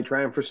just probably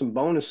trying for some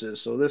bonuses.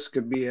 So this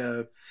could be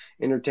a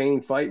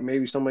entertaining fight.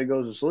 Maybe somebody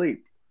goes to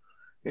sleep.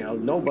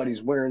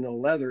 Nobody's wearing the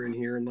leather in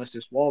here unless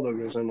this Waldo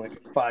goes on like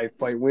a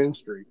 5-fight win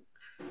streak.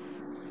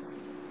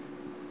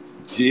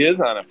 He is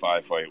on a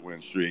 5-fight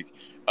win streak.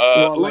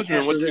 Well, like Udrin,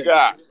 after what you this.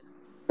 got?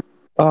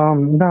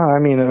 No, I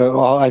mean,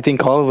 I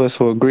think all of us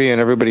will agree,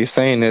 and everybody's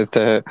saying it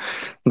that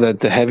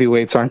the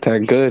heavyweights aren't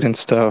that good and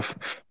stuff.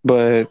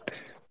 But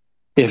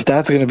if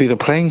that's going to be the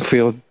playing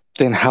field,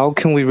 then how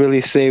can we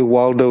really say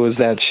Waldo is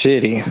that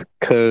shitty?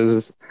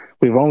 Because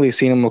we've only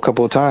seen him a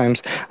couple of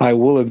times. I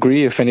will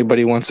agree if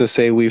anybody wants to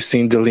say we've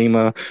seen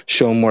DeLima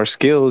show more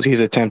skills. He's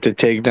attempted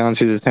takedowns,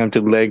 he's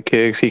attempted leg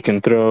kicks, he can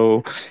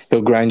throw,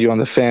 he'll grind you on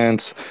the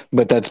fence.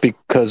 But that's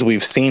because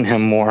we've seen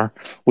him more.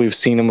 We've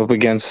seen him up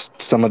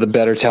against some of the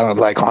better talent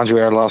like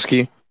Andrei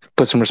Arlovsky.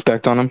 Put some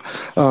respect on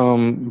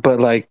him. But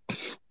like,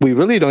 we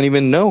really don't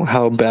even know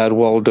how bad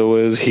Waldo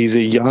is. He's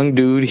a young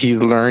dude. He's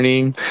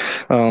learning.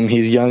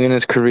 He's young in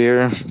his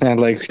career. And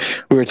like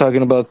we were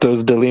talking about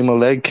those DeLima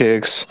leg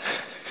kicks.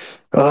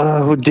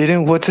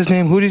 What's his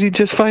name? Who did he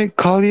just fight?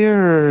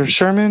 Collier or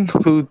Sherman?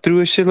 Who threw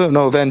a shitload?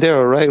 No,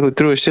 Vandera, right? Who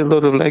threw a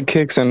shitload of leg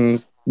kicks,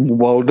 and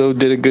Waldo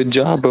did a good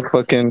job of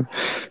fucking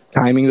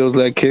timing those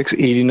leg kicks,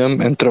 eating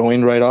them, and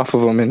throwing right off of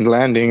them and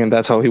landing, and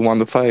that's how he won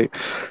the fight.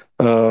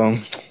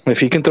 If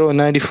he can throw a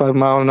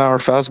 95-mile-an-hour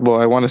fastball,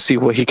 I want to see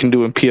what he can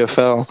do in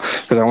PFL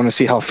because I want to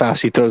see how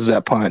fast he throws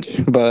that punch.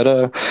 But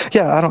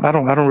yeah, I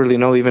don't really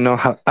know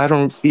I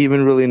don't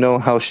even really know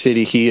how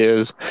shitty he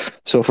is.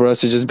 So for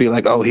us to just be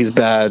like, oh, he's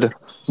bad,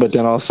 but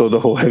then also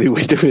the whole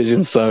heavyweight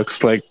division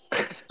sucks. Like,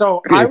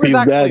 So I if was he's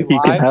actually bad, he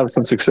can live. have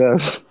some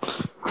success.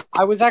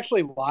 I was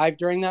actually live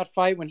during that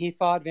fight when he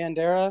fought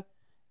Vandera,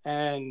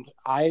 and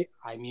I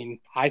mean,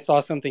 I saw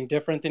something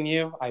different than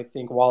you. I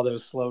think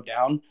Waldo's slowed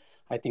down.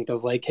 I think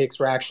those leg kicks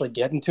were actually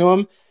getting to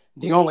him.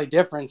 The only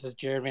difference is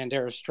Jared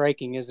Vandera's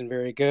striking isn't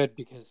very good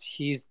because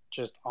he's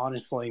just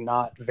honestly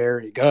not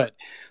very good.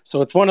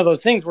 So it's one of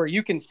those things where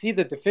you can see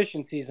the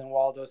deficiencies in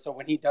Waldo. So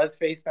when he does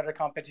face better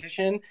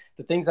competition,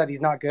 the things that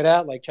he's not good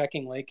at, like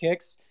checking leg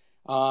kicks,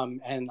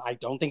 and I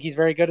don't think he's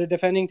very good at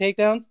defending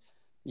takedowns.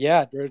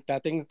 Yeah,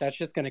 that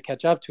shit's gonna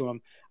catch up to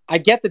him. I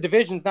get the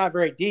division's not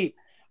very deep.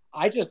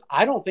 I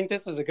don't think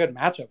this is a good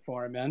matchup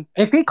for him, man.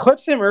 If he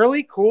clips him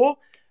early, cool.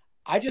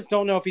 I just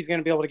don't know if he's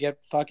gonna be able to get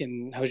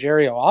fucking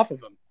Rogerio off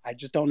of him. I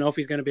just don't know if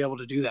he's gonna be able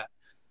to do that.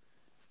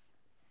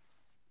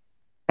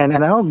 And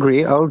I'll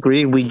agree. I'll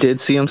agree. We did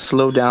see him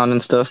slow down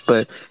and stuff,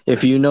 but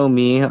if you know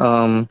me,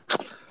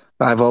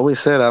 I've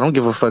always said I don't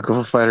give a fuck if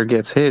a fighter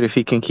gets hit. If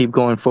he can keep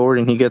going forward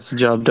and he gets the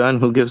job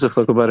done, who gives a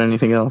fuck about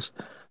anything else?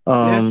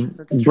 Yeah,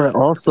 that's true. But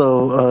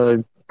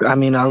also, I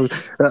mean,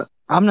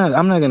 I'm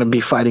not gonna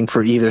be fighting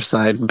for either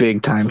side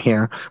big time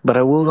here. But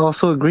I will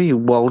also agree.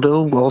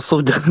 Waldo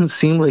also doesn't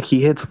seem like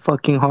he hits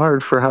fucking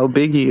hard for how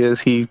big he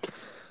is.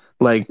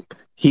 Like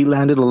he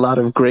landed a lot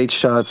of great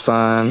shots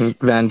on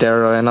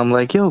Vandera, and I'm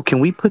like, yo, can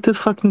we put this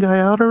fucking guy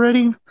out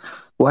already?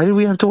 Why did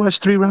we have to watch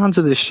 3 rounds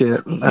of this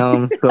shit?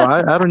 So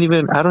I don't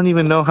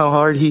even know how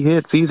hard he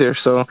hits either.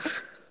 So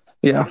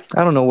yeah,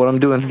 I don't know what I'm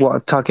doing.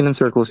 Talking in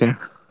circles here.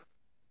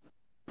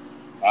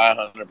 I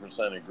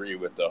 100% agree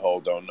with the whole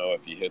don't know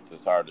if he hits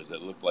as hard as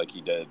it looked like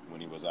he did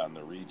when he was on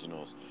the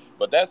regionals.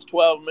 But that's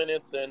 12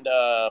 minutes and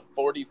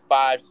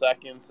 45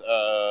 seconds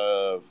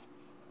of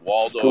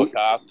Waldo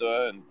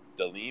Acosta and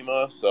De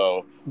Lima.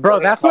 So Bro, we're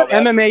gonna that's call what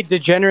that. MMA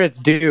degenerates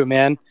do,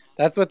 man.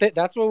 That's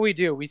what we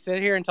do. We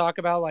sit here and talk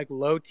about like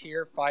low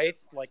tier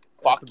fights, like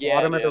at Fuck the yeah,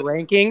 bottom it of the is.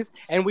 rankings,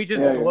 and we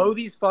just Yeah, blow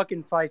these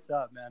fucking fights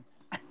up, man.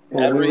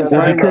 Yeah, Every we time, wind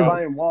up because bro.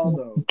 buying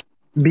Waldo.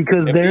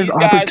 because If there's these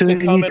guys could come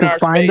opportunity in to our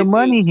find the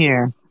money spaces,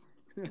 here.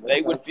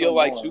 they would That's feel some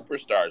like more.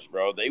 superstars,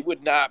 bro. They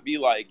would not be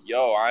like,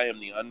 yo, I am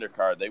the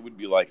undercard. They would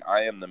be like,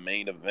 I am the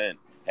main event.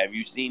 Have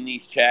you seen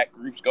these chat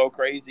groups go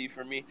crazy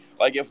for me?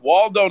 Like, if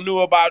Waldo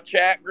knew about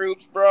chat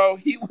groups, bro,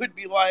 he would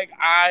be like,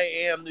 I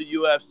am the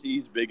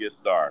UFC's biggest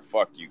star.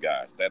 Fuck you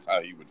guys. That's how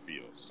he would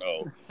feel.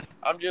 So,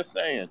 I'm just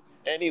saying.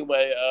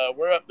 Anyway,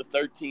 we're up to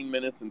 13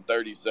 minutes and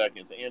 30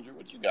 seconds. Andrew,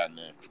 what you got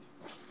next?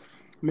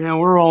 Man,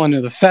 we're rolling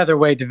to the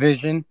featherweight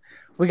division.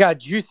 We got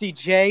Juicy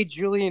J,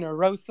 Julian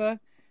Erosa,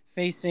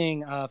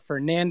 facing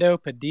Fernando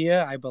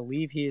Padilla. I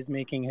believe he is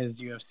making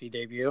his UFC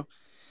debut.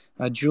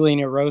 Julian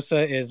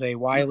Erosa is a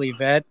wily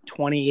vet,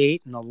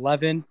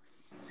 28-11,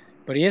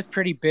 but he is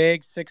pretty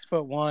big,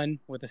 6'1",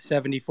 with a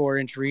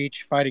 74-inch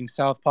reach, fighting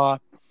southpaw.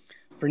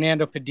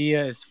 Fernando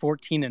Padilla is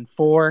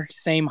 14-4,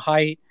 same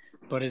height,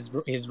 but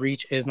his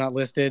reach is not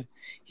listed.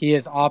 He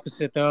is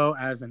opposite though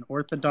as an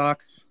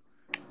orthodox.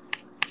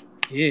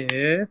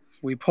 If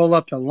we pull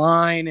up the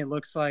line, it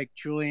looks like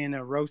Julian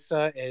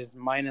Erosa is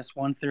minus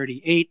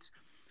 138,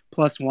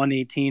 plus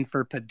 118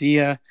 for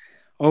Padilla.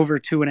 Over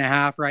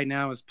 2.5 right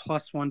now is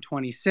plus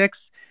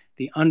 126.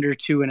 The under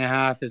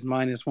 2.5 is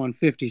minus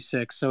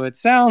 156. So it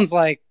sounds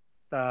like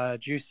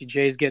Juicy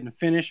J's getting a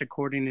finish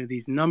according to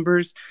these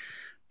numbers,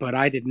 but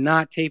I did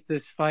not tape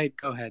this fight.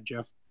 Go ahead,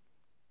 Joe.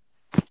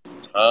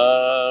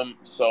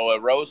 So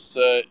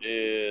Erosa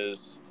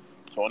is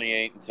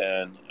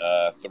 28-10,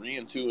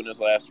 3-2 in his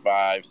last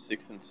 5,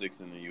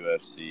 6-6 in the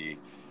UFC.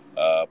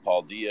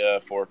 Paul Dia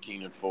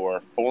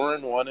 14-4,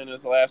 4-1 in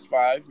his last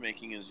 5,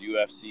 making his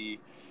UFC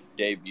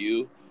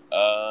debut.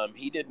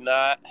 He did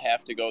not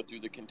have to go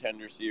through the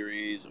Contender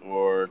Series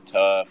or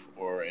Tough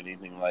or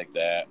anything like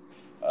that.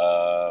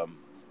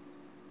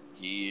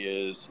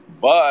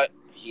 But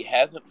he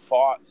hasn't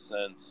fought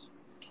since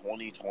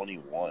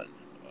 2021.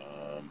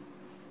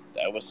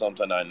 That was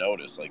something I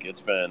noticed. Like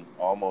it's been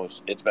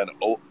almost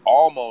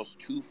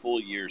 2 full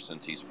years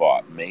since he's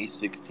fought. May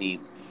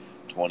 16th,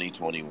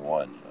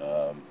 2021.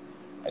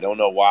 I don't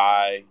know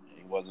why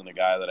he wasn't a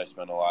guy that I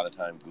spent a lot of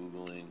time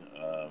Googling.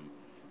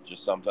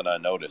 Just something I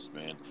noticed,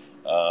 man.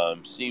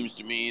 Seems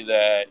to me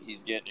that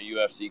he's getting a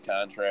UFC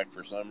contract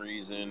for some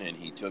reason, and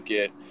he took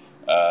it.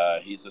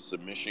 He's a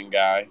submission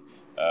guy,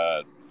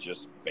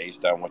 just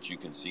based on what you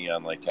can see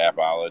on like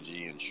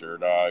Tapology and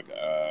SureDog.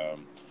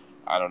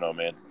 I don't know,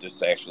 man.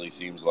 This actually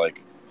seems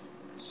like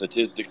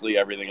statistically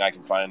everything I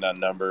can find on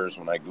numbers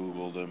when I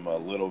Googled him a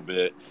little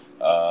bit.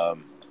 I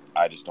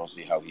just don't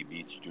see how he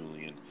beats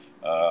Julian.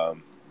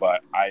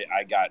 But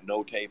I got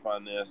no tape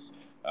on this.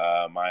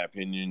 My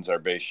opinions are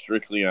based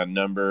strictly on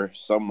number.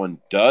 Someone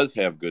does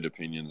have good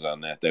opinions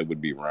on that. That would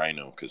be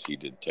Rhino because he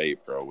did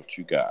tape, bro. What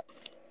you got?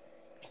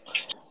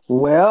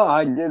 Well,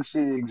 I did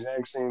see the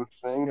exact same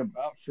thing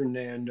about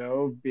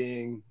Fernando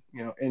being,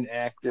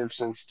 inactive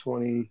since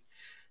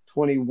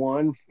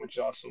 2021, which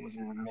also was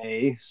in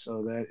May.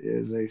 So that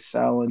is a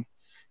solid,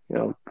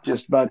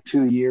 just about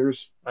 2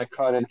 years. I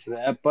caught into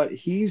that, but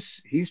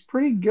he's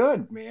pretty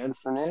good, man.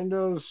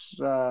 Fernando's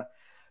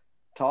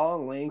tall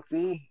and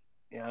lengthy.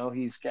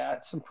 He's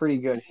got some pretty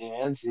good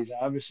hands. He's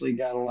obviously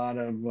got a lot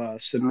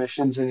of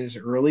submissions in his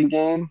early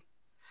game.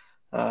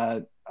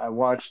 I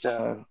watched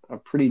a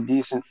pretty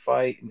decent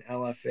fight in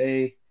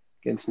LFA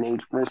against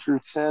Nate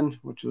Richardson,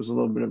 which was a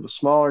little bit of a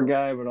smaller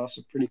guy, but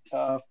also pretty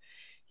tough.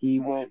 He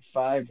went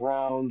 5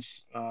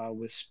 rounds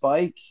with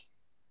Spike,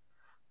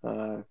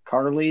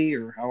 Carly,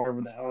 or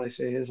however the hell they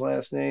say his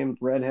last name,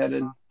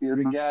 redheaded,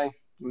 bearded guy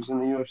who was in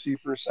the UFC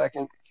for a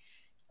second.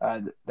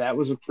 That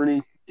was a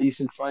pretty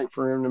decent fight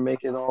for him to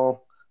make it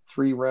all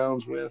 3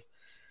 rounds with.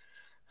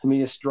 I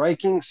mean, his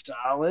striking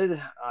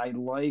solid. I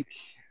like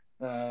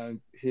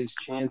his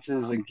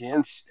chances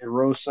against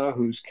Erosa,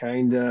 who's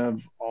kind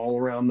of all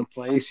around the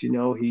place. He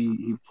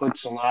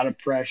puts a lot of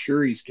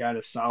pressure. He's got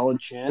a solid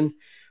chin,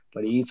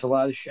 but he eats a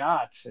lot of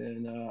shots.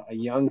 And a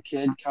young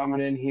kid coming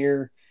in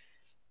here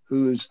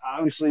who's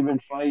obviously been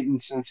fighting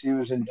since he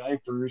was in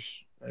diapers.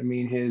 I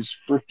mean, his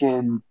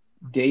freaking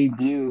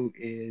debut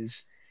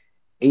is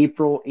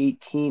April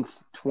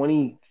 18th,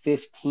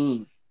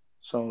 2015.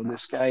 So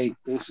this guy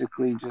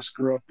basically just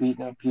grew up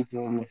beating up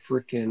people in the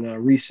freaking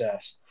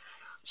recess.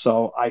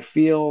 So I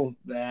feel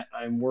that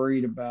I'm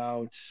worried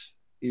about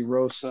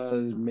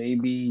Erosa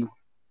maybe.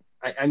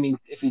 I mean,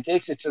 if he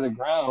takes it to the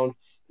ground,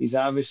 he's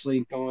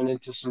obviously going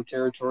into some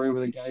territory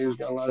with a guy who's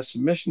got a lot of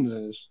submissions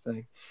in his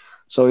thing.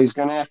 So he's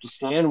going to have to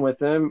stand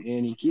with him,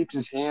 and he keeps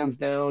his hands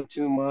down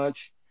too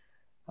much.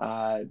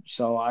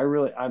 So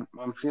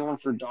I'm feeling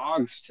for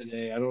dogs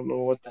today. I don't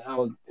know what the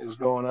hell is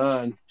going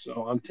on.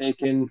 So I'm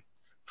taking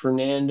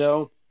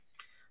Fernando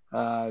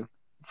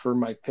for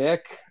my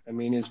pick. I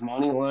mean, his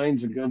money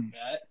line's a good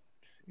bet.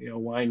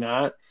 Why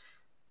not?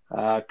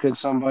 Could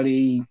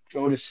somebody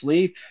go to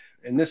sleep?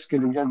 And this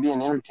could be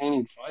an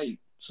entertaining fight.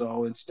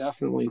 So it's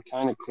definitely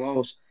kind of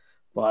close.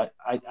 But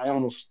I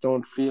almost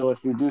don't feel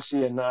if we do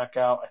see a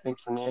knockout, I think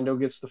Fernando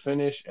gets the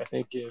finish. I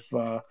think if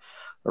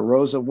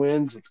Rosa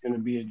wins, it's going to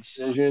be a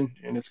decision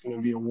and it's going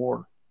to be a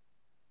war.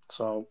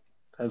 So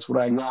that's what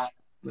I got.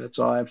 That's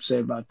all I have to say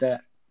about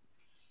that.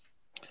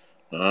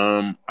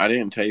 I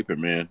didn't tape it,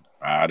 man.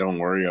 I don't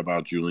worry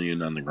about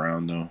Julian on the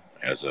ground though.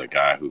 As a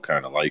guy who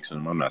kind of likes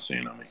him, I'm not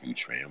saying I'm a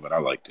huge fan, but I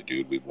like the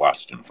dude. We've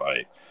watched him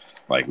fight.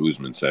 Like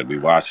Usman said, we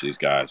watch these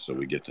guys so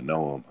we get to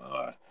know them.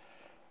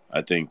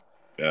 I think,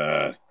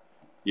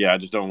 yeah, I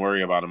just don't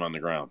worry about him on the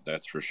ground.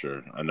 That's for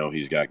sure. I know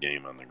he's got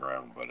game on the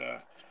ground, but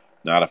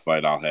not a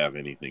fight I'll have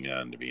anything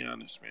on, to be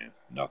honest, man.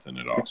 Nothing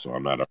at all. So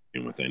I'm not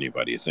arguing with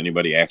anybody. Is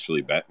anybody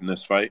actually betting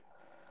this fight?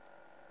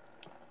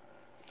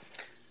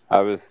 I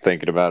was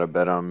thinking about a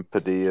bet on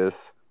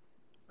Padillas.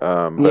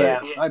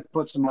 Yeah, I'd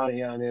put some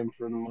money on him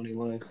for the money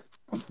line.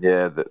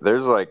 Yeah,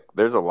 there's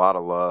a lot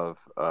of love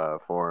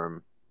for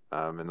him,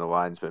 and the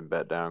line's been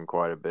bet down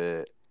quite a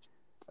bit.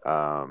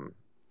 I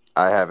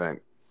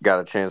haven't got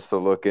a chance to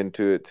look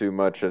into it too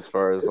much as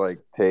far as like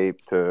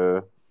tape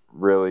to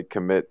really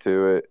commit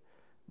to it,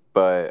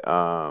 but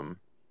I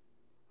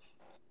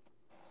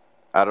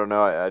don't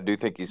know. I do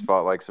think he's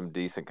fought like some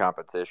decent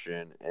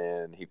competition,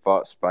 and he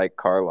fought Spike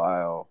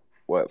Carlisle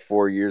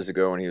 4 years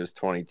ago when he was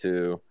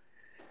 22.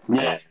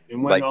 Yeah,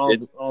 and went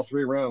all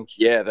 3 rounds.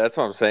 Yeah, that's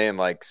what I'm saying.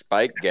 Like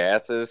Spike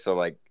gasses, so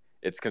like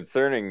it's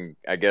concerning,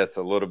 I guess,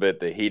 a little bit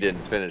that he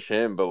didn't finish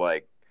him, but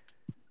like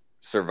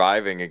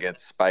surviving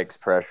against Spike's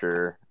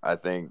pressure, I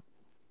think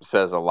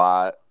says a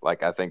lot.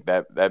 Like I think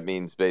that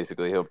means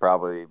basically he'll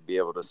probably be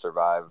able to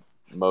survive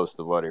most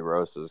of what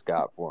Erosa's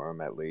got for him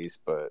at least,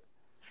 but.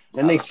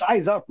 And they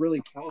size up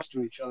really close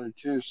to each other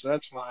too, so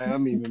that's why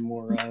I'm even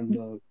more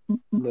on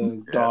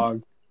the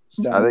dog.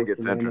 I think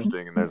it's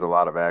interesting, and there's a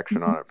lot of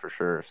action on it for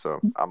sure.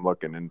 So I'm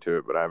looking into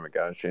it, but I haven't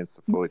got a chance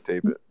to fully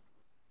tape it.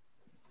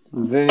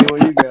 Vinny,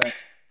 what you got?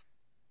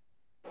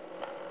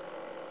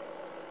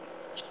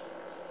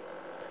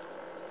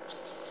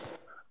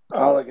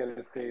 All I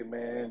gotta say,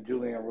 man,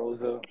 Julian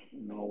Rosa,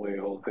 no way,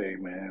 Jose,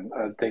 man.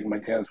 I'll take my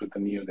chance with the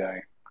new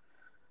guy.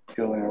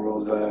 Julian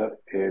Rosa,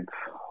 it's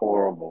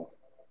horrible.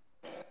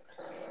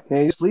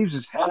 Yeah, he just leaves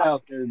his head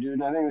out there,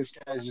 dude. I think this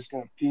guy's just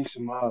gonna piece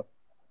him up.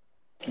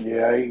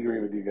 Yeah, I agree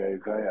with you guys.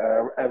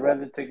 I'd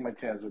rather take my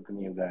chance with the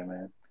new guy,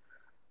 man.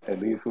 At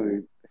least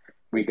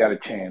we got a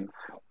chance.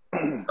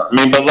 I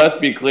mean, but let's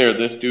be clear.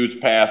 This dude's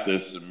path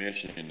is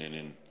submission, and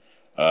in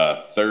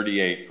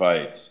 38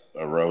 fights,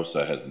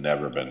 Arosa has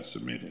never been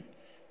submitted.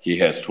 He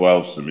has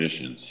 12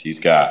 submissions. He's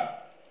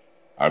got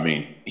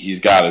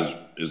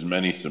as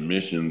many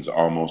submissions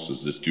almost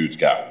as this dude's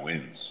got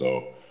wins.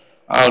 So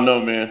I don't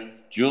know, man.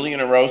 Julian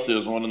Arosa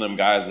is one of them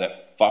guys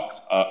that fucks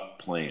up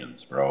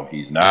plans, bro.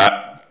 He's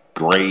not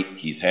great.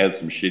 He's had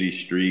some shitty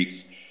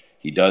streaks.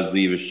 He does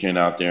leave his chin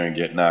out there and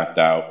get knocked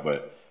out,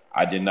 but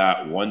I did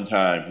not one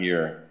time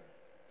hear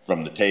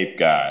from the tape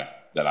guy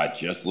that I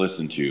just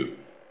listened to,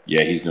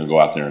 yeah, he's going to go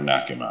out there and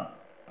knock him out.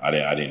 I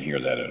didn't hear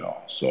that at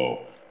all.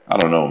 So I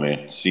don't know,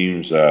 man.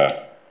 Seems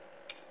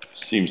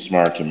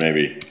smart to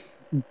maybe.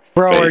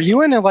 Bro, are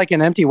you in like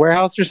an empty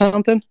warehouse or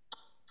something?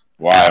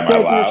 Why am I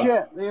loud?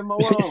 Shit. Leave him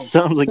alone.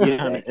 Sounds like you're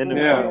in an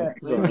Yeah,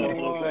 you're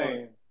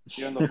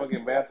in the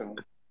fucking bathroom.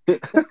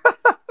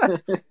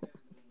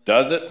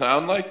 Does it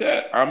sound like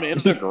that? I'm in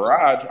the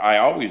garage. I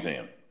always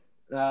am.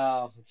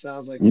 Oh, it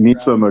sounds like you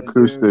need some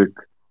acoustic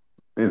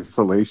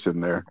insulation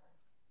there.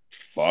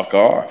 Fuck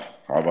off.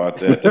 How about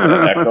that? Did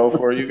that echo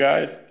for you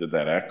guys? Did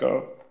that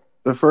echo?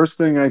 The first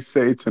thing I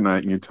say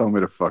tonight, and you tell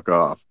me to fuck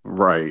off.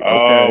 Right.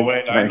 Oh, okay.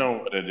 wait. I know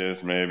what it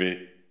is,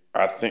 maybe.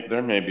 I think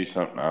there may be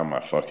something on my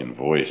fucking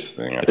voice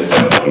thing. I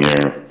didn't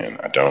hear,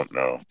 and I don't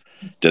know.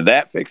 Did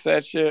that fix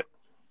that shit?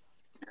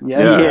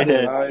 Yeah.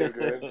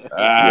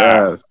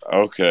 Yes.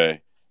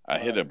 Okay. I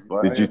hit a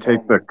button. Did you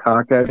take the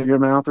cock out of your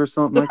mouth or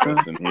something like that?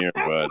 Listen here,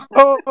 bud.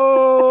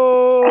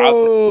 Oh!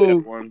 I'll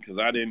take that one because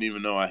I didn't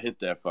even know I hit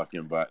that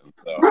fucking button.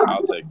 So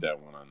I'll take that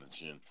one on the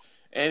chin.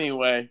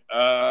 Anyway,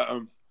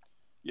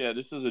 yeah,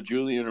 this is a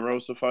Julian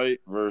Rosa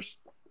fight versus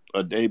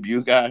a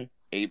debut guy.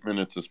 8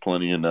 minutes is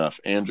plenty enough.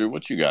 Andrew,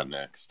 what you got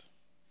next?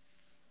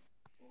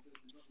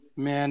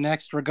 Man,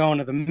 next we're going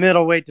to the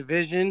middleweight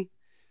division.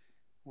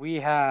 We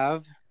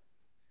have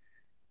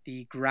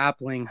the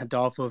grappling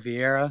Adolfo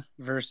Vieira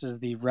versus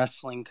the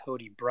wrestling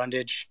Cody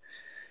Brundage.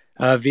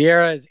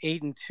 Vieira is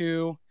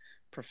 8-2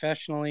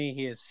 professionally.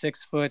 He is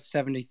 6 foot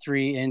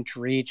 73-inch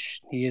reach.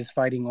 He is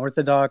fighting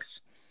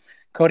orthodox.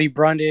 Cody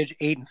Brundage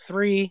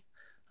 8-3,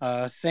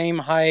 same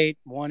height,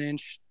 1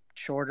 inch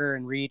shorter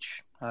in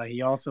reach.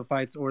 He also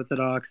fights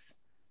orthodox.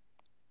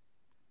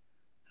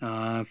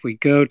 If we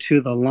go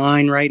to the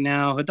line right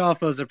now,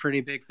 Adolfo's a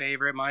pretty big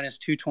favorite, minus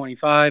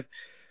 225.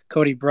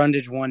 Cody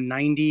Brundage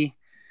 190.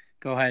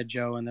 Go ahead,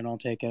 Joe, and then I'll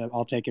take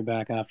it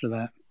back after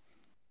that.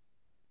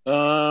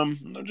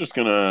 I'm just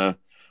gonna.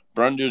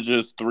 Brundage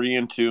is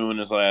 3-2 in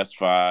his last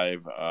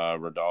 5.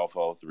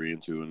 Rodolfo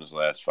 3-2 in his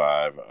last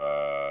 5.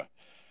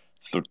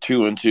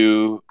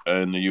 2-2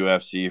 in the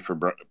UFC for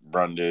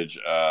Brundage,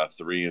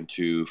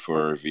 3-2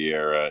 for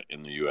Vieira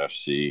in the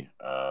UFC.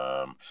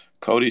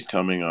 Cody's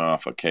coming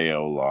off a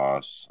KO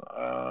loss.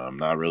 I'm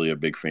not really a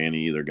big fan of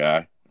either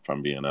guy, if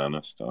I'm being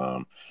honest.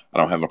 I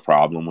don't have a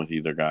problem with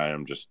either guy.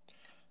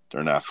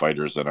 They're not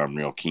fighters that I'm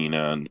real keen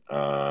on.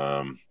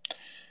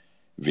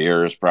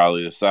 Vieira's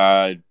probably the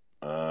side.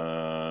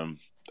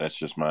 That's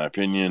just my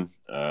opinion.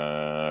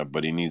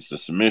 But he needs the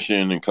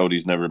submission, and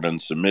Cody's never been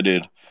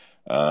submitted.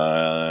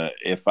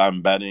 If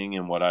I'm betting,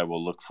 and what I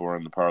will look for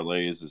in the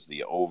parlays is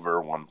the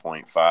over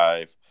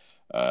 1.5.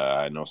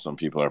 I know some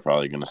people are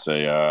probably going to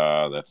say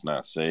that's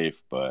not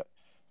safe, but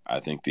I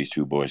think these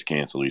two boys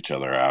cancel each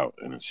other out,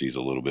 and it sees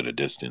a little bit of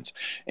distance.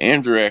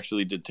 Andrew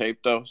actually did tape,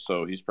 though,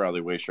 so he's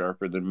probably way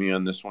sharper than me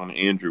on this one.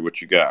 Andrew,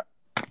 what you got?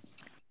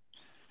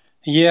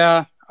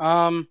 Yeah,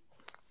 I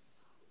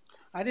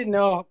didn't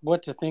know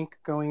what to think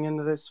going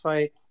into this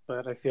fight,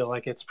 but I feel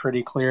like it's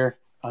pretty clear.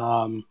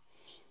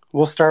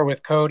 We'll start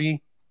with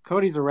Cody.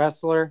 Cody's a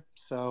wrestler,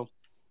 so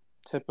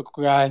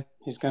typical guy.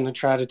 He's going to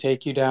try to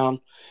take you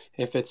down.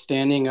 If it's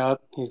standing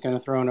up, he's going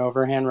to throw an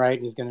overhand right,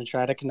 and he's going to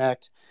try to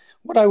connect.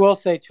 What I will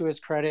say to his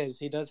credit is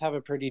he does have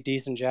a pretty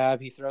decent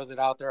jab. He throws it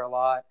out there a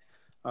lot.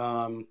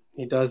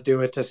 He does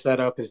do it to set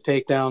up his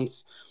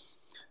takedowns.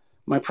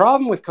 My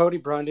problem with Cody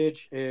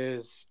Brundage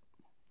is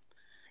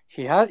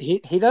he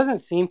doesn't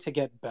seem to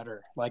get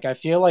better. Like, I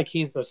feel like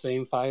he's the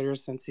same fighter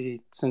since he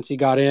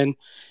got in.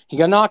 He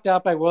got knocked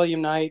out by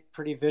William Knight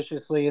pretty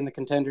viciously in the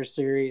Contender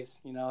Series.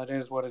 You know, it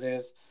is what it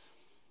is.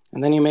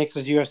 And then he makes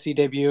his UFC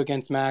debut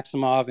against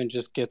Maximov and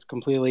just gets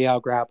completely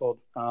out-grappled.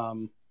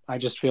 I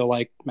just feel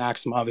like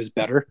Maximov is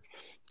better.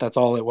 That's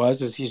all it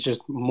was, is he's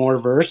just more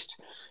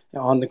versed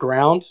on the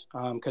ground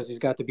because he's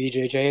got the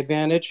BJJ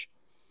advantage.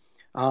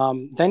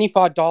 Then he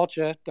fought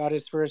Dalcha, got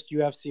his first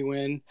UFC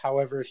win.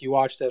 However, if you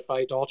watch that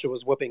fight, Dalcha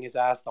was whooping his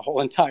ass the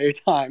whole entire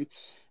time.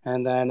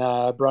 And then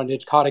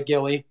Brundage caught a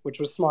gilly, which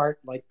was smart.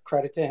 Like,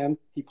 credit to him.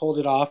 He pulled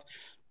it off.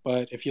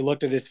 But if you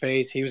looked at his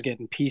face, he was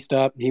getting pieced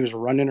up. He was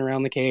running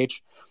around the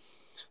cage.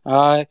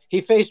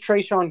 He faced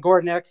Trayshawn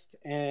Gore next,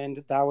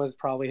 and that was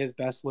probably his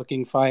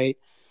best-looking fight.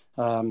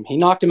 He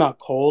knocked him out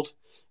cold.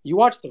 You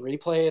watch the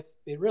replay,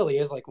 it really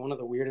is like one of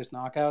the weirdest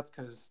knockouts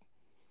because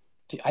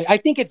I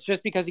think it's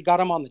just because he got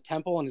him on the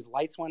temple and his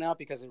lights went out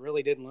because it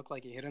really didn't look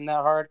like he hit him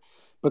that hard.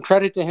 But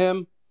credit to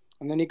him.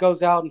 And then he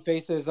goes out and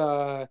faces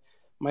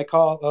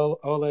Michael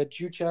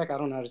Olajuchek, I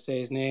don't know how to say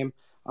his name,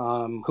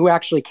 who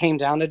actually came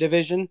down a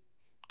division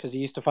because he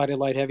used to fight at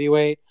light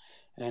heavyweight.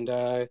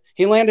 And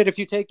he landed a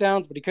few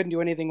takedowns, but he couldn't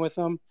do anything with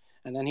them.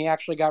 And then he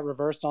actually got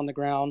reversed on the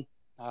ground,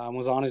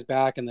 was on his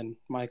back, and then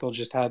Michael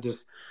just had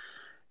this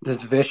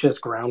vicious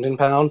ground and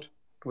pound,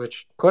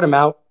 which put him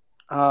out.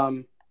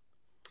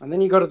 And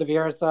then you go to the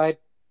Vieira side.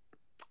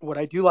 What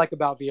I do like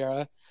about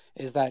Vieira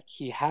is that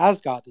he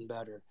has gotten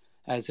better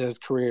as his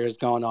career has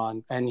gone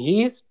on, and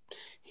he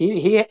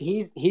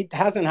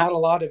hasn't had a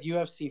lot of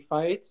UFC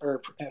fights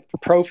or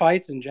pro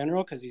fights in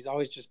general because he's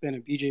always just been a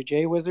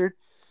BJJ wizard.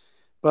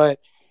 But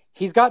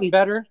he's gotten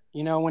better.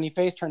 You know, when he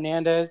faced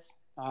Hernandez,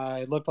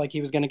 it looked like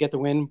he was going to get the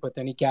win, but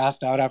then he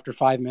gassed out after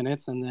 5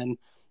 minutes, and then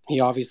he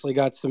obviously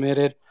got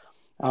submitted.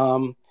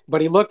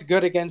 But he looked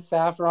good against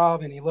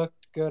Safarov, and he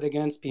looked good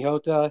against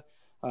Pihota.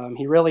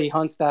 He really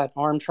hunts that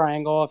arm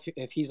triangle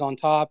if he's on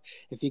top.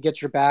 If he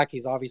gets your back,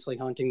 he's obviously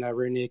hunting that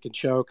rear naked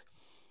choke.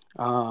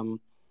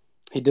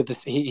 He did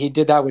this. He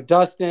did that with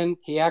Dustin.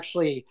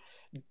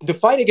 The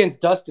fight against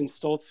Dustin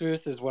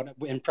Stoltzfus is what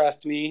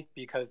impressed me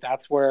because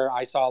that's where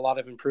I saw a lot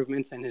of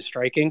improvements in his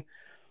striking.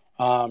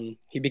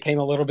 He became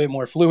a little bit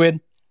more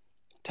fluid,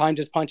 timed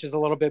his punches a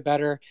little bit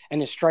better,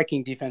 and his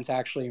striking defense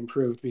actually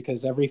improved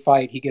because every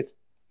fight he gets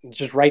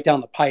just right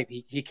down the pipe.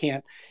 He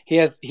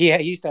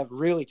used to have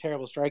really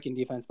terrible striking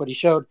defense, but he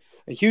showed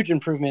a huge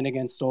improvement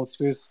against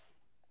Stoltzfus.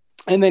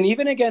 And then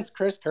even against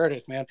Chris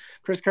Curtis, man,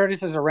 Chris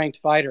Curtis is a ranked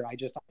fighter. I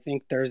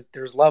think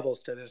there's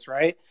levels to this,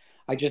 right?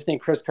 I just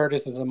think Chris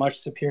Curtis is a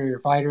much superior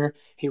fighter.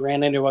 He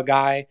ran into a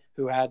guy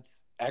who had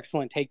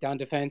excellent takedown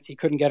defense. He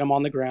couldn't get him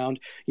on the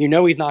ground. You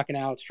know he's not going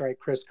to outstrike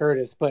Chris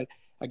Curtis. But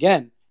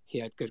again, he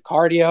had good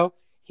cardio.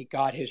 He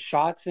got his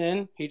shots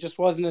in. He just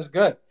wasn't as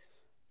good.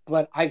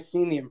 But I've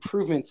seen the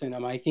improvements in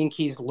him. I think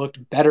he's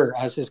looked better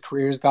as his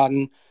career's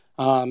gotten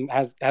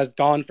has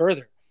gone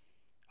further.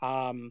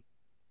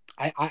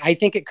 I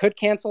think it could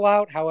cancel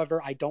out. However,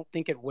 I don't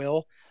think it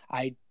will.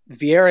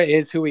 Vieira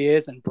is who he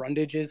is, and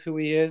Brundage is who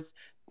he is.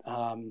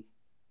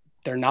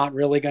 They're not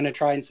really going to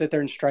try and sit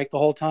there and strike the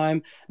whole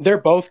time.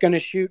 They're both going to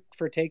shoot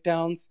for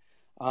takedowns.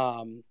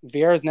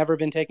 Vieira's never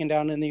been taken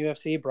down in the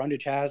UFC.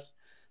 Brundage has.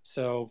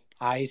 So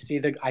I just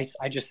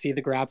see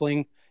the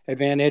grappling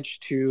advantage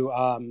to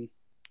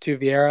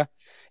Vieira.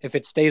 If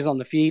it stays on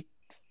the feet,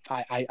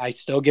 I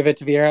still give it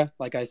to Vieira.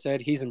 Like I said,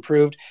 he's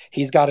improved.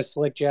 He's got a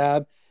slick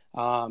jab.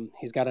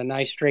 He's got a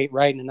nice straight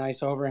right and a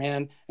nice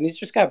overhand, and he's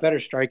just got better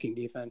striking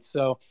defense.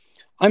 So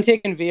I'm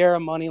taking Vieira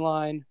money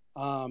line.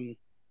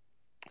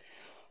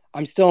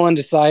 I'm still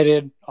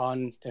undecided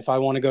on if I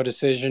want to go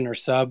decision or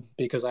sub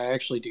because I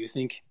actually do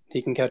think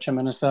he can catch him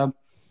in a sub.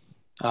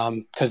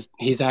 because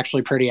he's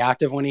actually pretty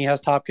active when he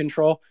has top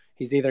control.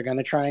 He's either going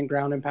to try and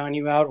ground and pound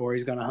you out, or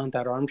he's going to hunt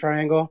that arm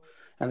triangle.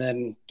 And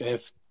then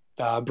if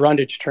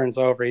Brundage turns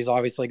over, he's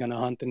obviously going to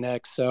hunt the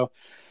neck. So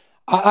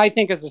I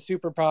think as a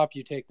super prop,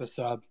 you take the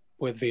sub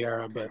with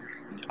Vieira, but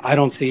I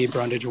don't see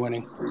Brundage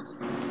winning.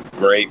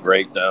 Great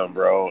breakdown,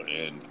 bro,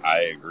 and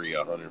I agree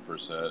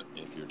 100%.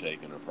 If you're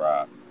taking a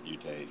prop, you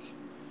take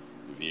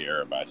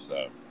Vieira by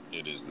sub.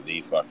 It is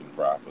the fucking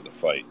prop of the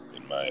fight,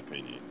 in my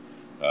opinion.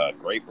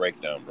 Great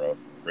breakdown, bro.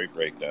 Great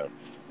breakdown.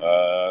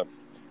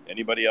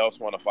 Anybody else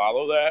want to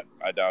follow that?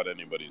 I doubt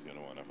anybody's going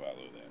to want to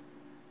follow that.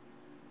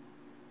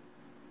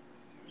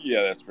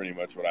 Yeah, that's pretty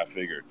much what I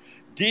figured.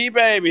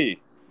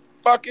 D-Baby,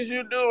 fuck is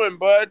you doing,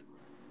 bud?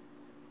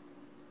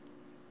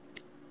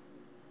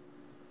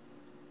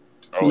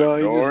 Oh, No,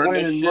 he's just ignoring the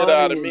winning shit out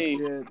money of and me.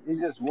 shit. He's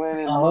just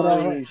winning Hold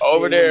on. money and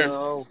Over shit, you there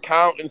know.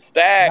 counting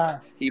stacks. Nah.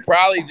 He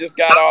probably just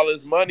got all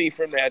his money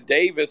from that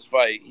Davis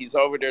fight. He's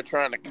over there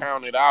trying to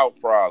count it out,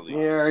 probably.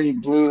 He already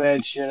blew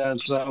that shit on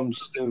something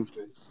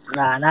stupid.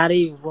 Nah, not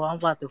even, bro. I'm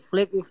about to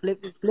flip it.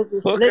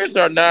 Hookers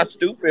are not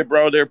stupid,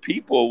 bro. They're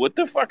people. What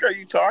the fuck are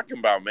you talking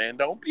about, man?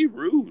 Don't be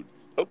rude.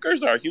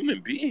 Hookers are human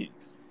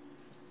beings.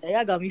 Hey,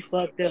 y'all got me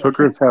fucked up.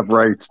 Hookers have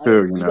rights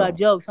too, you You know. got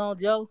jokes, huh,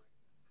 Joe?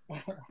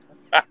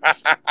 Nah,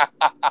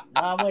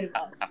 I'm waiting.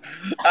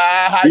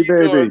 How you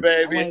doing, D-Baby. I'm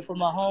baby? waiting for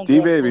my homegirl to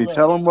D-Baby, pull up.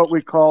 tell them what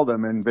we call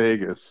them in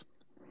Vegas.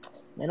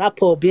 Man, I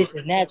pull bitches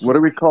What naturally.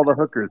 do we call the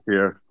hookers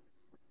here?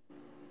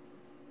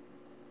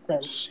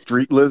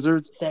 Street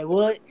lizards? Say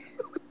what?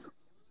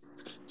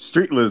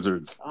 Street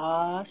lizards.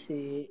 Ah,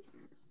 shit.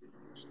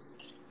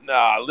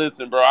 Nah,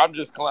 listen, bro. I'm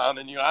just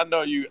clowning you. I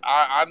know you.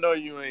 I know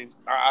you ain't.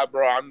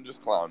 Bro, I'm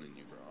just clowning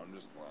you, bro. I'm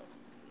just clowning.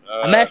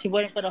 I'm actually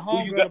waiting for the Who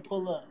you homegirl to got?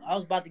 pull up. I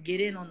was about to get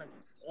in on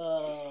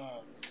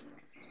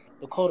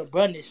the Cody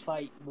Brundage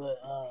fight,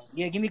 but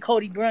yeah, give me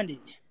Cody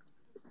Brundage.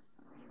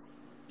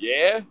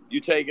 Yeah, you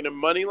taking him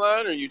money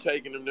line or you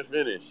taking him to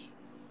finish?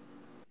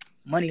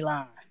 Money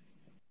line.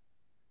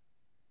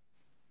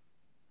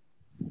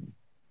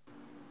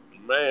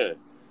 Man,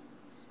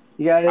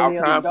 You got how any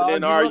other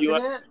confident dogs you are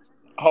you? looking at?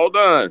 Hold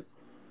on.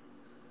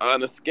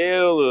 On a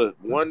scale of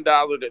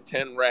 $1 to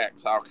 10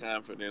 racks, how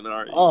confident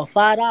are you? Oh,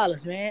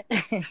 $5, man.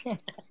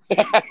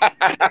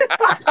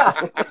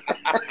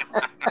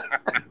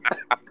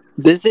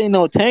 This ain't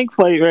no tank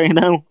fight right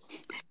now.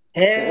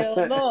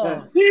 Hell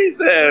no. He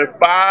said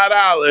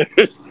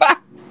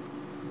 $5.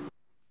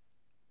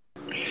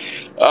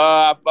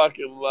 I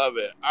fucking love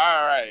it.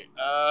 All right,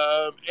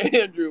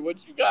 Andrew,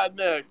 what you got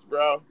next,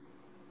 bro?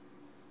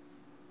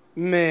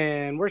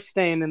 Man, we're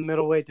staying in the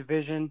middleweight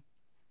division.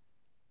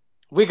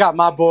 We got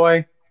my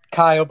boy,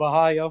 Kyle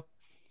Bahayo,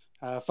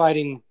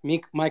 fighting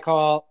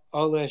Michael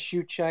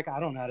Oleszczuk. I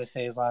don't know how to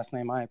say his last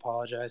name. I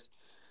apologize.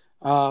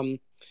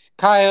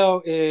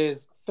 Kyle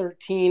is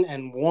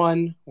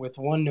 13-1 with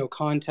one no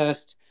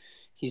contest.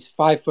 He's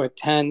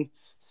 5'10",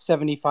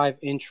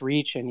 75-inch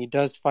reach, and he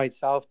does fight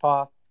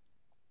southpaw.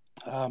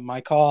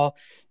 Michael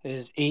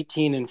is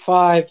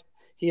 18-5.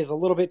 He is a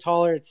little bit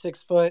taller at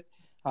 6 foot,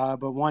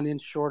 but 1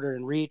 inch shorter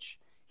in reach.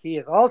 He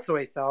is also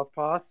a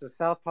southpaw, so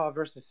southpaw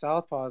versus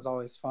southpaw is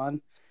always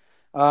fun.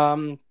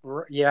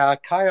 Yeah,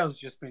 Kyle's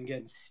just been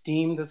getting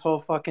steamed this whole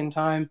fucking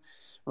time.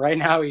 Right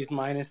now he's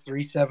minus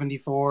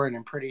 374, and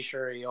I'm pretty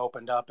sure he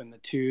opened up in the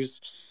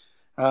twos.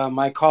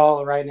 My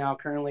call right now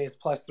currently is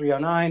plus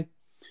 309,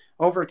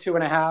 over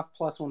 2.5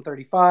 plus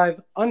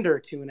 135, under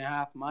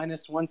 2.5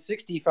 minus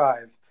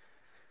 165.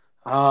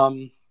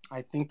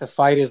 I think the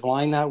fight is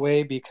lined that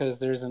way because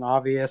there's an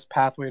obvious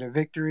pathway to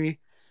victory.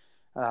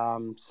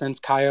 Since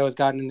Kaio has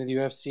gotten into the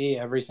UFC,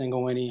 every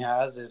single win he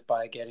has is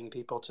by getting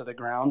people to the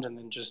ground and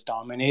then just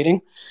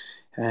dominating.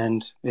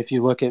 And if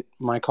you look at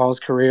Michael's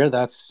career,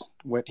 that's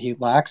what he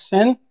lacks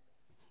in.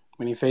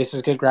 When he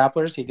faces good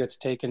grapplers, he gets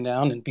taken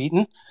down and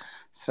beaten.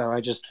 So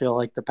I just feel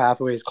like the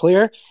pathway is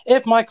clear.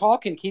 If Michael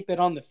can keep it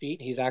on the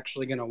feet, he's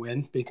actually going to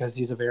win because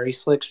he's a very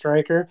slick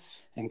striker,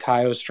 and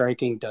Kaio's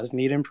striking does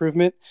need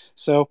improvement.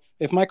 So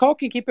if Michael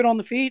can keep it on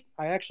the feet,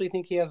 I actually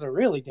think he has a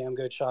really damn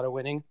good shot of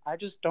winning. I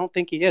just don't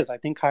think he is. I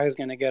think Kaio's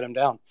going to get him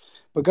down.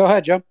 But go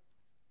ahead, Joe.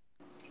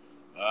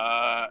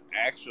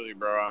 Actually,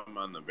 bro, I'm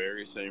on the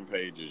very same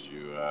page as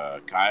you.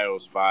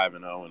 Kyle's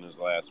 5-0 in his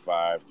last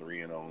 5,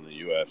 3-0 in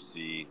the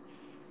UFC.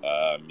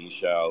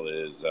 Michel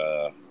is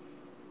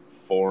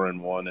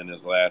 4-1 in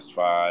his last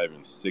 5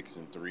 and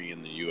 6-3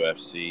 in the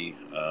UFC.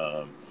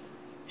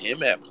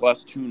 Him at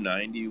plus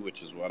 290,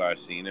 which is what I've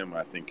seen him,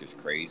 I think is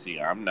crazy.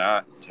 I'm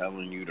not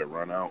telling you to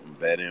run out and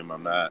bet him.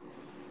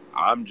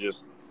 I'm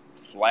just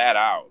flat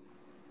out.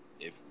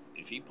 If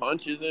he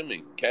punches him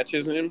and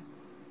catches him,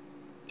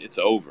 it's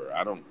over.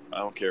 I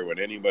don't care what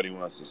anybody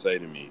wants to say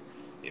to me.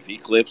 If he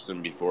clips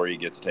him before he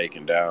gets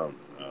taken down,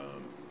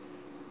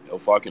 he'll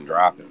fucking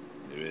drop him.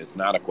 It's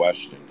not a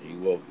question.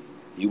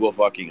 He will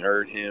fucking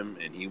hurt him,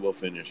 and he will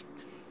finish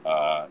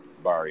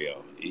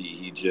Barrio.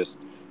 He just,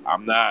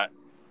 I'm not,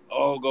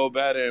 oh, go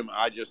bet him.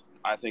 I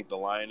think the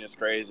line is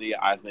crazy.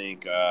 I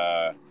think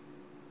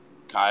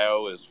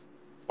Kaio is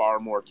far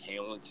more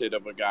talented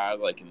of a guy,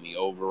 like in the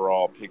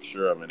overall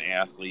picture of an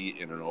athlete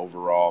and an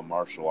overall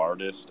martial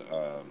artist.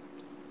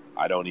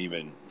 I don't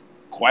even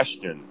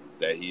question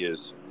that he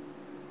is.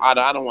 I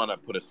don't want to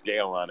put a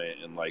scale on it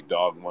and like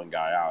dog one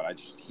guy out.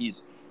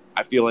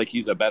 I feel like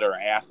he's a better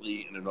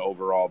athlete and an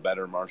overall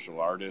better martial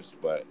artist.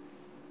 But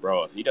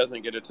bro, if he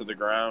doesn't get it to the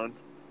ground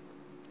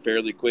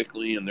fairly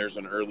quickly and there's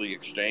an early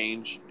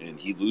exchange and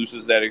he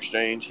loses that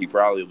exchange, he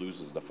probably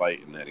loses the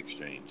fight in that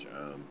exchange.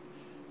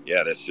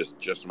 Yeah, that's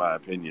just my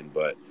opinion.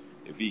 But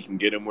if he can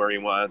get him where he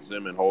wants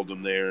him and hold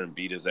him there and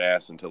beat his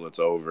ass until it's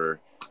over,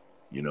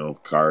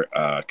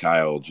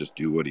 Kyle just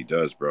do what he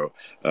does, bro.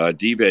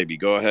 D baby,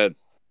 go ahead.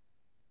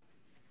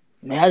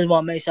 Man, I just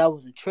want to make sure I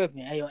wasn't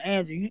tripping. Hey, yo,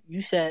 Andrew,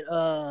 you said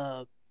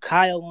Kyle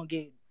gonna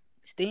get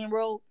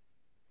steamrolled?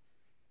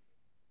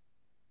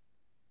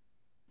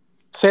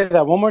 Say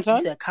that one more You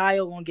time. said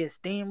Kyle gonna get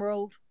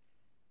steamrolled?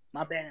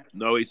 My bad.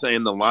 No, he's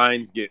saying the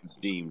line's getting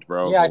steamed,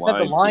 bro. Yeah, The I said the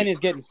line's line getting is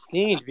getting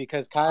steamed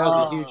because Kyle's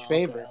a huge Oh, okay.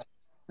 favorite.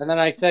 And then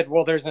I said,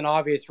 well, there's an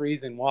obvious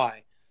reason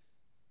why.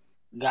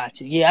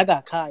 Gotcha. Yeah, I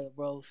got Kyle,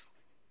 bro.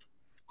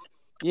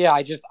 Yeah,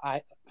 I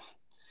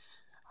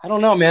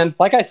don't know, man.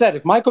 Like I said,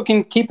 if Michael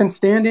can keep him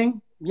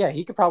standing, yeah,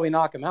 he could probably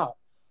knock him out.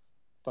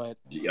 But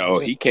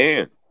he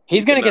can.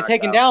 He's going to get knock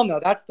taken out. down, though.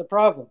 That's the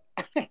problem.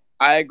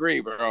 I agree,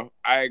 bro.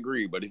 I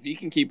agree. But if he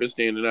can keep it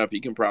standing up, he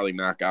can probably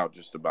knock out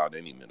just about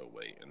any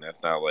middleweight. And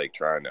that's not like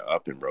trying to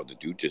up him, bro. The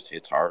dude just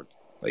hits hard.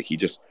 Like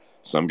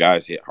some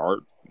guys hit hard.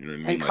 You know what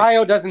I mean? And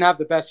Kyle doesn't have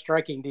the best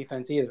striking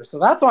defense either. So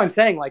that's why I'm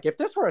saying, like, if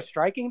this were a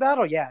striking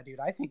battle, yeah,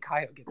 dude, I think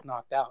Kyle gets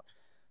knocked out.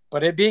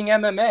 But it being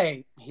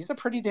MMA, he's a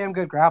pretty damn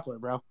good grappler,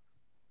 bro.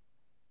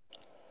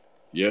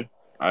 Yeah,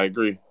 I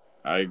agree.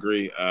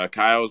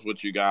 Kyle's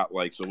what you got.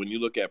 Like, so when you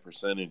look at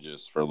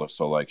percentages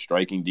like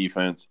striking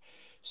defense,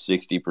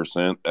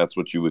 60%, that's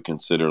what you would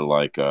consider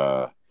like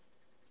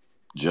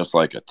just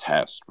like a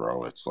test,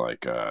 bro. It's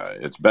like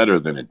it's better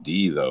than a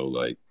D though.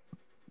 Like,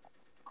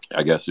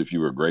 I guess if you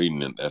were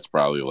grading it, that's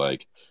probably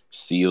like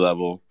C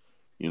level.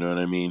 You know what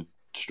I mean?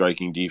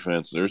 Striking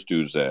defense. There's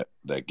dudes that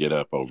get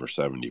up over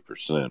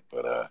 70%,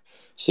 but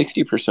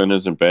 60%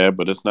 isn't bad.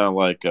 But it's not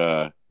like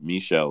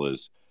Michel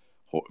is,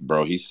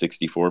 bro. He's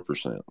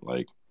 64%.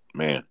 Like,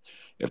 man,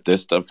 if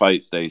this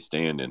fight stays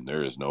standing,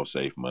 there is no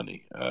safe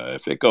money.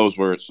 If it goes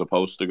where it's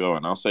supposed to go,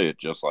 and I'll say it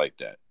just like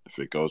that, if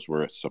it goes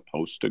where it's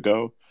supposed to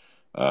go,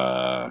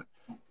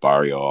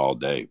 Barrio all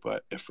day.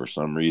 But if for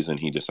some reason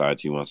he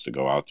decides he wants to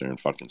go out there and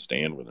fucking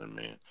stand with him,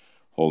 man,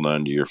 hold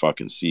on to your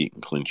fucking seat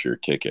and clinch your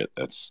ticket.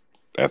 That's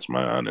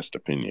my honest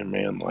opinion,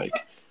 man. Like,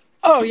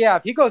 oh yeah,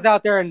 if he goes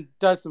out there and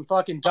does some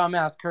fucking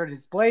dumbass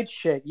Curtis Blade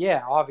shit,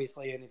 yeah,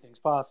 obviously anything's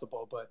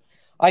possible. But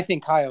I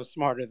think Kyle's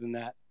smarter than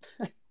that.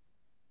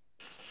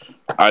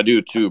 I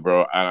do too,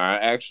 bro. And I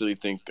actually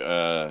think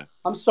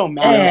I'm so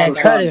mad. Man,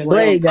 Curtis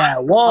Blade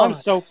got washed.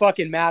 I'm so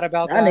fucking mad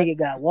about that. That nigga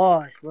got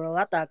washed, bro.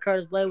 I thought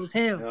Curtis Blade was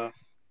him. Yeah.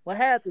 What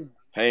happened?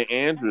 Hey,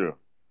 Andrew,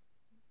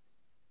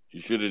 you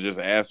should have just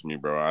asked me,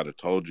 bro. I'd have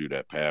told you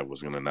that Pav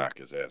was gonna knock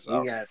his ass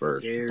out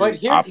first. Scared. But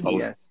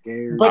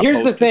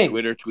here's the thing.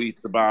 Twitter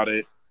tweets about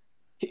it.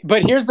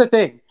 But here's the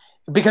thing,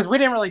 because we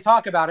didn't really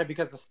talk about it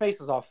because the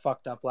space was all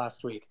fucked up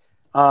last week.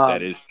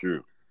 That is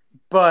true.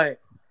 But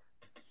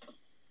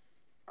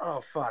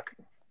oh fuck.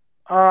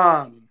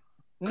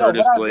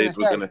 Curtis Blades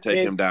was gonna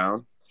take him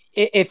down.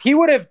 If he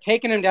would have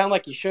taken him down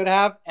like he should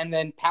have, and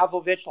then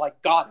Pavlovich like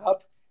got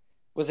up,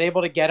 was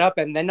able to get up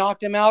and then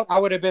knocked him out, I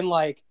would have been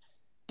like,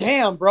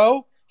 damn,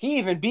 bro, he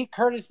even beat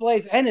Curtis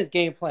Blades and his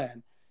game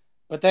plan.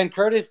 But then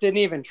Curtis didn't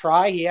even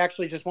try. He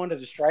actually just wanted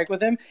to strike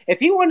with him. If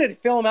he wanted to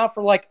fill him out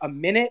for like a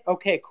minute,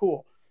 okay,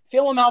 cool.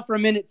 Fill him out for a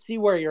minute, see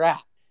where you're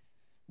at.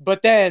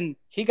 But then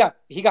he got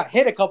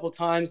hit a couple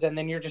times, and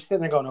then you're just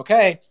sitting there going,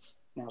 okay,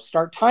 now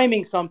start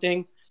timing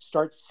something,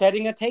 start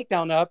setting a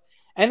takedown up.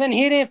 And then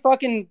he didn't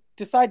fucking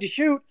decide to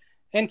shoot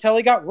until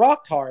he got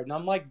rocked hard. And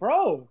I'm like,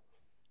 bro,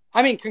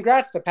 I mean,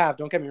 congrats to Pav.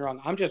 Don't get me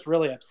wrong. I'm just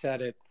really upset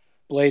at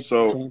Blade's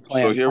game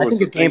plan. So here I was think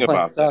the his game thing plan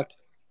about sucked. that.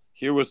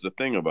 Here was the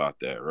thing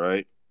about that,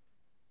 right?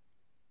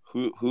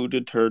 Who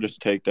did Curtis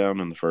take down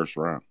in the first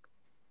round?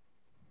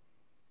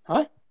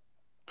 Huh?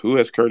 Who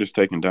has Curtis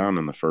taken down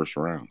in the first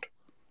round?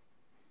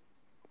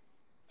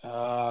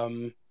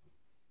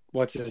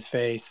 What's his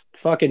face?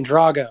 Fucking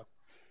Drago.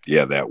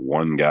 Yeah, that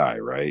one guy,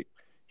 right?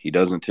 He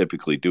doesn't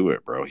typically do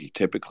it, bro. He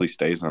typically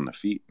stays on the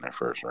feet in the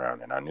first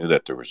round. And I knew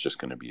that there was just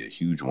going to be a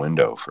huge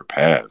window for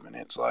Pav. And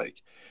it's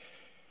like,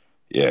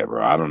 yeah,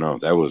 bro, I don't know.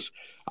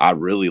 I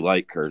really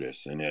like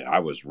Curtis. And I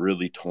was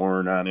really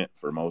torn on it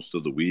for most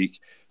of the week.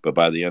 But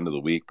by the end of the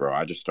week, bro,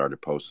 I just started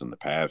posting the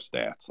Pav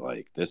stats.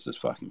 Like, this is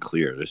fucking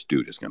clear. This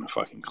dude is going to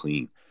fucking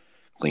clean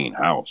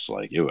house.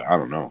 Like, I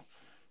don't know.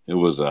 It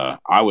was,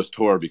 I was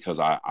torn because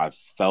I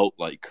felt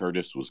like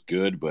Curtis was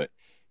good, but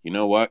you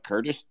know what?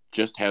 Curtis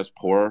just has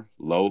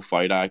low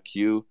fight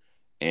IQ,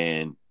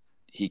 and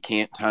he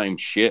can't time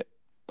shit.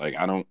 Like,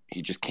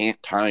 he just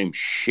can't time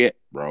shit,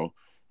 bro.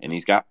 And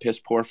he's got piss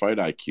poor fight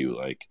IQ.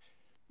 Like,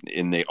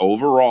 in the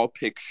overall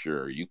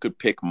picture, you could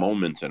pick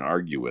moments and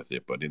argue with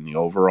it, but in the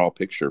overall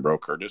picture, bro,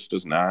 Curtis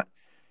does not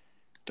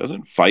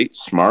doesn't fight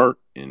smart,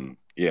 and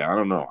yeah, I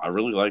don't know. I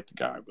really like the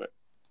guy, but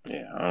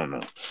yeah, I don't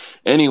know.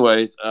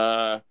 Anyways,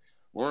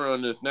 we're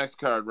on this next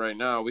card right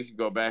now. We could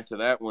go back to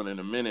that one in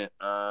a minute.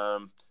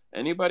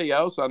 Anybody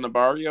else on the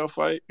Barrio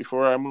fight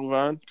before I move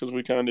on? Because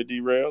we kind of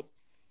derailed.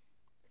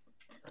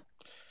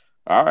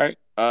 All right.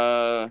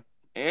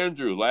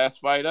 Andrew, last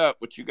fight up.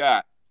 What you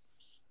got?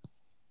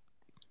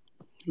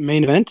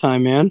 Main event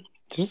time, man.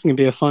 This is going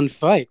to be a fun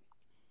fight.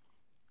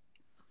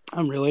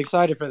 I'm really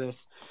excited for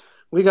this.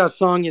 We got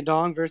Song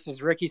Yadong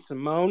versus Ricky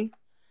Simone.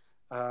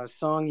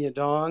 Song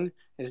Yadong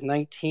is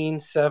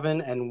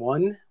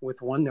 19-7-1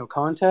 with 1 no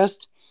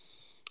contest.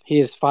 He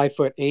is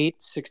 5'8",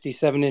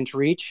 67-inch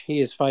reach.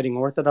 He is fighting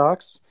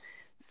orthodox.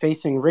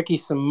 Facing Ricky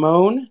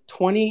Simone,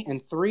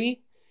 20-3.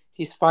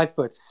 He's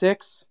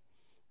 5'6".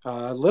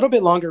 A little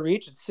bit longer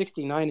reach at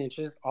 69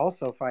 inches,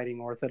 also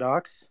fighting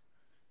orthodox.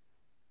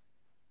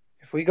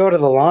 If we go to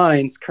the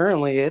lines,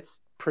 currently it's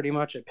pretty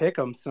much a pick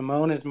 'em.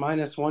 Simone is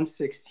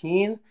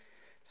 -116.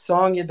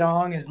 Song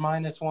Yadong is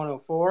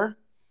 -104.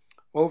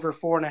 Over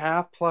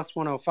 4.5 plus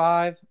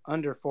 105.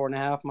 Under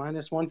 4.5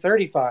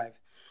 -135.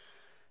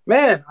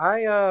 Man,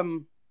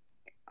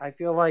 I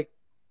feel like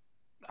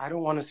I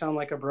don't want to sound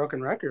like a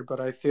broken record,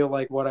 but I feel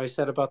like what I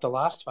said about the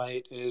last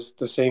fight is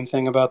the same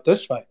thing about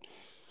this fight.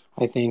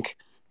 I think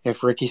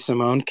if Ricky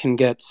Simone can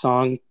get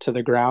Song to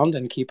the ground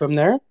and keep him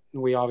there,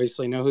 we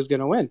obviously know who's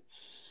going to win.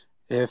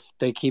 If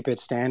they keep it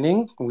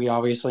standing, we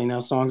obviously know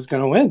Song's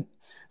going to win.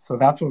 So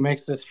that's what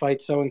makes this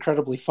fight so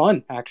incredibly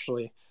fun,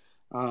 actually.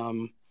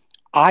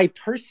 I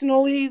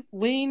personally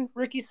lean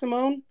Ricky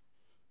Simone.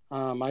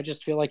 I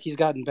just feel like he's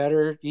gotten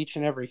better each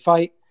and every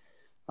fight.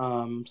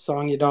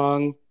 Song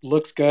Yadong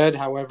looks good.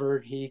 However,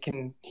 he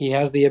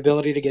has the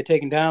ability to get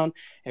taken down.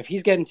 If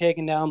he's getting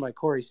taken down by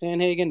Corey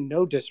Sandhagen,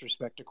 no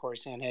disrespect to Corey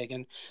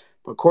Sandhagen,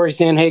 but Corey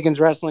Sandhagen's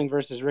wrestling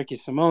versus Ricky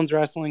Simone's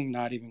wrestling,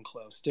 not even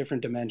close.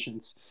 Different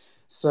dimensions.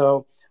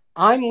 So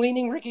I'm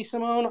leaning Ricky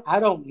Simone. I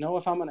don't know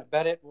if I'm going to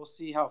bet it. We'll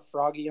see how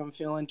froggy I'm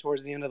feeling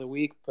towards the end of the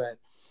week, but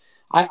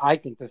I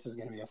think this is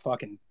going to be a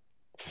fucking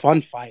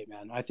fun fight,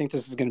 man. I think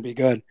this is going to be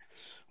good.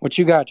 What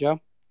you got, Joe?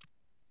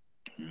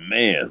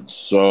 Man,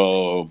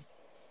 so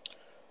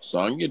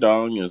Song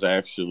Yadong is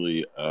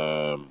actually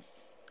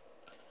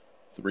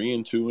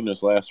 3-2 in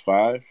his last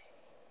 5.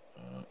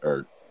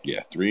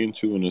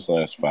 3-2 in his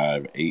last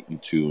 5,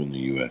 8-2 in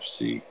the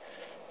UFC.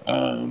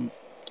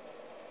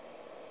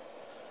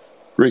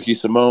 Ricky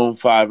Simone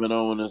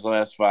 5-0 in his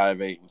last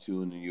 5,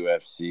 8-2 in the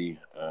UFC.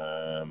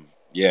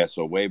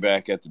 So way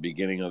back at the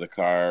beginning of the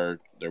card,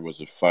 there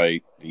was a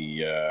fight.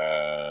 Which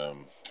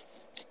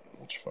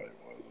fight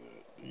was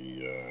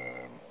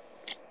it?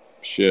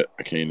 Shit,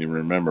 I can't even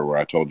remember where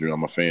I told you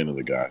I'm a fan of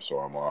the guy, so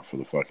I'm off for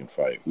the fucking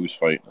fight. Who's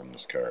fighting on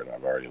this card?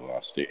 I've already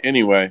lost it.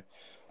 Anyway,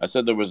 I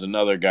said there was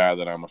another guy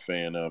that I'm a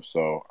fan of,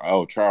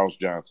 Charles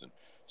Johnson.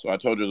 So I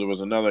told you there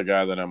was another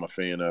guy that I'm a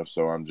fan of,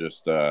 so I'm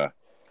just, I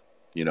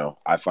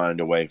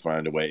find a way.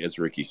 It's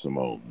Ricky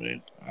Simone,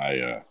 man.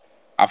 I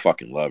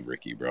fucking love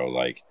Ricky, bro.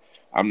 Like,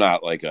 I'm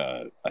not like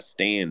a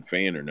stan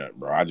fan or nothing,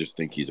 bro. I just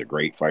think he's a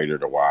great fighter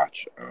to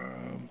watch.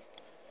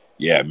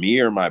 Yeah, me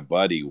or my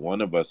buddy,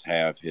 one of us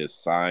have his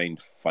signed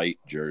fight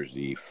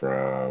jersey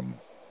from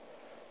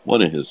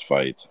one of his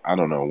fights. I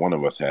don't know. One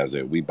of us has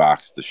it. We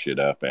boxed the shit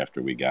up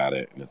after we got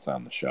it, and it's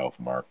on the shelf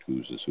marked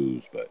whose is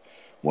whose. But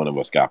one of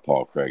us got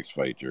Paul Craig's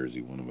fight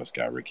jersey. One of us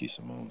got Ricky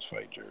Simone's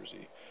fight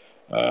jersey.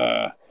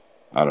 I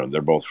don't know.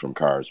 They're both from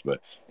cars.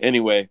 But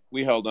anyway,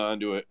 we held on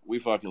to it. We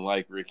fucking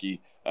like Ricky.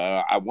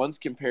 I once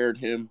compared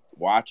him,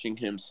 watching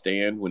him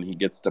stand when he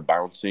gets to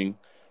bouncing,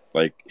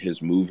 like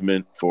his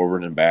movement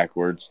forward and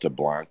backwards, to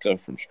Blanca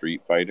from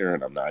Street Fighter,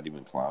 and I'm not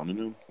even clowning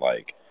him.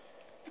 Like,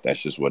 that's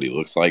just what he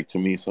looks like to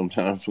me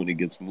sometimes when he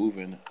gets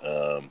moving.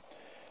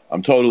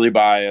 I'm totally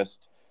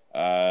biased.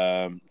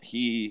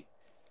 He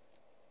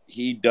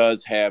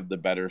does have the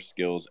better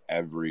skills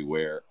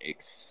everywhere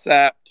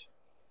except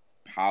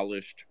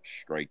polished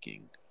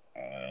striking.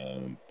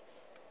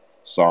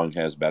 Song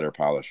has better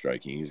polished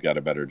striking. He's got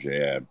a better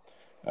jab.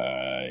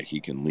 He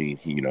can lean.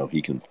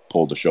 He can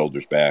pull the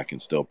shoulders back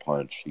and still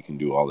punch. He can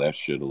do all that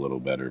shit a little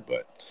better.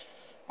 But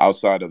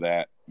outside of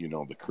that,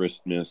 the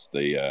crispness,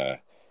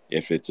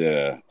 if it's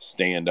a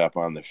stand up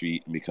on the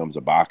feet and becomes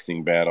a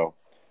boxing battle,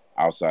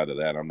 outside of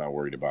that, I'm not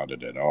worried about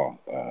it at all.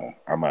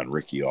 I'm on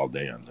Ricky all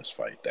day on this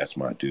fight. That's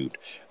my dude.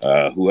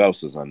 Who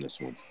else is on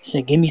this one?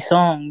 So give me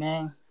Song,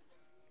 man.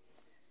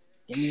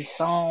 Give me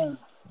Song.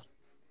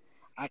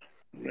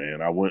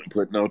 Man, I wouldn't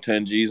put no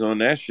 10 G's on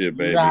that shit,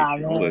 baby. Nah, I'll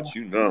man. let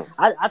you know.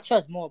 I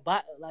trust more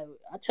I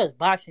trust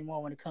boxing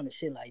more when it comes to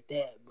shit like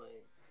that.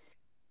 But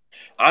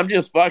I'm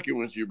just fucking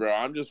with you, bro.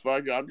 I'm just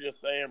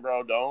saying,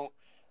 bro. Don't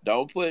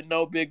put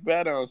no big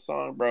bet on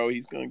Song, bro.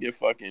 He's gonna get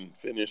fucking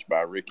finished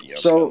by Ricky.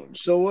 I'm telling you.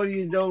 So what do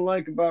you don't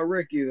like about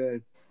Ricky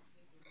then?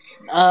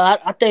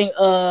 I think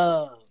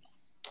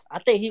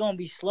he gonna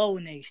be slow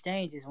in the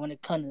exchanges when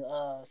it comes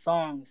to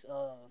Song's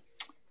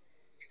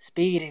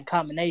speed and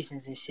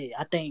combinations and shit.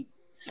 I think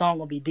Song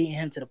gonna be beating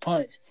him to the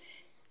punch.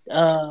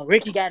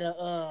 Ricky got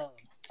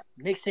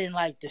mixing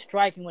like the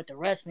striking with the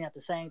wrestling at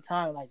the same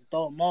time, like to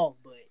throw them off.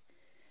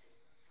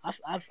 But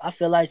I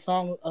feel like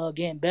Song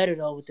getting better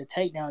though with the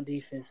takedown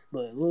defense.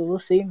 But we'll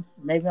see.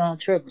 Maybe I'm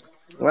tripping.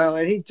 Well,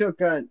 and he took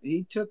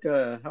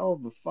a hell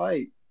of a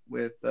fight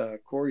with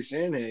Corey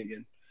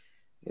Sandhagen,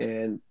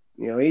 and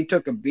he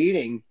took a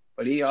beating,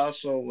 but he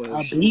also A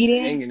was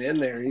beating. hanging in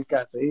there. He's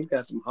got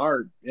some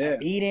heart. A Yeah.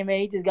 beating, man.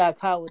 He just got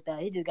caught with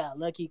that. He just got a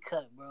lucky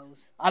cut,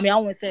 bros. I mean, I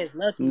wouldn't say it's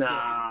lucky, but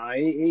Nah,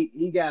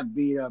 he got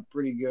beat up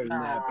pretty good in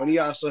that, but he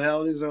also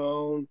held his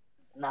own.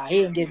 nah,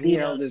 he didn't get He beat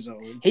held up. his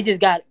own. He just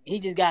got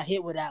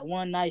hit with that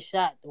one nice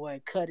shot where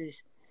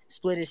it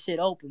split his shit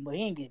open, but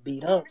he didn't get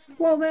beat up.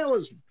 Well, that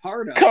was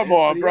part of Come it, but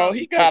on, he bro. also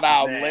He got kicked his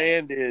ass.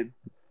 outlanded.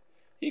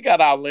 He got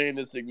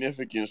outlanded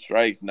significant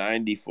strikes,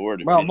 94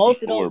 to Bro, most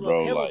of 54, those were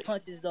bro. pillow Like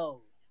punches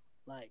though.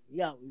 Like,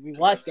 yeah, we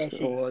watched that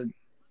shit. Well,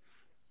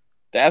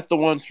 that's the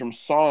ones from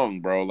Song,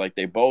 bro. Like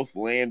they both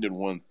landed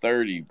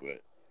 130,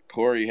 but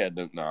Corey had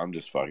the. No, I'm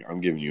just fucking.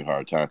 I'm giving you a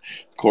hard time.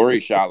 Corey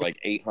shot like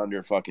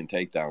 800 fucking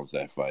takedowns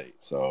that fight.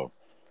 So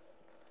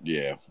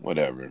yeah,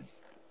 whatever.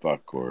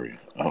 Fuck Corey.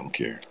 I don't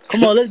care.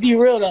 Come on, let's be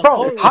real though. Bro,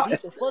 Corey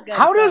beat the fuck out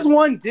how of does Sandhagen.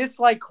 one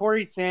dislike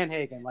Corey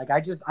Sandhagen? Like,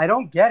 I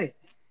don't get it.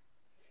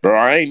 Bro,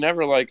 I ain't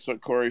never liked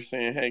Corey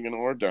Sandhagen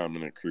or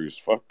Dominic Cruz.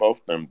 Fuck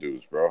both them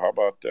dudes, bro. How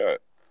about that?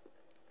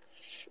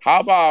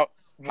 How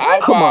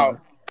Come on.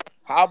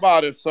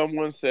 about if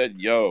someone said,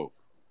 "Yo,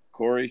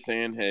 Corey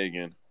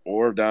Sandhagen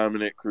or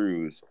Dominic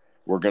Cruz,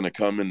 we're gonna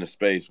come into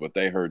space," but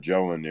they heard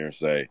Joe in there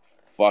say,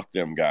 "Fuck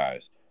them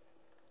guys."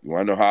 You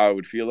want to know how I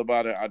would feel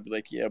about it? I'd be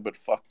like, yeah, but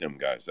fuck them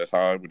guys. That's how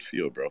I would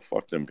feel, bro.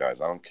 Fuck them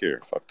guys. I don't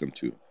care. Fuck them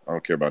too. I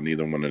don't care about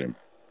neither one of them.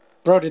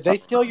 Bro, did they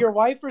steal your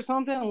wife or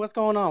something? What's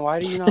going on? Why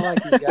do you not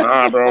like these guys?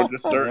 Nah, bro.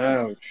 Just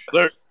ouch.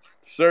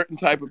 certain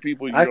type of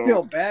people you I don't.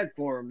 feel bad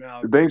for him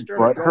now. Did Can they we start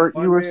a butt hurt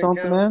you or GoFundMe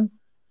something, account?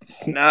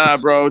 man? Nah,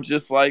 bro.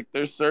 Just like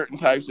there's certain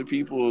types of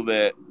people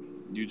that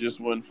you just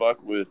wouldn't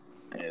fuck with,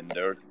 and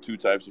there are two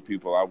types of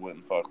people I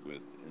wouldn't fuck with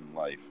in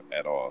life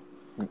at all.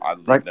 I'd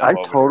leave Like them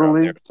over there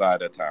on their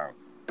side of town.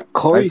 I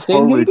Corey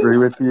totally agree Sandhagen?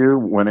 with you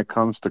when it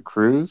comes to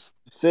Cruz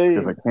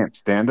because I Same. can't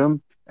stand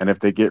him. And if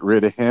they get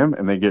rid of him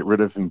and they get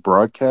rid of him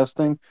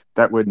broadcasting,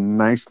 that would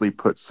nicely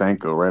put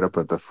Sanko right up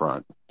at the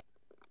front.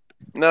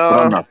 But I'm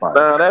No, not biased.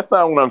 no, that's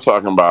not what I'm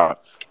talking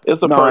about.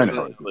 It's a No, I know.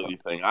 personality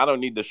thing. I don't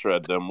need to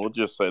shred them. We'll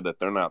just say that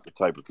they're not the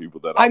type of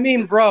people that I I.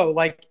 mean, bro,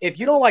 like, if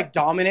you don't like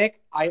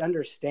Dominic, I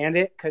understand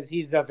it because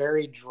he's a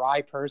very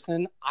dry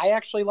person. I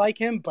actually like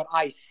him, but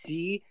I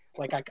see,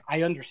 like,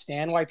 I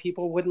understand why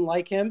people wouldn't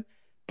like him.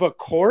 But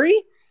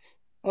Corey,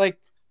 like,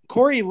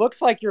 Corey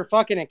looks like your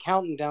fucking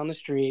accountant down the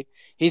street.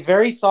 He's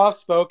very soft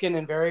spoken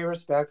and very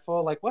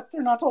respectful. Like, what's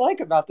there not to like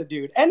about the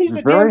dude? And he's He's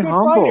a damn very good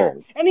fighter.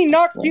 humble. And he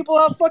knocks people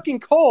out fucking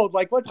cold.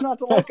 Like, what's not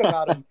to like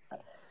about him?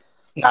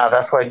 Nah,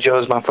 that's why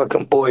Joe's my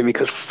fucking boy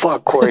because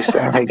fuck Corey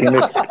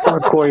Sandhagen.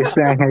 Fuck Corey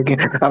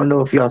Sandhagen. I don't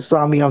know if y'all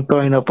saw me. I'm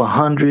throwing up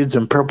hundreds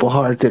and purple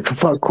hearts. It's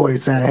fuck Corey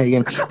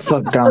Sandhagen.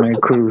 Fuck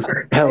Dominic Cruz.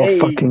 Hell Hey,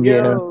 fucking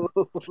yeah. yo.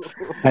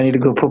 I need to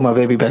go put my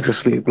baby back to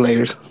sleep.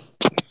 Later.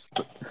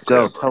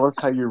 Joe, tell us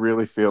how you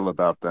really feel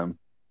about them.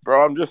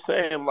 Bro, I'm just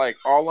saying, like,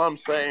 all I'm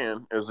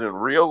saying is in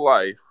real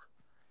life,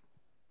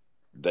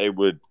 they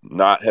would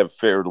not have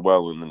fared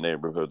well in the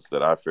neighborhoods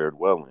that I fared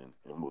well in.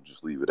 And we'll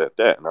just leave it at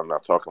that. And I'm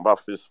not talking about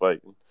fist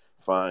fighting.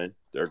 Fine.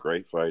 They're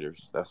great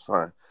fighters. That's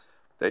fine.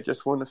 They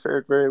just wouldn't have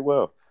fared very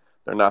well.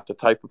 They're not the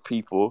type of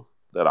people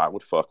that I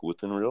would fuck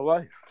with in real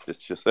life. It's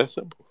just that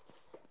simple.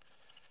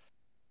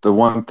 The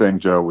one thing,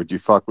 Joe, would you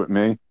fuck with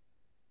me?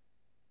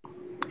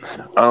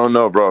 I don't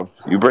know, bro.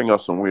 You bring up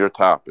some weird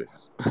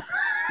topics.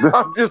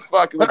 I'm just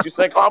fucking with you.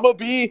 Saying I'm gonna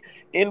be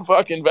in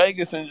fucking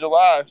Vegas in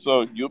July,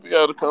 so you'll be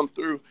able to come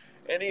through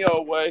any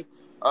old way.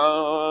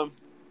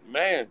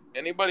 Man,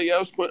 anybody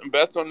else putting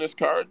bets on this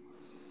card?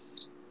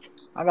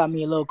 I got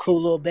me a little cool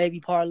little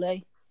baby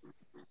parlay.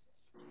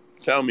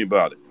 Tell me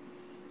about it.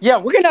 Yeah,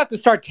 we're going to have to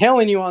start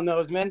tailing you on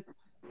those, man.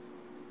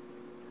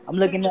 I'm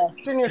looking at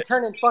Sitting here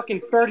turning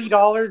fucking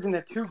 $30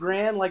 into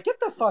 $2,000. Like, get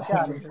the fuck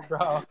out of here,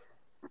 bro.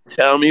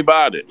 Tell me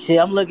about it. shit.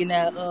 I'm looking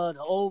at the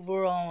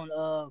over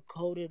on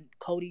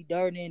Cody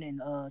Durden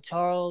and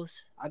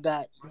Charles. I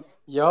got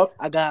Boudet.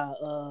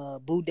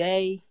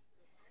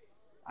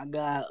 I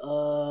got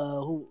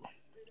who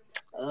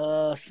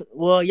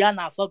well, y'all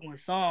not fucking with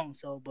Song,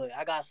 so but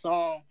I got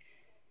Song,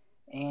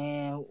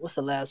 and what's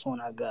the last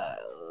one I got?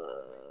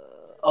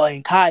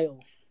 And Kyle.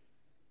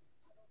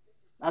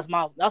 That's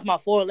my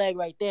 4 leg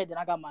right there. Then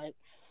I got my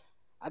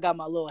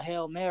little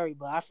Hail Mary,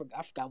 but I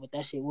forgot what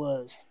that shit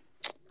was.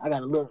 I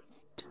gotta look.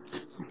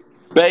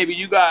 Baby,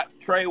 you got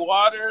Trey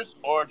Waters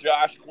or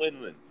Josh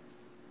Quinlan?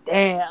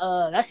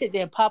 Damn, that shit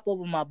didn't pop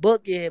over my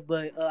book yet,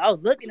 but I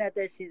was looking at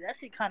that shit.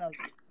 That's kind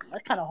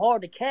of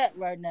hard to cap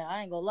right now.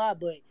 I ain't gonna lie,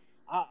 but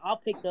I'll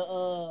pick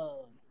the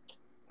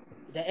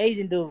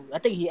Asian dude. I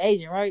think he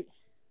Asian, right?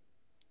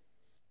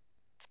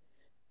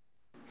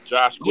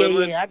 Josh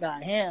Quinlan? Yeah, I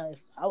got him.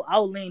 I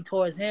would lean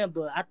towards him,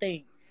 but I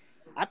think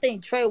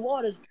Trey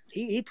Waters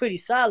he pretty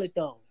solid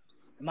though.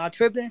 Am I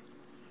tripping?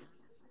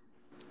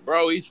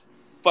 Bro, he's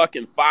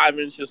fucking 5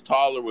 inches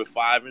taller with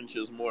 5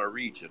 inches more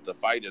reach. If the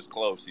fight is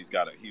close, he's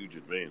got a huge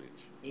advantage.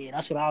 Yeah,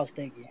 that's what I was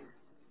thinking.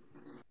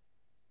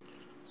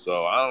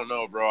 So I don't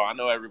know, bro. I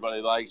know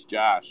everybody likes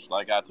Josh.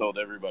 Like I told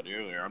everybody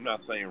earlier, I'm not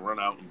saying run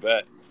out and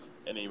bet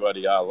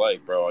anybody I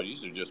like, bro.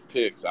 These are just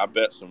picks. I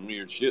bet some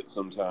weird shit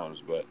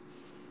sometimes, but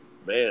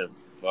man,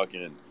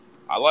 fucking,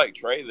 I like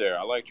Trey there.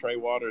 I like Trey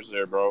Waters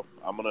there, bro.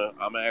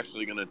 I'm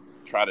actually gonna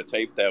try to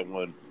tape that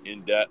one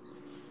in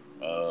depth.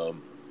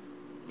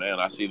 Man,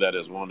 I see that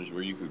as one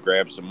where you could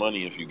grab some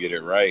money if you get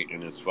it right,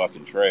 and it's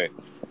fucking Trey.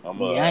 Yeah,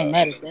 I ain't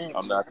mad at that.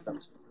 I'm not.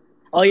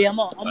 Oh yeah, I'm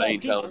I on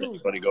ain't peak telling too.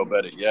 anybody go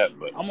bet it yet,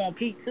 but I'm on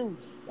peak too.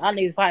 Y'all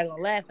niggas probably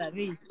gonna laugh at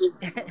me.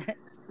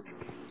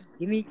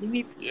 give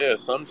me. yeah,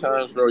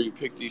 sometimes, bro, you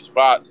pick these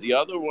spots. The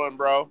other one,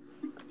 bro,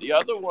 the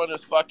other one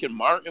is fucking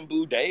Martin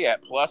Boudet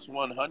at plus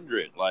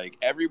 100. Like,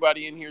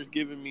 everybody in here is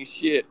giving me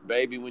shit,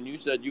 baby. When you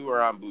said you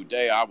were on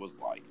Boudet, I was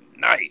like,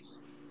 nice.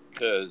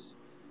 Because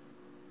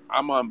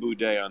I'm on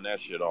Boudet on that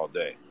shit all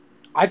day.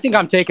 I think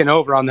I'm taking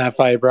over on that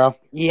fight, bro.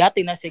 Yeah, I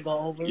think that should go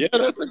over. Yeah,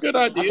 that's a good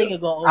I think idea.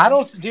 it go over. I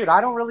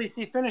don't really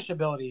see finish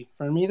ability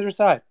from either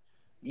side.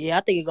 Yeah,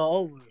 I think it go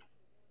over.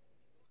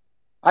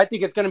 I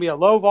think it's going to be a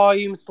low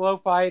volume, slow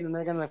fight, and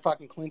they're going to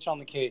fucking clinch on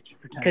the cage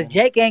for 10 Because minutes.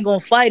 Jake ain't gonna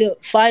fight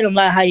him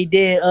like how he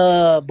did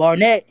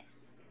Barnett.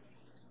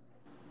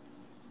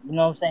 You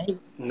know what I'm saying?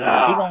 He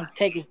gonna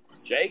take his.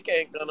 Jake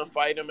ain't gonna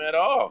fight him at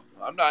all.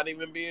 I'm not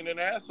even being an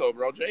asshole,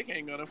 bro. Jake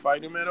ain't gonna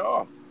fight him at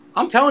all.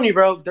 I'm telling you,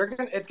 bro,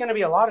 it's going to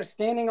be a lot of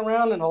standing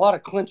around and a lot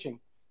of clinching.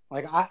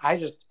 Like, I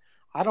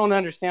don't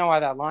understand why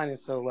that line is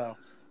so low.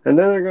 And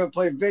then they're going to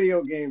play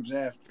video games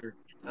after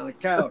on the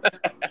couch.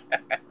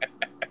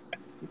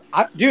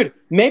 Dude,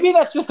 maybe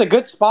that's just a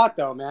good spot,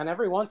 though, man.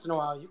 Every once in a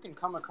while, you can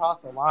come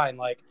across a line.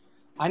 Like,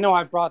 I know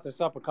I've brought this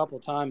up a couple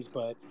times,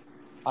 but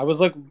I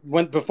was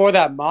before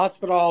that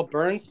Masvidal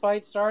Burns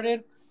fight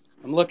started,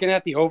 I'm looking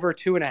at the over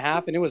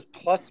 2.5, and it was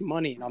plus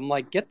money. And I'm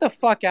like, get the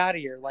fuck out of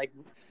here. Like,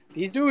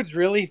 these dudes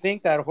really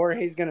think that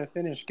Jorge's going to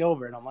finish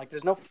Gilbert. I'm like,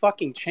 there's no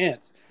fucking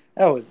chance.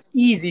 That was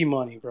easy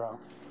money, bro.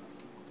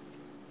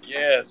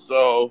 Yeah,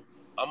 so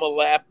I'm going to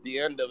lap the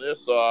end of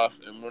this off,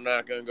 and we're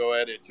not going to go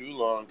at it too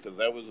long because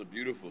that was a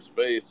beautiful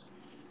space.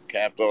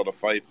 Capped all the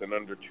fights in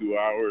under 2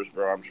 hours,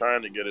 bro. I'm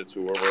trying to get it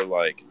to where we're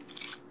like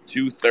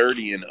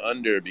 2:30 and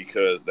under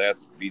because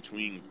that's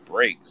between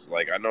breaks.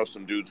 Like, I know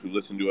some dudes who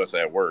listen to us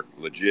at work,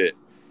 legit.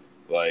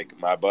 Like,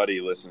 my buddy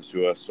listens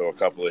to us, so a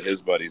couple of his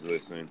buddies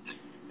listen.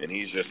 And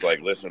he's just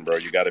like, listen, bro,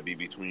 you got to be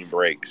between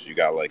breaks. You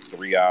got like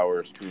 3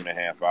 hours,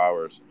 2.5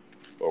 hours,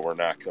 or we're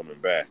not coming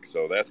back.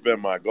 So that's been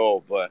my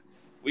goal. But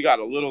we got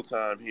a little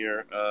time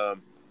here.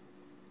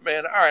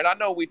 Man, all right, I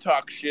know we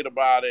talk shit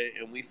about it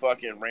and we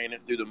fucking ran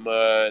it through the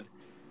mud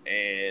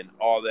and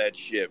all that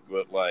shit.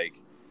 But, like,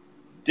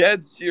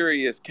 dead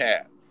serious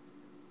cap.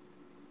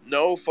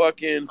 No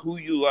fucking who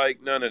you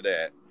like, none of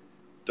that.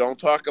 Don't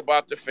talk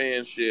about the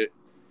fan shit.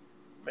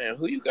 Man,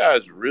 who you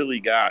guys really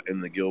got in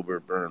the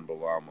Gilbert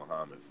Burns-Bilal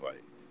Muhammad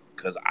fight?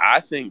 Because I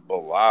think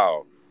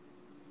Bilal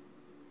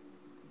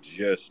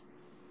just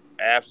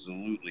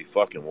absolutely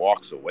fucking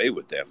walks away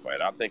with that fight.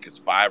 I think it's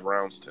 5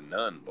 rounds to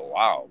none,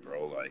 Bilal,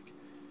 bro. Like,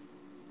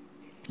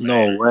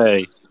 No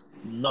way.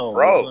 No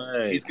bro,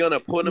 way. he's going to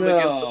put him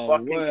against the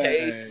fucking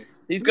cage.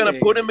 He's going to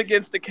put him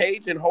against the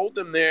cage and hold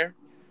him there.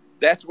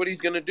 That's what he's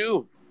going to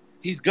do.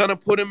 He's going to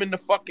put him in the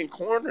fucking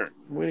corner.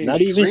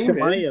 Not even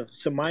Shemaev.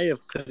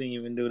 Shemaev couldn't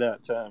even do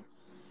that time.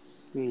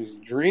 He's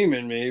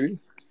dreaming, maybe.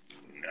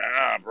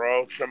 Nah,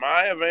 bro.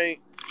 Shemaev ain't.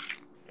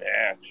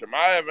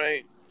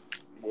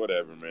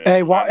 Whatever, man.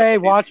 Hey,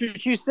 watch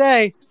what you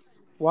say.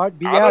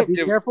 Be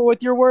careful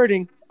with your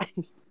wording.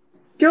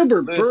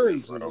 Gilbert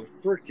Burns is a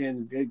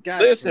freaking guy.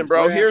 Listen,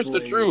 bro, here's the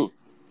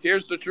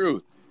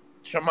truth.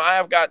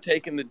 Chimaev got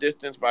taken the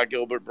distance by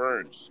Gilbert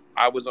Burns.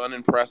 I was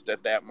unimpressed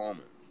at that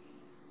moment.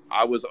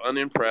 I was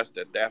unimpressed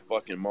at that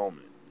fucking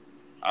moment.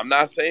 I'm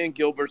not saying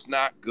Gilbert's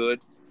not good.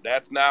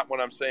 That's not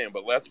what I'm saying.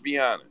 But let's be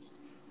honest.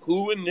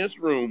 Who in this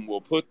room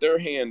will put their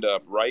hand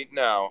up right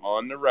now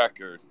on the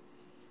record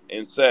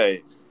and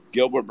say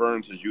Gilbert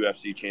Burns is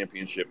UFC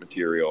championship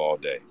material all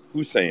day?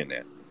 Who's saying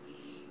that?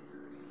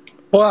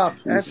 Well,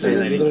 saying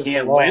that he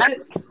can't win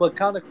it? What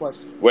kind of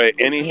question? Wait,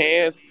 any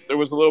hands? There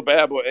was a little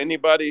babble.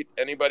 Anybody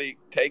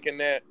taking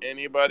that?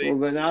 Anybody?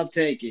 Well, then I'll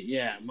take it.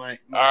 Yeah, my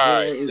all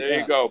right, hand is there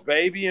you up. go.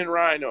 Baby and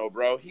Rhino,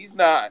 bro. He's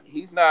not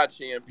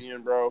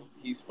champion, bro.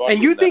 He's fucking.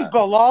 And you think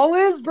Bilal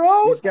is,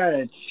 bro? He's got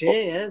a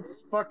chance.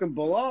 Fucking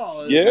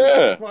Bilal is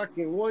a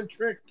fucking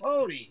one-trick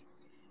pony.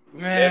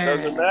 Man. It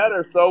doesn't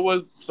matter. So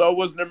was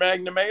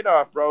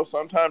Nurmagomedov, bro.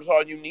 Sometimes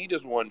all you need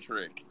is one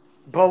trick.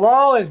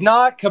 Bilal is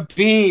not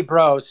Khabib,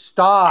 bro.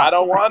 Stop. I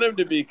don't want him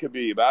to be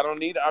Khabib.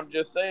 I'm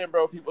just saying,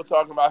 bro, people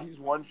talking about he's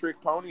one-trick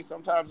pony.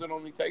 Sometimes it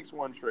only takes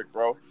one trick,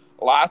 bro.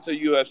 Lots of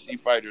UFC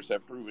fighters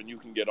have proven you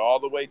can get all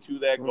the way to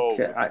that goal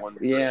with one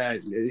trick. Yeah,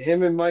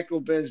 him and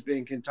Michael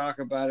Bisping can talk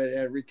about it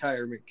at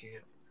retirement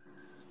camp.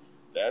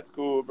 That's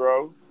cool,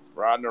 bro.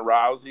 Ronda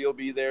Rousey will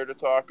be there to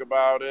talk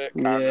about it.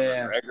 Conor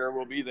Yeah. McGregor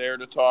will be there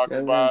to talk And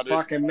then about it.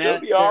 fucking There'll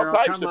Matt be all Sarah will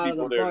types come of out of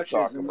the people there to bushes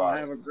talk and we'll about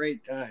have it. a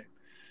great time.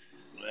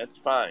 That's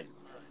fine.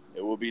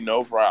 It will be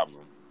no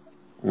problem.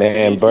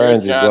 Man, Demetrius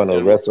Burns is going to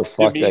Johnson, wrestle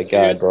fuck that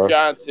guy, Demetrius bro.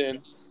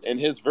 Johnson, and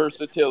his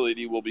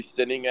versatility will be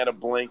sitting at a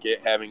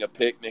blanket having a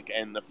picnic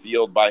in the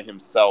field by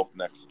himself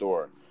next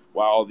door,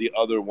 while all the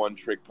other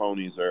one-trick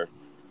ponies are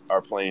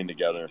playing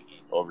together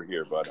over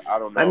here. But I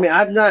don't I know. mean,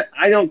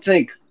 I don't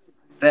think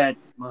that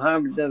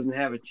Muhammad doesn't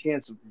have a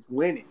chance of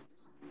winning.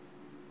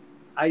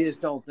 I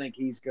just don't think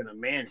he's going to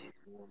manage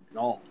at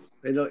all.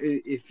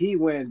 If he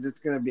wins, it's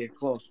going to be a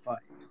close fight.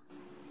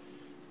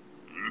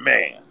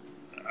 Man.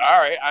 All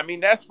right. I mean,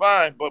 that's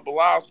fine, but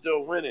Bilal's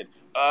still winning.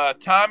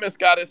 Thomas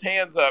got his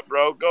hands up,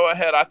 bro. Go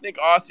ahead. I think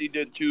Aussie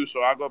did too,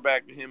 so I'll go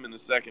back to him in a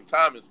second.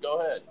 Thomas,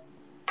 go ahead.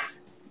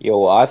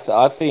 Yo, I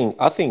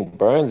think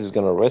Burns is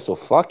gonna wrestle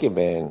fuck it,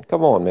 man.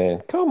 Come on,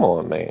 man. Come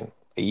on, man.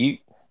 You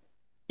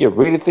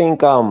really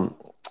think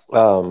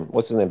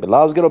what's his name?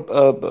 Bilal's got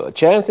a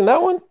chance in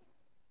that one?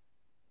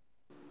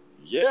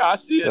 Yeah, I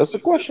see it That's the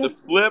the question.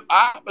 flip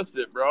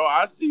opposite, bro.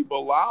 I see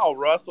Bilal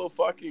Russell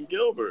fucking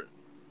Gilbert.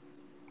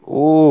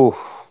 Ooh.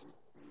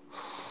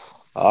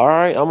 All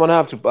right, I'm gonna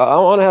have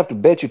to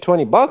bet you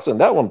 $20 on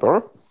that one,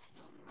 bro.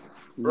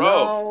 Bro,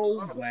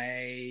 No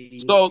way.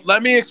 so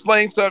let me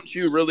explain something to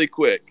you really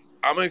quick.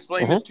 I'm going to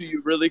explain this Mm-hmm. to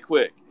you really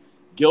quick.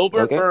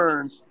 Gilbert Okay.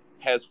 Burns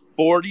has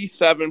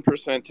 47%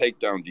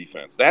 takedown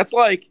defense. That's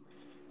like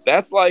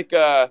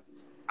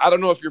I don't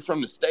know if you're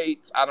from the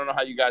States. I don't know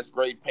how you guys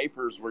grade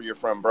papers where you're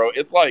from, bro.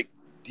 It's like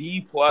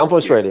D I'm plus here.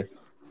 frustrated.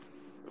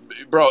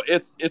 Bro,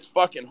 it's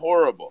fucking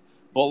horrible.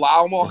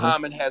 Bilal Mm-hmm.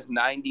 Muhammad has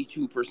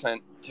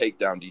 92%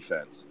 takedown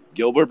defense.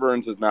 Gilbert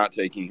Burns is not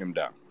taking him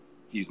down.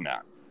 He's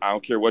not. I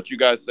don't care what you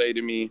guys say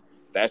to me.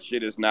 That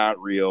shit is not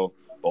real.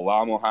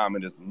 Bilal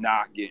Muhammad is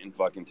not getting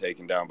fucking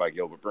taken down by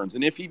Gilbert Burns.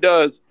 And if he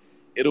does,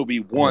 it'll be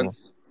Mm-hmm.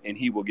 once and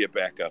he will get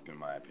back up, in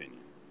my opinion.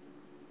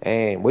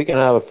 Hey, we can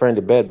have a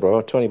friendly bet,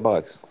 bro.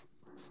 $20.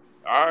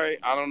 All right,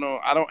 I don't know.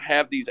 I don't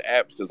have these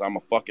apps because I'm a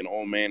fucking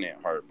old man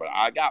at heart, but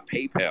I got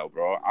PayPal,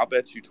 bro. I'll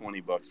bet you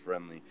 $20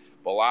 friendly.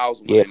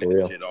 Bilal's Yeah, winning for that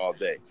real. shit all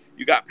day.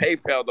 You got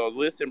PayPal though.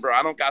 Listen, bro,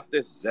 I don't got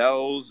this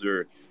Zells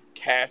or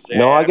Cash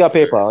No, I got Apps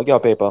or PayPal. I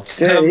got PayPal. He's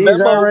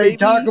Venmo, already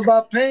talking baby.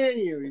 about paying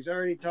you. He's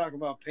already talking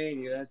about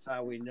paying you. That's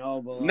how we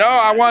know No,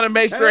 Bilal's I want ready to to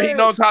make sure he pay.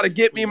 knows how to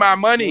get me You know my what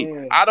I'm money.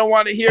 saying? I don't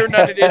want to hear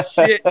none of this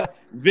shit.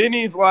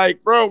 Vinny's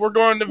like, bro, we're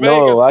going to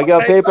No, Vegas. I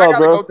got Okay, so I PayPal,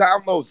 gotta go bro.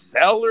 download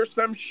Zelle or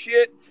some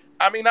shit.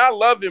 I mean, I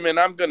love him and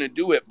I'm gonna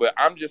do it, but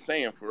I'm just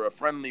saying for a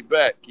friendly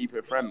bet, keep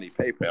it friendly.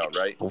 PayPal,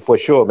 right? For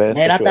sure, man.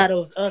 Man, For I sure. thought it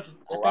was us.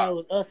 I thought it Wow.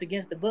 was us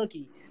against the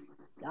bookies.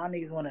 Y'all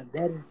niggas want to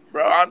bet it.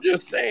 Bro, I'm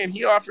just saying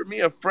he offered me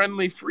a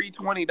friendly free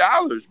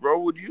 $20, bro.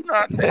 Would you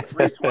not take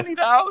free $20?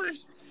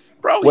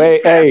 Bro, he's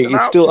Wait, hey, passing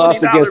it's out still us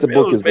against $20 the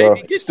bills, bookies, bro. baby.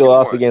 It's Get still you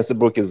us one. against the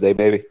bookies, day,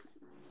 baby.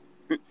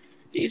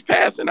 He's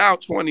passing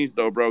out 20s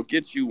though, bro.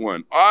 Get you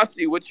one.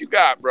 Aussie, what you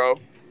got, bro?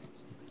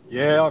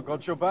 Yeah, I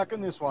got your back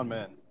in this one,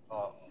 man.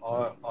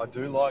 I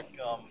do like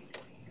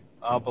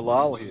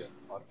Bilal here.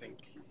 I think,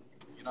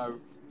 you know,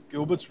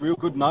 Gilbert's real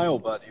good nail,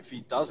 but if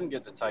he doesn't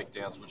get the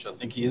takedowns, which I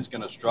think he is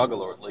going to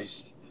struggle or at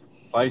least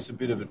face a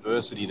bit of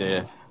adversity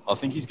there, I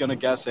think he's going to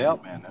gas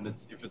out, man. And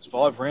if it's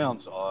 5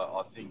 rounds,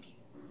 I think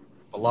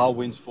Bilal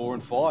wins 4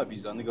 and 5.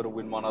 He's only got to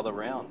win one other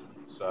round.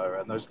 So,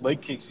 and those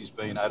leg kicks he's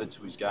been added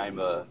to his game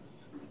are,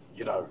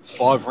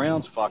 5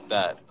 rounds, fuck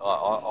that.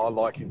 I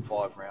like him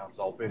 5 rounds.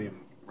 I'll bet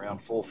him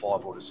round 4,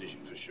 5 or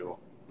decision for sure.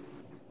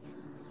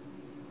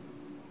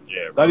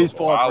 Yeah, That bro. is five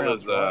Bilal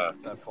rounds, is right?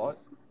 That fight.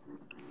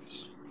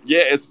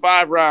 yeah, it's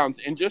 5 rounds.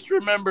 And just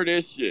remember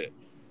this shit.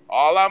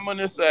 All I'm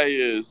gonna say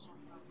is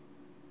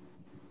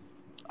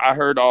I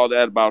heard all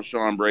that about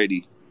Sean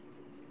Brady.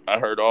 I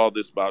heard all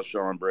this about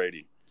Sean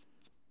Brady.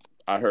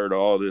 I heard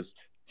all this.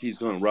 He's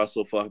gonna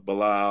Russell fuck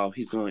Bilal.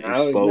 He's gonna I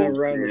was expose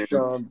never on the him.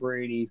 Sean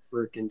Brady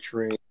freaking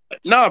train.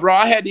 No, bro,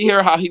 I had to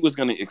hear how he was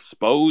gonna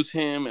expose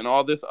him and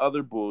all this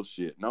other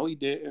bullshit. No, he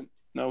didn't.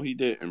 No, he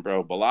didn't,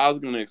 bro. Bilal's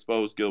gonna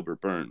expose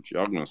Gilbert Burns.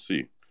 Y'all gonna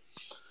see.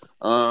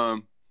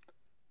 Um,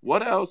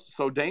 what else?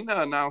 So Dana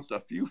announced a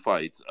few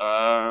fights.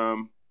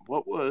 So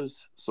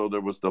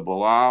there was the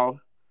Bilal.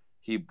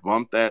 He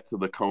bumped that to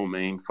the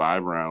co-main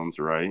 5 rounds,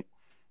 right?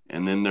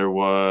 And then there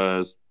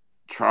was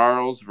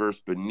Charles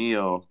versus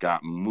Beneil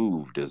got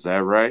moved. Is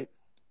that right?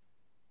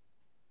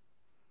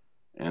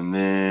 And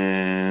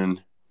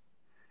then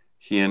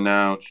he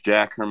announced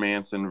Jack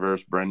Hermanson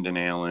versus Brendan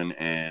Allen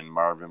and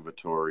Marvin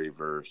Vettori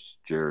versus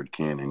Jared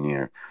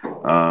Cannonier.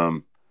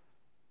 I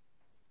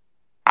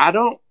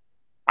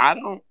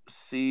don't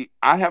see.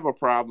 I have a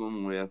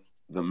problem with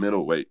the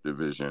middleweight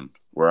division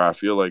where I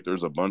feel like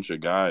there's a bunch of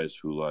guys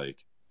who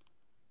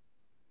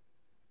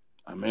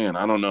man,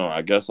 I don't know.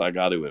 I guess I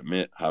got to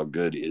admit how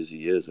good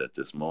Izzy is at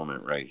this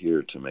moment right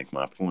here to make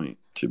my point,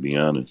 to be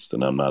honest.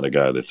 And I'm not a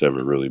guy that's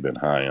ever really been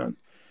high on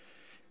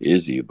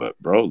Izzy, but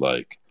bro,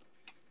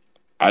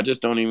 I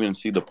just don't even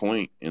see the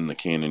point in the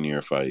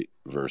Cannonier fight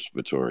versus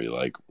Vittori.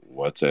 Like,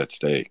 what's at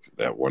stake?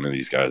 That one of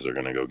these guys are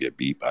going to go get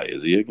beat by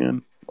Izzy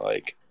again?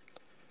 Like,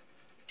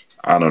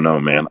 I don't know,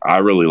 man. I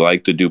really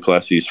like the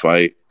Duplessis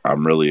fight.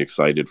 I'm really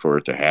excited for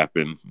it to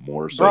happen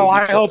more so. Bro,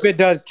 I hope it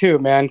does too,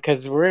 man,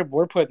 because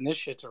we're putting this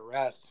shit to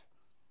rest.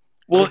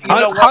 Well, you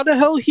know what? How the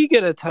hell he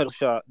get a title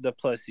shot,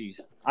 Duplessis?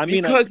 I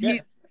mean,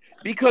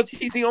 because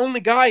he's the only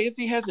guy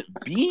he hasn't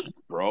beat,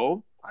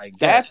 bro.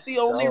 That's the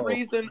only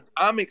reason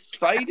I'm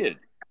excited.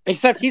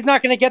 Except he's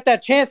not going to get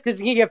that chance because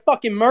he can get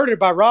fucking murdered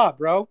by Rob,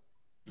 bro.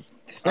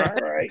 All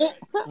right.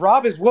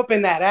 Rob is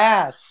whooping that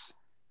ass.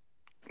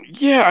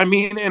 Yeah, I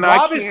mean, and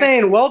Rob is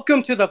saying,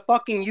 welcome to the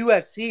fucking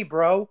UFC,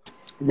 bro.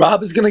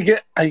 Rob is going to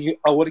get,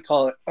 what do you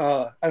call it,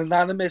 an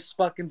anonymous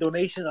fucking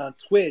donation on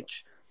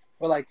Twitch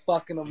for like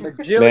fucking $1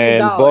 million. Man,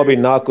 Bobby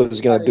Knuckles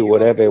is going to do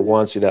whatever he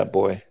wants with that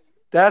boy.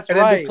 That's and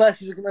right. And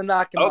Duplessis is going to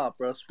knock him out,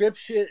 bro. Script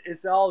shit,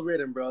 it's all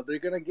written, bro. They're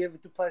going to give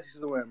it to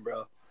Duplessis to win,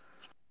 bro.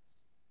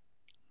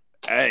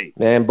 Hey.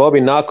 Man,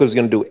 Bobby Knuckles is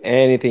going to do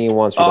anything he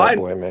wants with that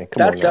boy, man.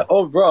 Come on now.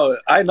 Oh, bro,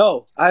 I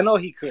know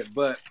he could,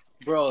 but,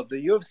 bro,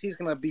 the UFC is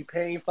going to be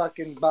paying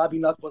fucking Bobby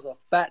Knuckles a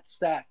fat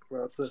stack,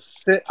 bro, to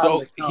sit on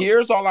the couch.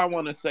 Here's all I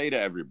want to say to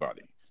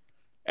everybody.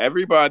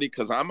 Everybody,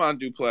 because I'm on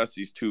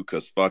Duplessis too,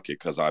 because fuck it,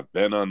 because I've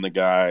been on the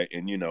guy,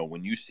 and, you know,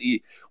 when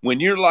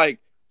you're like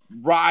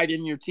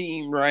riding your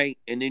team, right,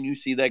 and then you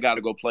see they got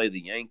to go play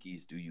the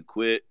Yankees, do you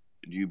quit?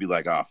 Do you be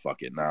like, oh,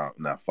 fuck it, now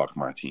fuck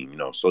my team, you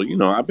know? So, you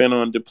know, I've been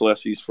on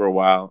Duplessis for a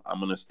while. I'm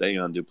going to stay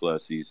on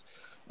Duplessis.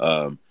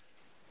 And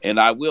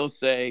I will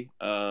say,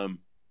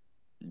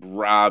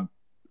 Rob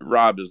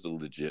is a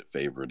legit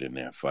favorite in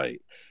that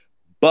fight.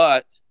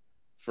 But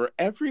for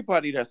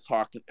everybody that's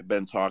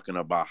been talking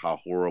about how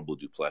horrible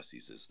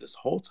Duplessis is this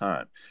whole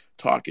time,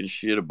 talking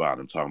shit about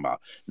him, talking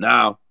about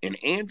now, and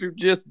Andrew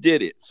just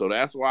did it, so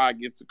that's why I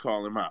get to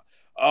call him out.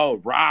 Oh,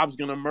 Rob's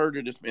gonna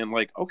murder this man.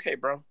 Like, okay,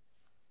 bro,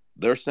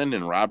 they're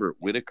sending Robert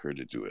Whitaker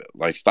to do it.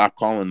 Like, stop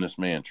calling this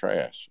man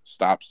trash.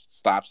 Stop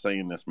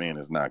saying this man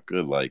is not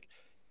good.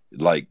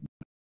 Like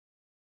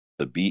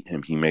to beat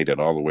him, he made it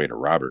all the way to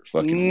Robert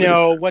fucking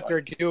Whitaker. What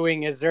they're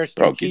doing is they're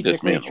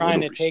strategically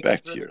trying to take him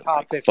through the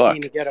top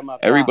 15 to get him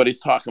up.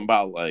 Everybody's talking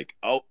about like,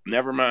 oh,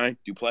 never mind,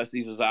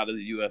 Duplessis is out of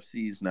the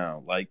UFCs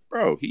now. Like,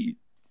 bro,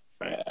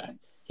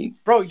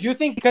 bro, you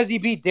think because he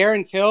beat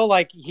Darren Till,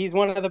 like he's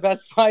one of the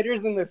best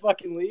fighters in the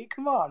fucking league?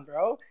 Come on,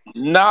 bro.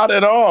 Not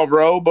at all,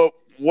 bro. But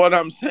what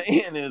I'm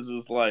saying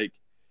is like,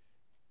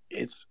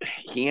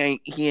 he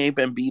ain't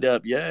been beat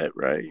up yet,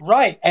 right?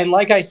 Right. And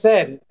like I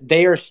said,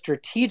 they are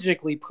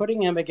strategically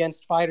putting him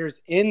against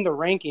fighters in the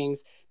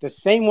rankings the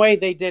same way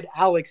they did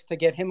Alex to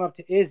get him up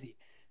to Izzy.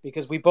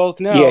 Because we both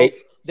know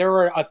there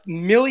were a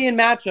million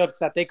matchups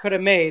that they could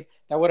have made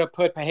that would have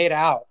put Pereira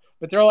out.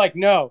 But they're like,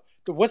 no,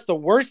 what's the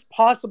worst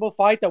possible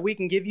fight that we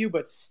can give you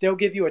but still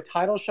give you a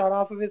title shot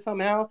off of it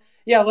somehow?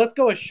 Yeah, let's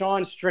go with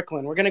Sean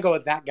Strickland. We're going to go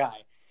with that guy.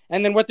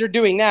 And then what they're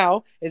doing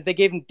now is they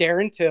gave him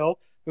Darren Till,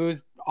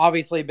 who's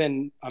obviously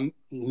been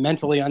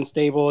mentally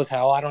unstable as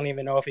hell. I don't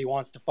even know if he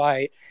wants to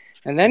fight.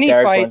 And then he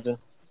fights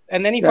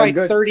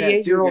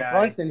 38-year-old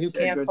Brunson, who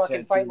can't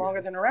fucking fight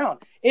longer than a round.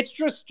 It's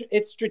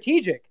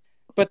strategic,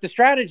 but the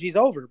strategy's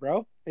over,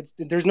 bro.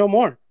 There's no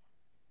more.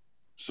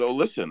 So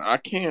listen, I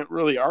can't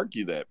really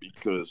argue that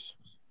because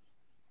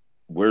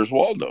where's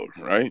Waldo,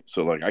 right?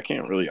 So like, I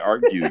can't really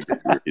argue either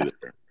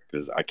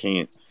because I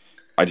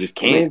just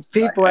can't. I mean,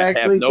 people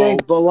actually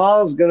think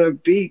Bilal's going to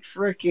beat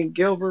freaking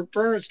Gilbert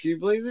Burns. Can you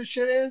believe this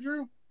shit,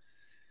 Andrew?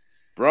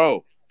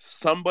 Bro,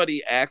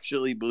 somebody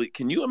actually believe.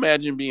 Can you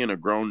imagine being a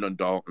grown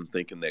adult and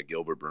thinking that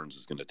Gilbert Burns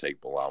is going to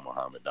take Bilal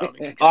Muhammad down?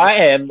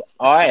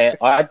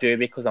 I do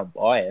because I'm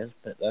biased,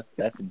 but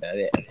that's about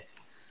it.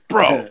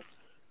 Bro,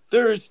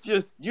 there's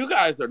just, you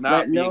guys are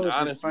not being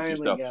honest with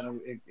yourself.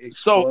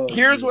 So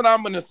here's what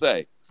I'm going to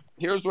say.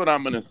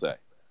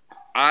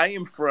 I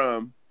am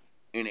from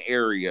an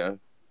area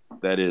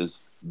that is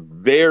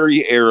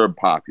very Arab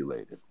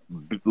populated,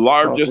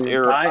 largest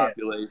Arab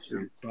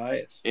population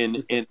in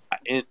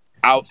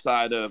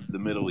outside of the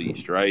Middle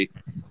East, right?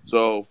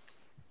 So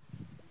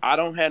I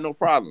don't have no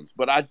problems,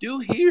 but I do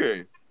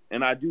hear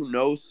and I do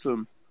know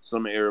some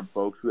Arab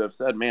folks who have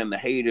said, man, the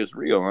hate is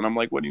real. And I'm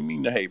like, what do you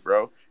mean the hate,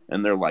 bro?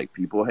 And they're like,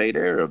 people hate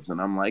Arabs. And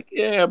I'm like,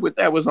 yeah, but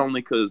that was only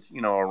because,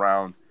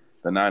 around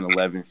the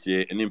 9/11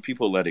 shit. And then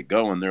people let it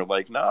go. And they're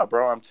like, nah,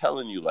 bro, I'm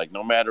telling you, like,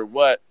 no matter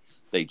what,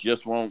 they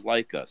just won't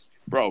like us.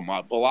 Bro,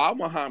 Bilal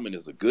Muhammad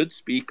is a good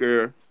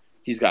speaker.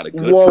 He's got a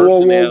good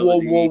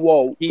personality.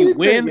 Whoa. He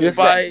wins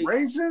fights.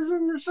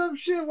 Racism or some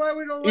shit? Why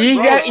we don't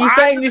like you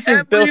saying this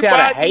is built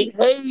out of hate?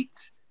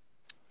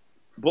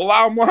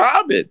 Bilal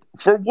Muhammad.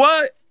 For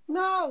what?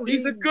 No,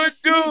 he's a good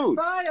dude.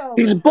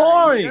 He's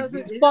boring.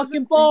 He's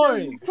fucking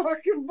boring. He's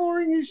fucking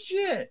boring as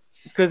shit.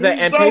 Wait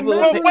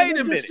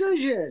a minute.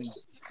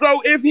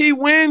 So if he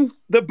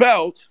wins the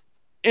belt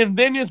and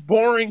then is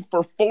boring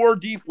for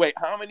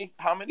how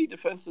many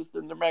defenses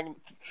did the Magnet?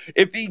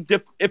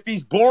 If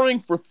he's boring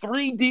for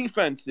 3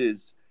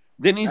 defenses,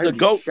 then he's the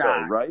GOAT,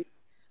 though, right?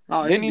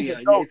 Oh, then he's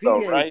a GOAT,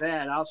 though, right?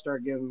 That, I'll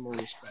start giving him more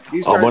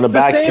respect. I'm gonna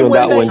back you on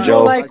that one,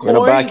 Joe. I'm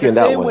gonna back you on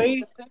that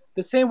one.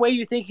 The same way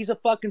you think he's a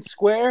fucking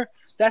square,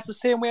 that's the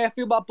same way I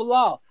feel about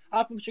Bilal.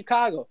 I'm from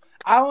Chicago.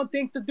 I don't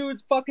think the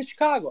dude's fucking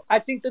Chicago. I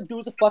think the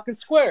dude's a fucking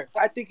square.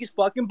 I think he's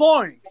fucking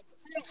boring.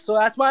 So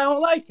that's why I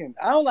don't like him.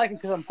 I don't like him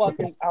because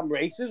I'm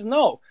racist.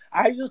 No,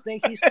 I just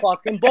think he's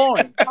fucking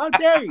boring. How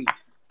dare you?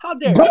 How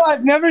dare Bro, you?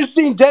 I've never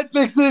seen Dead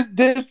Fixes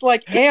this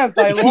like amped.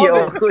 I love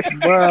Yo, it.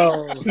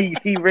 Bro.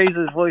 he raised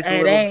his voice a Hey,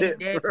 that little ain't bit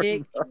Dead for Pick.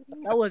 him,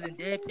 That wasn't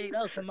Dead Pick.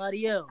 That was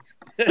somebody else.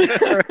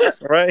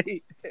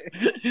 right?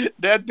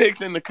 Dead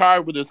Pick's in the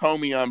car with his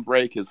homie on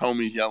break. His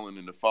homie's yelling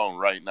in the phone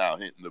right now,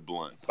 hitting the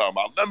blunt. Talking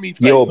about, let me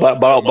say Yo, something,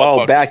 but I'll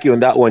motherfucker. back you on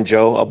that one,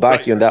 Joe. I'll back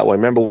Right. you on that one.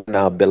 Remember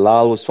when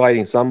Bilal was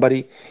fighting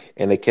somebody,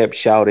 and they kept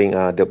shouting,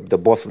 the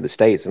boy from the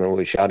States, and they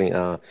were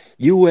shouting,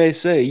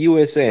 USA,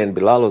 USA, and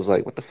Bilal was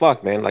like, "What the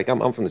fuck, man? Like, I'm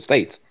from the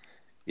States,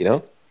 you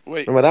know?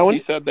 Wait, Remember that he one?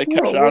 said they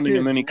kept Well, with shouting and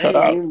his then he cut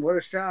out. name, what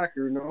a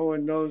shocker! No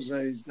one knows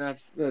that he's not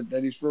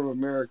that he's from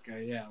America.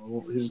 Yeah,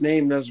 well, his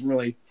name doesn't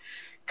really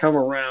come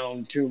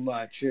around too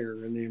much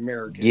here in the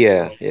Americans.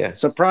 Yeah, So yeah.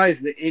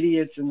 surprised the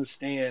idiots in the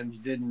stands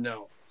didn't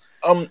know.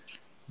 I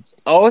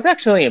was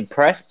actually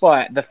impressed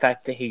by the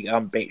fact that he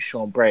beat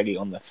Sean Brady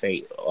on the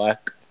feet.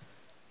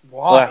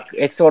 Why?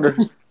 It's sort of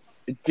just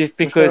Well, Sean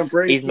because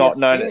Brady can't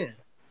stand.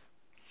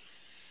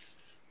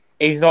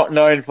 he's not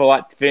known for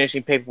like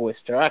finishing people with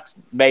strikes.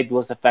 Maybe it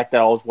was the fact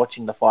that I was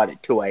watching the fight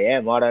at 2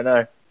 a.m. I don't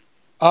know.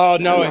 Oh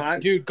No, no,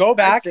 dude, go I'd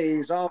back. say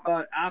he's all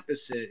about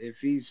opposite. If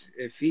he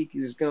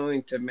is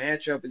going to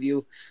match up with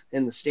you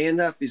in the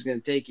stand up, he's going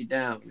to take you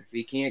down. If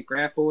he can't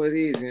grapple with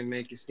you, he's going to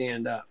make you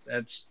stand up.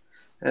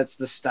 That's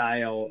the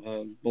style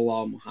of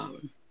Bilal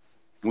Muhammad.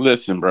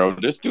 Listen, bro,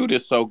 this dude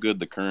is so good.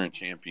 The current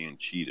champion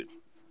cheated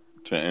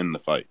to end the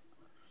fight.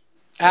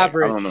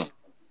 Average. I don't know.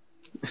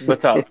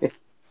 What's up?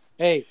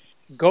 Hey,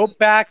 go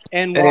back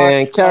and watch.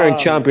 And Karen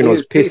Champion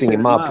was pissing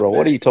him up, bro.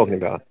 What are you talking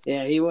about?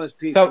 Yeah, he was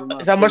piecing him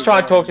up. Someone's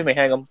trying to talk to me.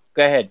 Hang on.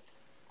 Go ahead.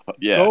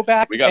 Yeah, Go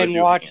back we gotta and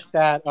do watch hand.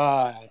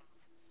 that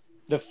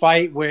the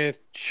fight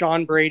with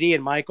Sean Brady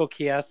and Michael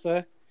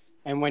Chiesa.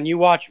 And when you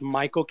watch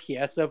Michael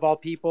Chiesa of all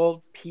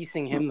people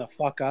piecing him the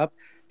fuck up,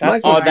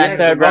 that's that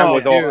third round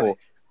was awful.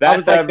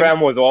 That third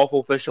round was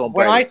awful for Sean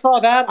When Brady. I saw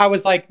that, I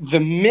was like, the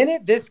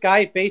minute this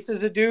guy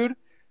faces a dude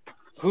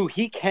who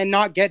he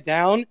cannot get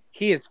down,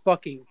 he is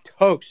fucking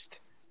toast.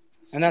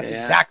 And that's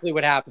exactly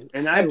what happened.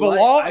 And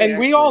Bilal,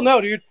 we all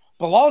know, dude,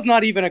 Bilal's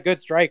not even a good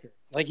striker.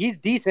 Like, he's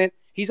decent.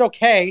 He's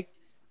okay.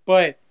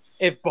 But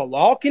if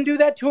Bilal can do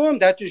that to him,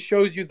 that just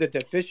shows you the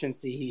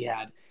deficiency he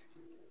had.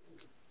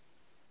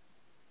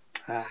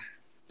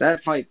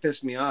 That fight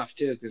pissed me off,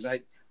 too, because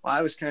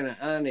I was kind of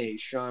on a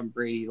Sean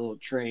Brady little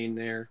train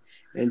there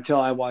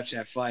until I watched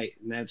that fight.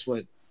 And that's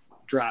what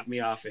dropped me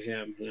off of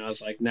him. And I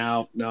was like,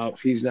 no,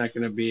 he's not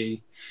going to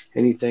be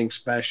anything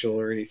special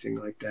or anything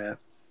like that.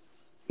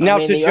 Now,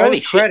 to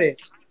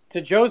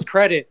Joe's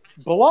credit,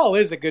 Bilal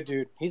is a good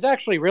dude. He's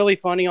actually really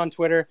funny on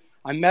Twitter.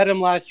 I met him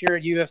last year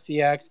at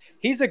UFC X.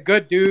 He's a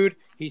good dude.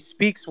 He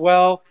speaks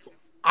well.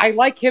 I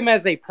like him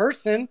as a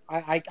person.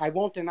 I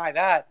won't deny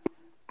that.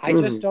 I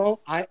just don't.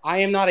 I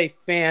am not a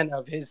fan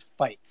of his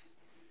fights.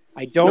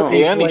 I don't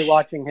enjoy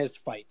watching his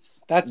fights.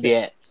 That's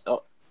it. I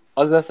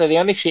was going to say, the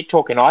only shit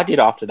talking I did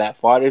after that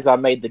fight is I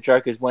made the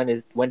joke is when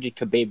did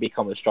Khabib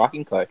become a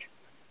striking coach?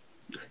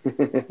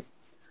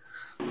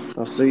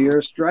 So you're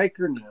a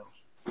striker now.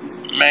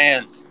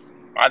 Man,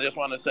 I just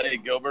want to say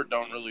Gilbert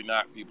don't really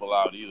knock people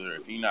out either.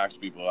 If he knocks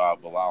people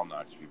out, Bilal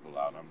knocks people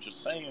out. I'm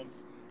just saying.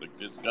 Like,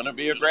 it's going to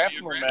be a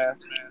grappling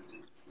match.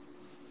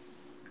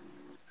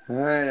 All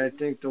right, I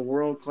think the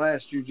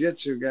world-class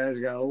jiu-jitsu guys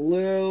got a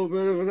little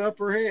bit of an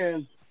upper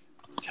hand.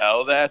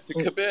 Tell that to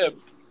Khabib.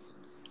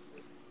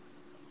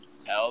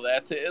 Tell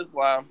that to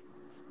Islam.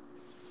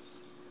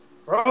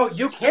 Bro,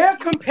 you can't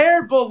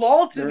compare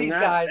Bilal to these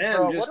guys,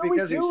 bro. Just What are we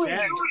because he doing?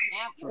 sat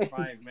for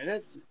 5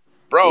 minutes.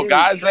 Bro,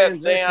 guys that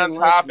stay on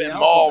top and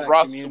maul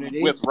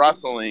with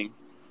wrestling,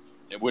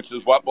 which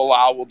is what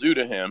Bilal will do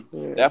to him,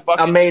 that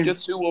fucking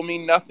jiu-jitsu will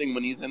mean nothing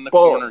when he's in the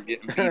corner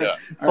getting beat up.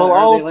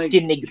 Bilal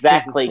didn't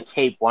exactly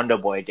keep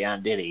Wonderboy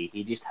down, did he?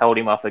 He just held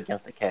him up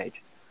against the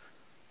cage.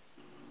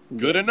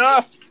 Good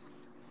enough.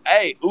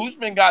 Hey,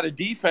 Usman got a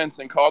defense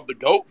and called the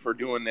GOAT for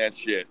doing that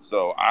shit.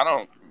 So I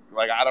don't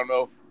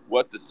know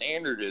what the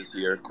standard is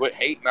here. Quit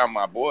hating on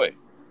my boy.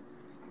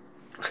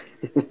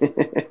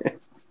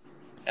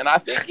 And I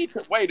think he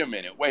took. Wait a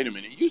minute.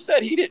 You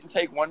said he didn't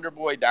take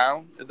Wonderboy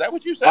down. Is that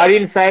what you said? I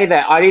didn't say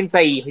that. I didn't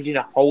say he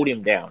didn't hold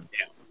him down.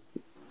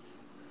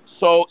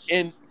 So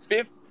in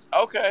fifth,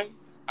 okay.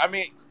 I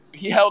mean,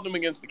 he held him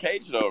against the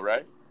cage, though,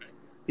 right?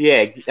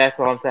 Yeah, that's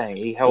what I'm saying.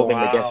 He held him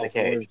against the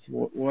cage.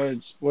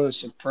 What a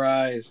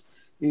surprise!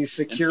 He's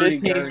security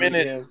in 15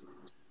 minutes.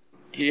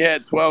 He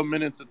had 12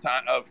 minutes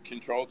of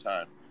control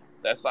time.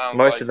 That sounds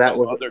like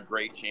some other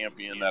great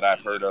champion that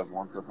I've heard of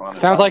once upon a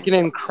time. Sounds like an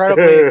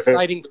incredibly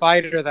exciting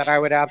fighter that I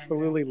would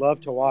absolutely love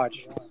to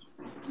watch.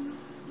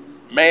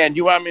 Man,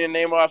 you want me to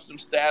name off some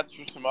stats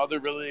for some other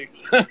really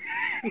exciting?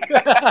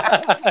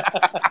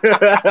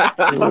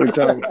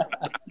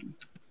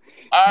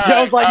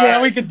 I was like,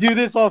 man, we could do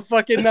this all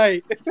fucking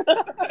night.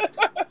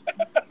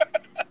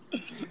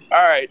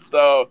 All right,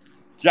 so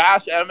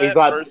Josh He's Emmett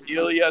like, versus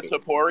Ilya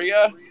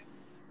Taporia.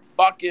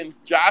 Fucking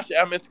Josh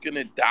Emmett's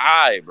gonna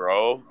die,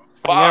 bro.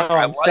 I know. Fuck,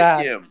 I I'm like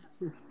sad. him.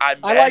 I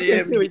I met like him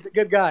him. too. He's a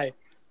good guy.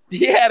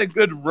 He had a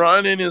good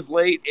run in his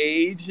late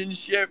age and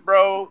shit,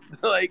 bro.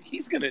 Like,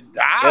 he's gonna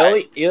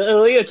die.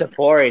 Ilya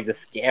Tapori is a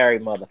scary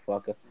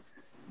motherfucker.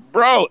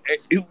 Bro,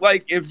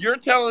 like, if you're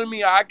telling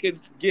me I could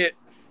get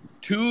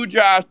two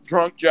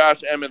drunk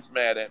Josh Emmets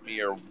mad at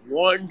me or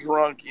one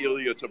drunk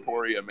Ilya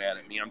Taporia mad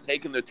at me, I'm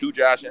taking the two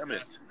Josh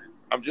Emmets.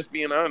 I'm just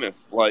being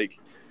honest. Like,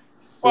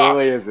 fuck.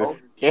 Ilya is a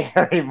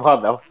scary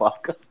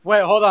motherfucker.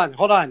 Wait, hold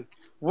on.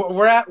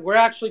 We're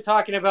actually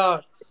talking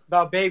about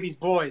Baby's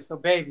boys. So,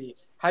 Baby,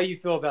 how you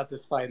feel about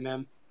this fight,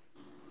 man?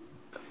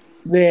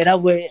 Man,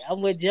 I'm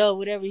with Joe.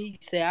 Whatever he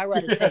say, I'd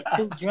rather take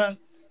two drunk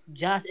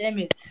Josh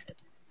Emmets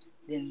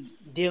than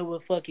deal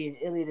with fucking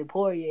Ilya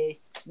Poirier.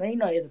 Man, you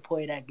know Ilya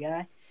Poirier, that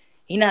guy.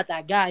 He not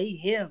that guy. He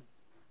him.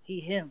 He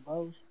him,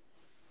 bro.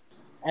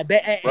 I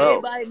bet Bro,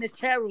 everybody in this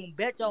chat room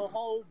bet your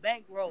whole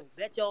bankroll,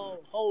 bet your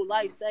whole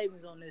life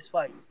savings on this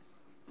fight.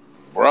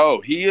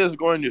 bro, he is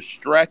going to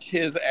stretch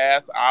his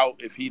ass out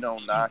if he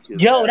don't knock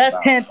his Joe, ass that's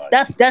out. 10.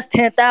 That's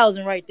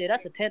 10,000 right there.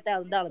 That's a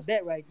 $10,000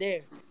 bet right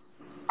there.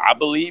 I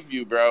believe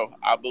you, bro.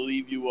 I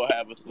believe you will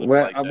have a slip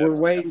like that We're on that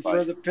waiting for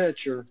fight. the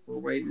picture. We're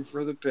waiting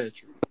for the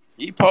picture.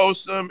 He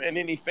posts them and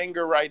then he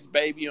finger writes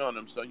baby on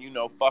them, so you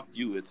know, fuck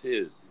you, it's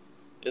his.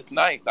 It's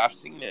nice. I've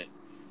seen it.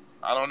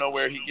 I don't know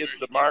where he gets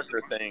the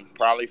marker thing.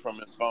 Probably from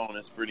his phone.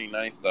 It's pretty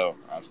nice though.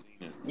 I've seen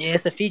it. Yeah,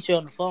 it's a feature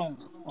on the phone,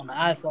 on the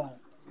iPhone.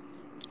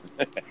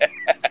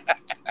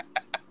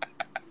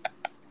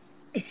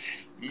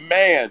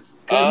 Man,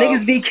 Cause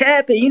niggas be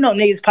capping. You know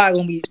niggas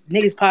probably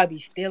be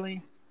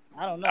stealing.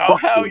 I don't know. oh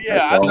hell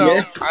yeah, I know.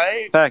 Yeah.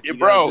 Fact, you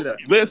gotta do Bro, that.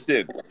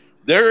 listen.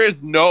 There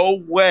is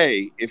no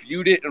way if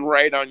you didn't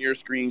write on your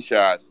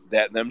screenshots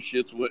that them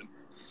shits would.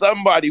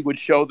 Somebody would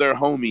show their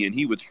homie and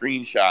he would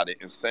screenshot it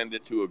and send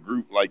it to a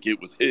group like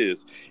it was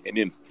his, and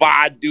then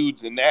 5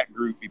 dudes in that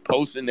group be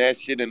posting that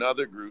shit in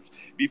other groups.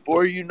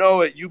 Before you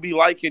know it, you be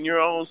liking your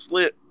own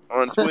slip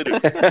on Twitter.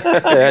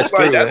 That's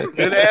Like, true, that's man. a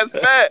good ass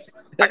bet.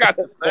 I got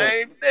the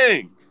same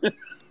thing.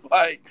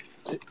 Like,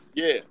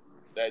 yeah,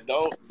 that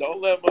don't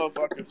let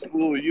motherfuckers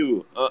fool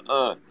you.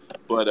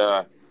 But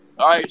all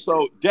right,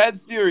 so dead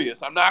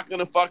serious. I'm not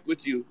gonna fuck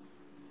with you.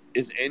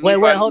 Is Wait,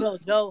 anybody? hold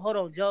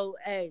on, Joe.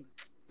 Hey,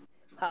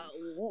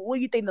 what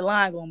do you think the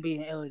line gonna be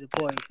in Ilya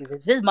Poirier?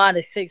 Because if it's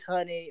minus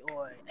 600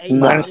 or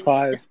Minus 800,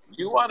 five.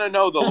 You want to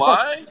know the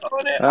line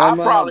on it? I'll Time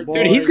out, probably Dude,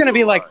 give he's you boys. gonna the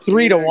be like line.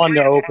 3-1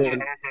 to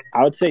open.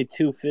 I would say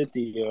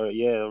 250 or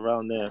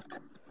around there.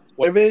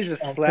 Whatever it is,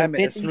 just at slam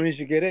it. As 250. soon as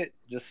you get it,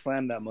 just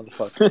slam that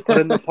motherfucker. Put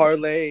in the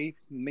parlay.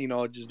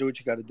 Just do what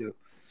you got to do.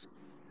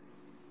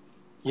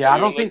 So Yeah, I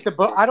you're don't think looking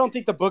for? I don't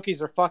think the bookies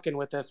are fucking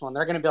with this one.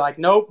 They're gonna be like,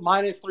 nope,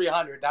 minus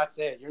 300. That's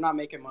it. You're not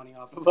making money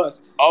off of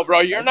us. Oh, bro,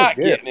 you're That's a not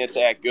gift. getting it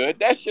that good.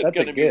 That shit's That's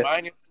a gonna be gift.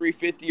 minus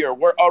 350 or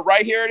worse. Oh,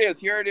 right here it is.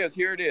 Here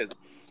it is.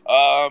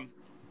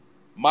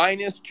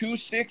 Minus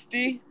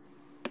 260.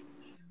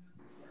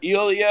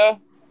 Ilya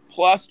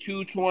plus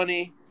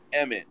 220.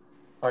 Emmett.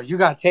 Oh, you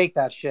gotta take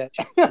that shit.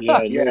 Yeah,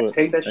 I Yeah, knew it.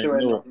 take that I shit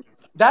right knew now. it.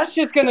 That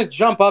shit's gonna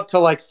jump up to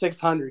like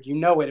 600. You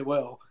know it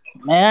will.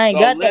 Man, I ain't So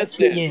got that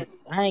shit listen, yet.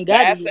 I ain't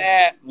got it that's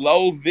yet. at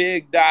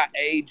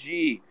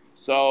lowvig.ag.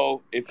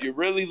 So if you're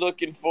really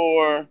looking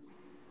for,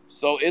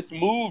 so it's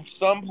moved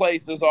some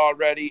places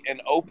already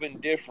and open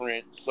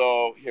different.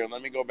 So here,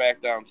 let me go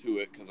back down to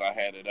it because I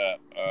had it up.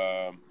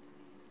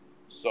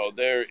 So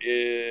it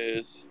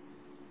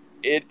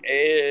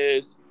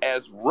is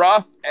as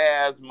rough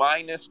as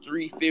minus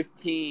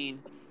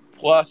 315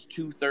 plus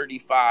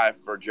 235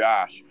 for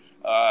Josh.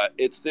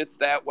 It sits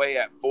that way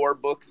at 4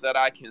 books that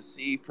I can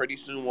see. Pretty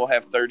soon we'll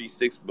have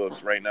 36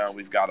 books. Right now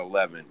we've got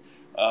 11.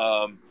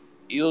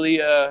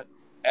 Ilya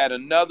at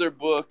another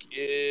book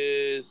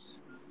is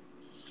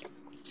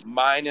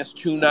minus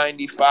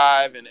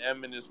 295 and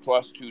Emmett is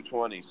plus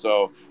 220.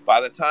 So by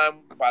the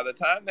time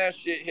that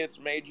shit hits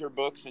major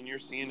books and you're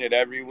seeing it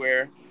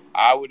everywhere,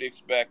 I would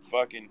expect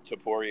fucking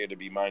Taporia to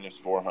be minus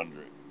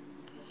 400.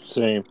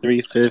 Same, Hey,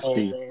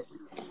 350. man,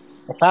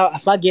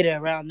 if I get it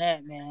around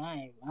that, man,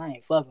 I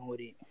ain't fucking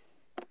with it.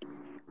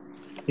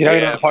 You're not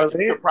Yeah, gonna but you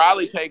parlay could it?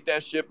 probably take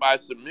that shit by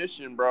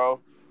submission, bro,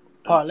 and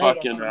Parlay that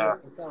fucking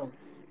shit. So,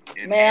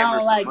 and man,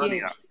 hammer some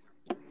money out.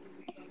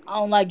 I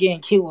don't like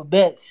getting cute with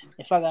bets.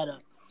 If I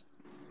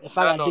It's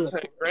not gotta no do it.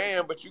 10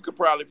 grand, but you could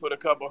probably put a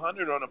couple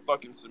hundred on a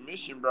fucking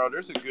submission, bro.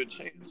 There's a good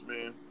chance,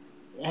 man.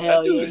 That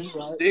Hell dude yeah, is you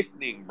right.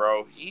 sickening,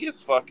 bro. He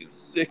is fucking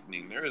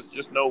sickening. There is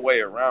just no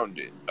way around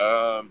it.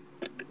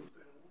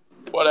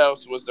 What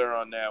else was there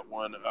on that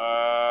one?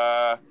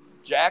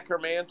 Jack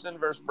Hermanson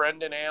versus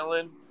Brendan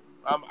Allen.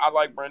 I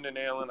like Brendan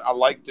Allen. I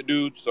like the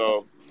dude,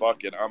 so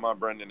fuck it. I'm on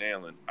Brendan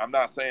Allen. I'm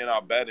not saying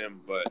I'll bet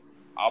him, but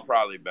I'll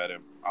probably bet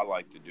him. I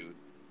like the dude.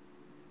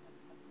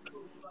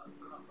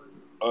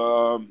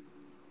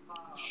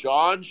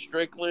 Sean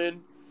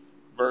Strickland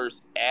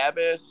versus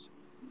Abbas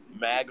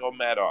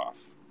Magomedov.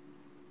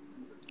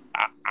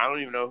 I don't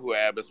even know who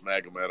Abbas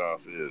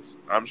Magomedov is.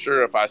 I'm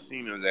sure if I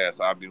seen his ass,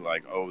 I'd be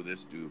like, oh,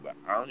 this dude. But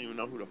I don't even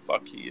know who the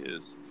fuck he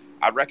is.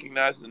 I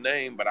recognize the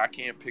name, but I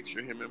can't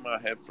picture him in my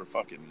head for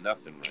fucking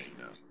nothing right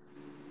now.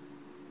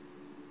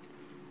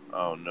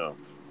 Oh no.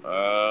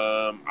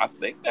 I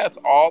think that's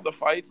all the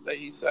fights that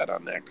he said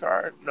on that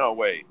card. No,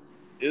 wait,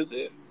 is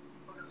it?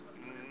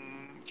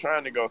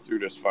 Trying to go through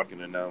this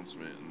fucking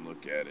announcement and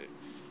look at it.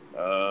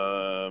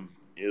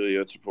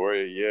 Ilya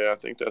Taporia, yeah, I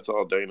think that's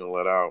all Dana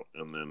let out.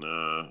 And then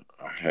I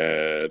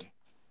had.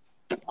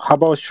 How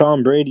about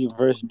Sean Brady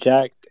versus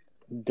Jack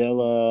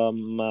Della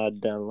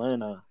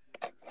Maddalena?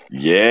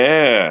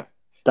 Yeah.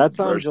 That's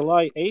on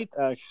July 8th,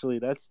 actually.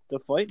 That's the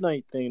fight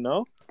night thing,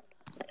 no?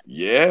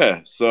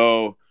 Yeah,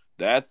 so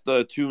that's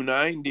the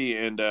 290.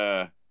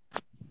 And,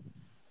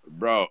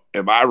 bro,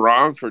 am I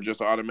wrong for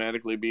just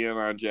automatically being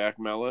on Jack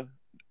Mella?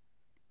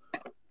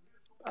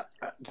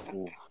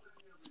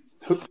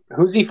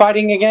 Who's he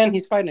fighting again?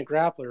 He's fighting a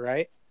grappler,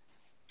 right?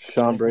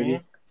 Sean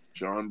Brady.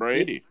 Sean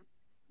Brady.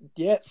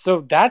 Yeah,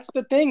 so that's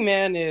the thing,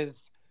 man,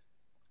 is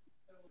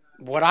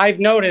what I've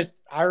noticed.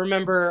 I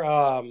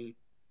remember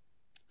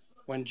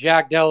when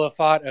Jack Della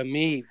fought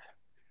Amiv,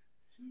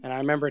 and I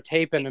remember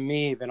taping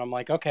Amiv, and I'm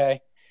like,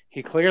 okay,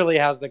 he clearly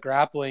has the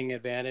grappling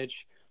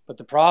advantage, but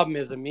the problem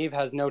is Amiv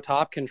has no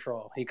top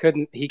control.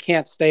 He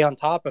can't stay on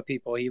top of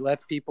people. He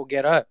lets people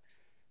get up.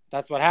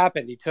 That's what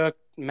happened. He took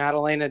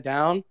Maddalena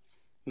down.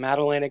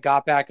 Maddalena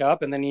got back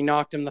up, and then he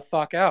knocked him the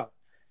fuck out.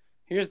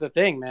 Here's the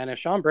thing, man. If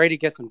Sean Brady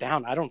gets him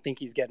down, I don't think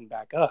he's getting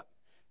back up.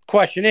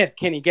 Question is,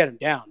 can he get him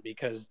down?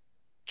 Because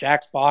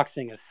Jack's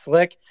boxing is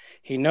slick.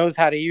 He knows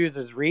how to use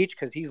his reach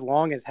because he's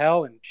long as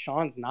hell, and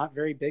Sean's not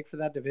very big for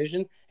that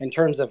division in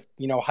terms of,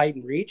 height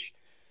and reach.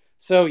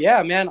 So,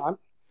 yeah, man,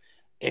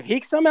 if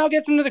he somehow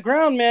gets him to the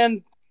ground,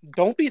 man,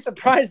 don't be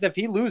surprised if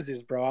he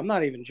loses, bro. I'm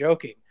not even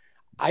joking.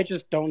 I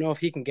just don't know if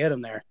he can get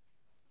him there.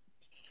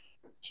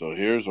 So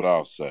here's what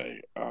I'll say.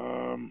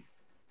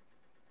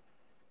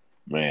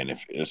 Man,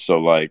 if so,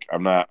 like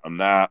I'm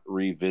not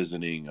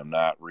revisiting, I'm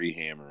not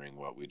rehammering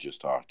what we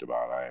just talked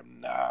about. I am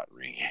not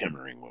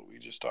rehammering what we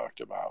just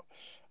talked about.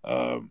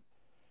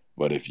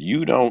 But if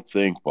you don't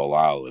think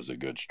Bilal is a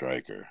good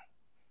striker,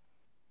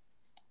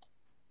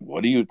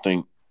 what do you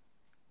think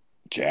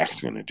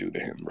Jack's gonna do to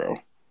him, bro?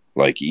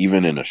 Like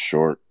even in a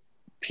short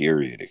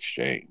period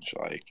exchange,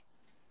 like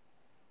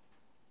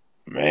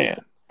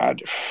man,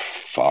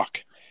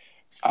 fuck.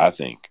 I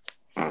think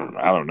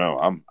I don't know.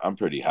 I'm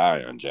pretty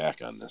high on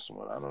Jack on this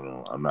one. I don't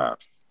know. I'm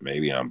not.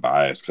 Maybe I'm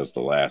biased because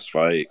the last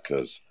fight.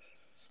 Because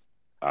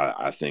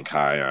I think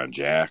high on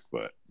Jack,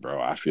 but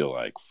bro, I feel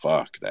like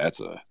fuck.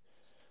 That's a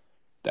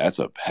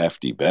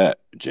hefty bet.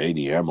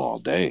 JDM all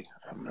day.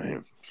 I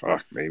mean,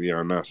 fuck. Maybe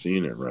I'm not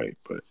seeing it right,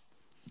 but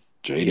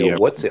Yo, JDM.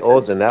 what's the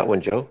odds in that one,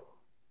 Joe?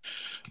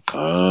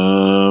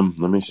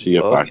 Let me see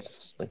if I.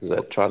 Odds. Because I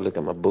tried to look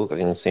at my book, I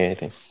didn't see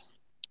anything.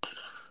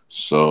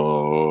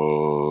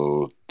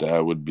 So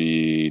that would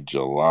be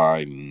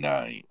July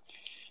 9th,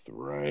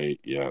 right?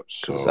 Yep.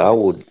 Because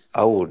So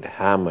I would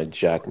hammer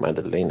Jack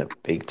Maddalena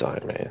big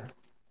time, man.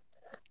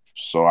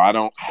 So I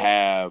don't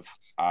have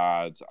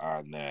odds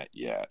on that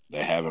yet.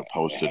 They haven't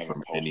posted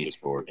from any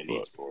sports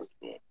book.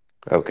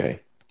 Okay.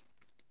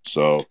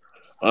 So,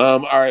 all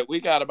right,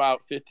 we got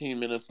about 15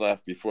 minutes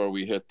left before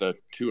we hit the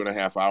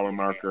 2.5 hour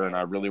marker, and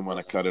I really want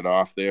to cut it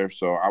off there.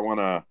 So I want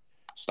to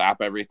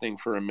stop everything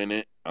for a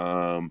minute.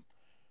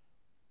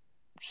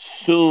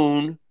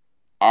 Soon,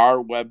 our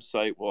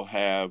website will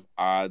have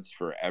odds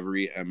for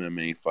every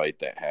MMA fight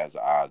that has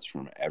odds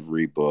from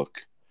every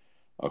book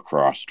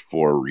across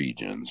 4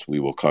 regions. We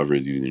will cover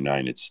the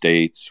United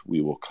States.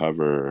 We will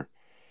cover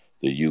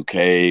the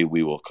UK.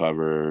 We will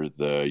cover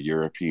the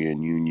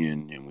European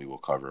Union, and we will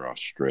cover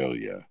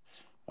Australia.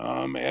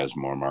 As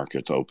more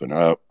markets open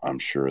up, I'm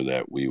sure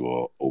that we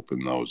will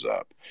open those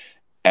up.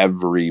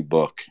 Every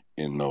book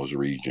in those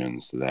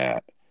regions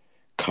that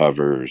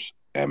covers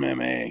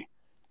MMA,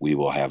 we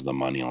will have the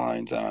money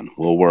lines on.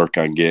 We'll work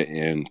on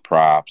getting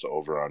props,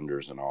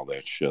 over-unders, and all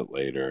that shit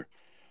later.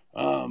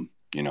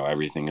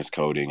 Everything is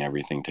coding,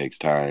 everything takes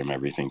time,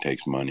 everything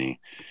takes money.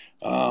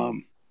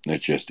 It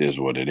just is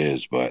what it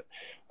is. But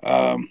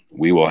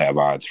we will have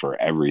odds for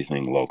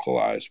everything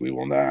localized. We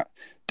will not.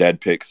 Dead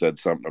Pick said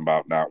something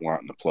about not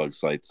wanting to plug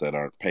sites that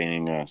aren't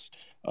paying us.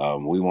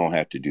 We won't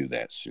have to do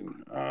that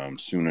soon.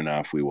 Soon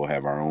enough, we will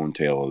have our own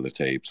tail of the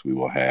tapes. We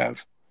will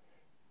have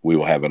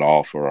it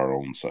all for our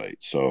own site.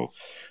 So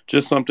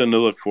just something to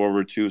look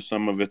forward to.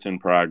 Some of it's in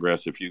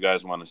progress. If you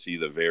guys want to see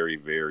the very,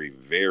 very,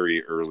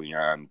 very early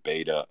on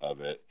beta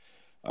of it,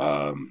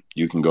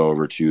 you can go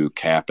over to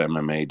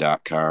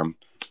capmma.com.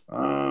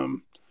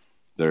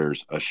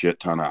 There's a shit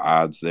ton of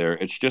odds there.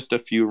 It's just a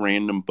few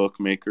random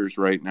bookmakers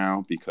right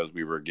now because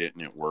we were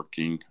getting it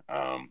working.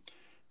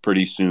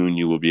 Pretty soon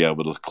you will be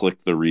able to click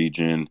the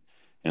region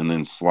and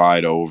then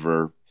slide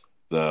over.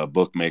 The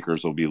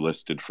bookmakers will be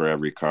listed for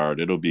every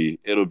card. It'll be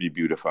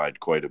beautified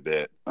quite a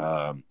bit.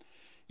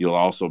 You'll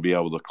also be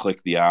able to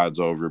click the odds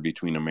over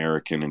between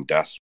American and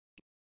Des.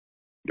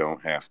 You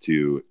don't have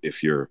to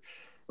if you're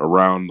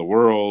around the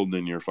world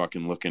and you're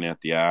fucking looking at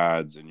the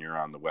odds and you're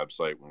on the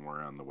website, when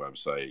we're on the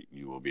website,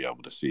 you will be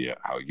able to see it,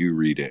 how you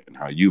read it and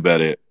how you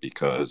bet it,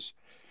 because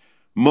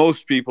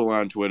most people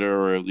on Twitter,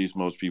 or at least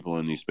most people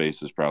in these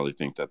spaces, probably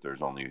think that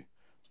there's only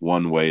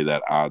one way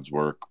that odds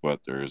work, but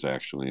there is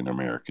actually an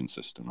American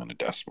system and a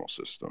decimal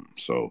system.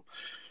 So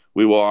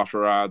we will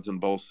offer odds in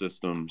both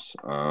systems,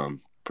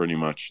 pretty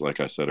much, like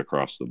I said,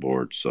 across the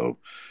board. So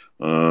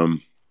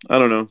I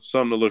don't know,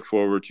 something to look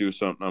forward to,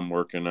 something I'm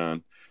working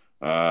on.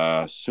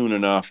 Soon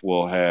enough,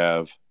 we'll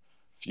have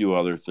a few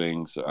other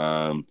things.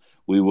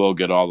 We will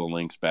get all the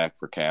links back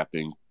for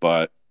capping,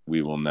 but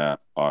we will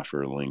not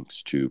offer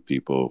links to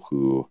people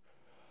who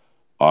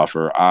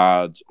offer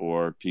odds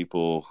or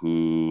people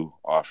who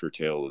offer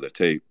tail of the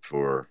tape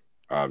for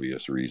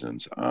obvious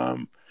reasons.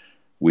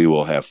 We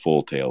will have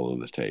full tail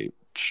of the tape,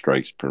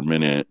 strikes per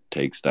minute,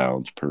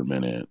 takedowns per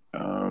minute.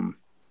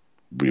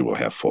 We will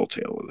have full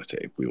tail of the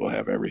tape. We will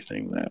have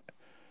everything that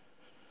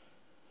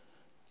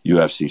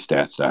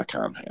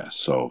UFCstats.com has.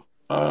 So,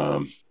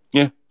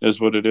 yeah,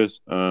 is what it is.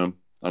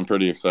 I'm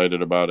pretty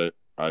excited about it.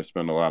 I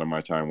spend a lot of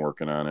my time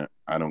working on it.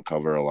 I don't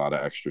cover a lot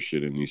of extra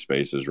shit in these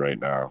spaces right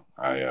now.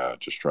 I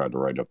just tried to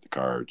write up the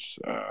cards.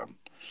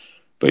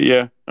 But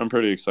yeah, I'm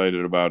pretty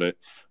excited about it.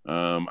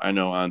 I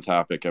know On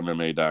Topic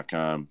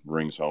MMA.com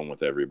rings home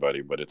with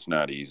everybody, but it's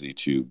not easy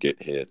to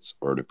get hits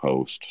or to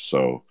post.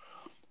 So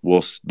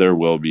there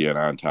will be an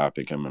On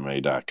Topic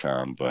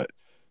MMA.com, but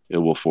it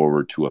will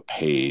forward to a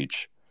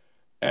page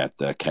at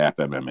the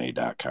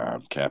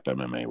capmma.com. Cap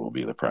MMA will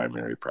be the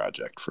primary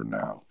project for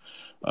now.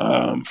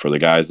 For the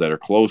guys that are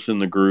close in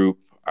the group,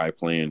 I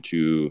plan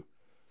to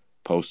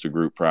post a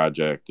group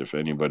project. If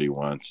anybody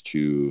wants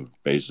to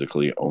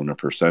basically own a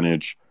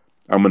percentage,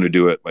 I'm going to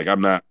do it. Like,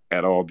 I'm not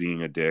at all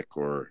being a dick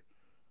or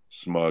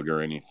smug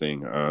or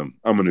anything. I'm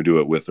going to do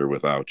it with or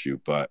without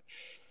you. But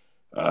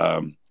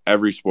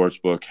every sports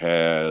book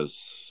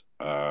has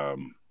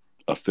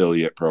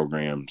affiliate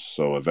programs.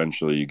 So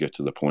eventually you get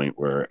to the point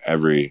where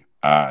every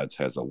odds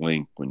has a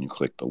link. When you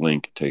click the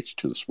link, it takes you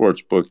to the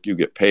sports book. You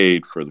get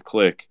paid for the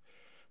click.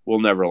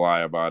 We'll never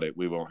lie about it.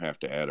 We won't have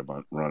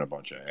to run a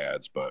bunch of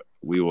ads, but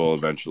we will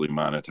eventually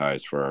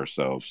monetize for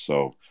ourselves.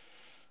 So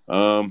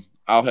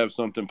I'll have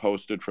something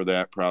posted for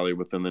that probably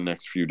within the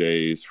next few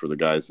days for the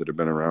guys that have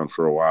been around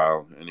for a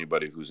while.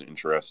 Anybody who's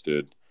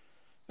interested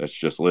that's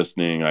just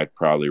listening, I'd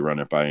probably run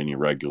it by any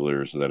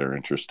regulars that are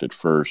interested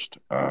first.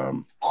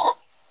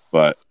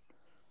 But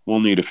we'll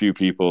need a few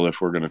people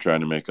if we're going to try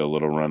to make a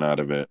little run out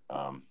of it.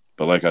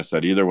 But like I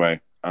said, either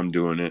way, I'm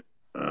doing it.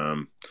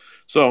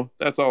 So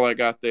that's all I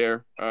got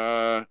there.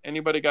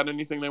 Anybody got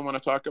anything they want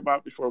to talk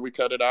about before we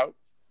cut it out?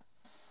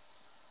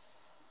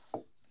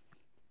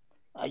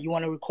 You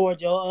want to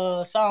record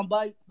your sound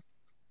bite?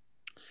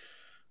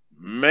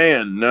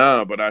 Man,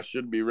 no, but I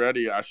should be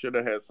ready. I should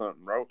have had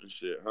something wrote and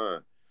shit,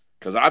 huh?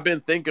 Because I've been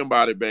thinking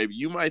about it, baby.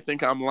 You might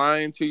think I'm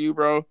lying to you,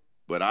 bro,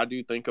 but I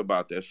do think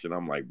about that shit.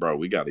 I'm like, bro,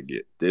 we got to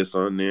get this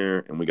on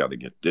there and we got to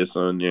get this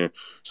on there.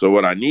 So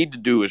what I need to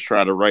do is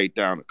try to write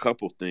down a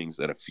couple things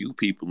that a few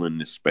people in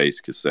this space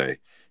could say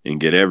and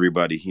get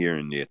everybody here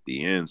and at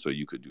the end so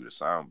you could do the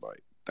soundbite.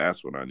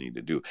 That's what I need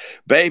to do.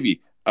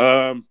 Baby,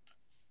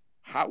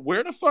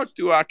 where the fuck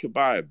do I could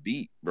buy a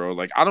beat, bro?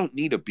 Like, I don't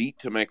need a beat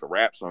to make a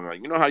rap song.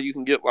 Like, you know how you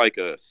can get like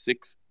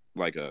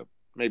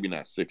maybe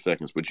not 6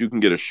 seconds, but you can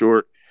get a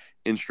short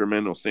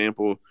instrumental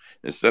sample.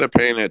 Instead of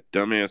paying that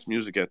dumbass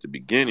music at the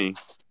beginning,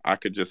 I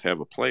could just have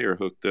a player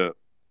hooked up.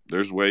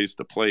 There's ways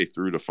to play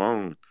through the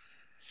phone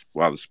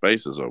while the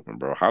space is open,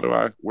 bro.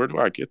 Where do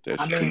I get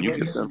that shit? Can you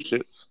get them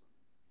shits?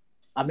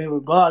 I mean,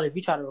 regardless, if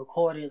you try to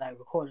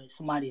record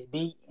somebody's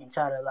beat and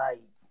try to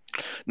like.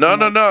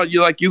 No.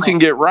 You can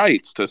get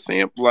rights to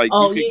sample. Like,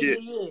 oh, you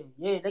could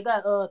yeah. They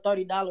got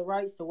 $30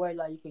 rights to where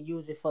like you can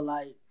use it for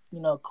like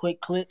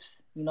quick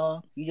clips.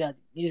 You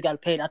just got to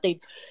pay it. I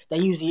think they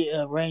usually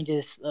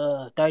ranges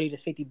 $30 to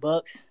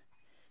 $50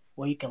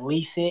 where you can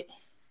lease it.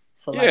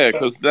 Yeah,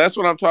 because that's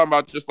what I'm talking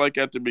about. Just like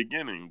at the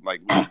beginning,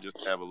 like we could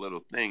just have a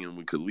little thing and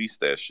we could lease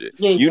that shit.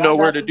 Yeah, you know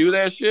where to do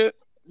that shit?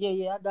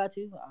 Yeah, I got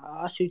you.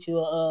 I'll shoot you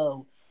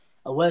a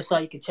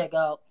website you can check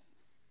out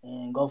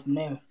and go from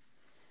there.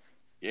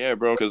 Yeah,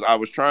 bro, because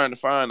I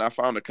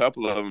found a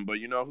couple of them, but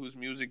you know whose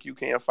music you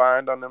can't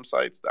find on them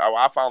sites?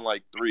 I found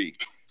like 3.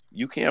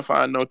 You can't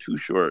find no Too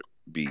Short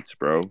beats,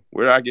 bro.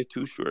 Where do I get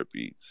Too Short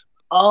beats?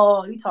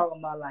 Oh, you talking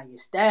about like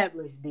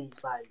established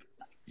beats, like.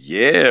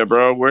 Yeah,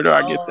 bro. Where do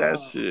I get that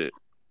shit?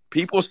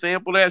 People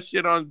sample that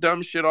shit on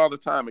dumb shit all the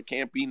time. It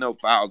can't be no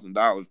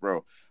 $1,000,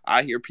 bro.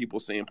 I hear people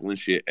sampling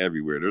shit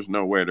everywhere. There's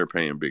no way they're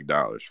paying big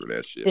dollars for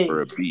that shit,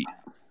 for a beat.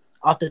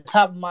 Off the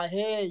top of my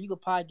head, you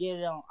could probably get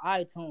it on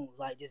iTunes.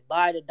 Like, just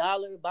buy it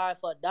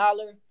for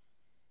 $1,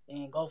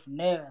 and go from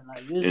there.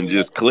 Like, and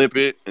just clip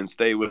it and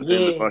stay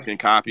within the fucking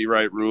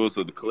copyright rules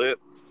of the clip.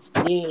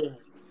 Yeah,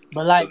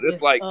 but like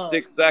it's like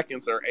 6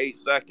 seconds or 8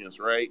 seconds,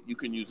 right? You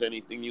can use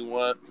anything you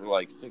want for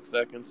like 6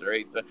 seconds or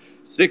 8 seconds.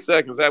 6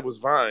 seconds. That was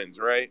Vines,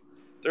 right?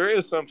 There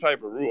is some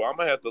type of rule. I'm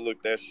gonna have to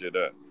look that shit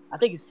up. I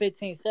think it's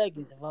 15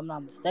 seconds if I'm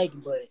not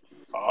mistaken, but.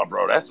 Oh,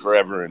 bro, that's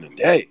forever and a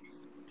day.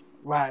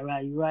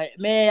 Right, you're right,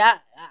 man. I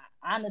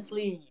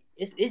honestly,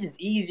 it's just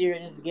easier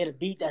just to get a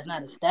beat that's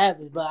not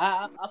established. But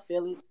I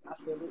feel it. I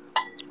feel it.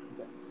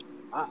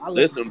 I listen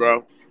Listen, to it.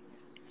 bro.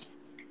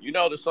 You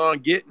know the song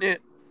 "Getting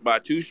It" by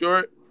Too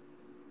Short?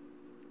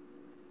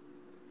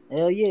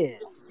 Hell yeah.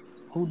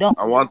 Who don't?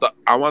 I want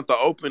the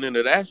opening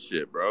of that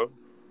shit, bro.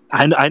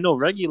 I know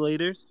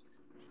regulators.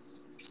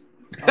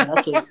 Oh,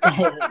 that's that's a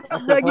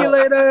hard.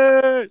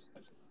 Regulators.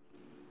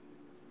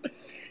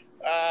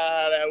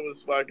 That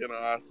was fucking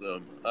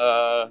awesome.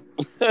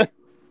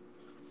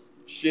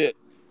 Shit.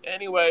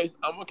 Anyways,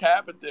 I'm gonna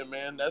cap it there,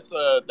 man. That's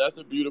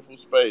a beautiful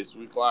space.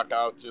 We clock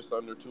out just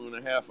under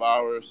 2.5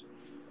 hours.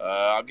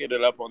 I'll get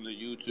it up on the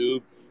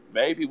YouTube.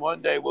 Maybe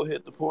one day we'll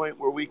hit the point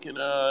where we can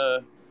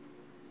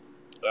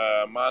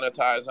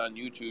monetize on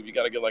YouTube. You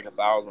got to get like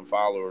 1,000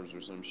 followers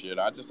or some shit.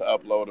 I just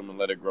upload them and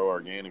let it grow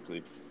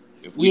organically.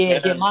 If we Yeah,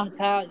 get can,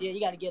 monetized. Yeah, you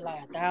got to get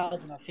like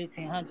 1,000 or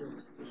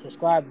 1,500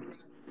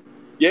 subscribers.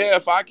 yeah.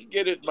 If I could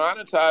get it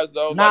monetized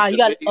though, Nah, like you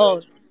the got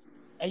videos.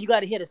 and you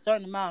got to hit a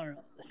certain amount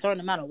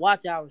of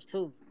watch hours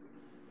too.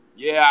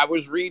 Yeah, I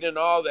was reading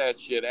all that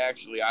shit.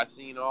 Actually, I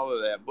seen all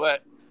of that.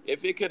 But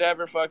if it could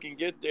ever fucking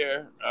get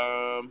there,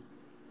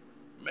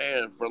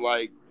 man, for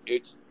like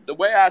it's the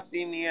way I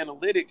seen the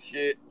analytics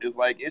shit is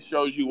like it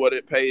shows you what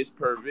it pays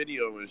per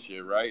video and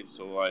shit, right?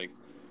 So like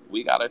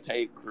we got a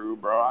tape crew,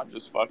 bro. I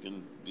just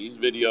fucking these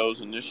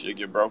videos and this shit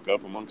get broke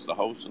up amongst the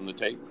hosts and the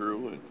tape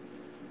crew and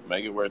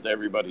make it worth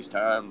everybody's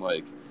time.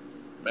 Like,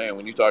 man,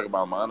 when you talk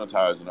about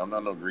monetizing, I'm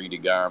not no greedy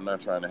guy. I'm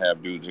not trying to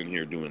have dudes in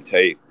here doing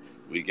tape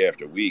week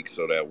after week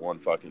so that one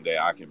fucking day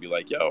I can be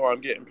like, yo,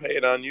 I'm getting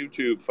paid on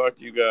YouTube. Fuck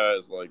you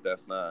guys. Like,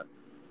 that's not.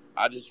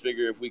 I just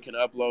figure if we can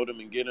upload them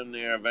and get them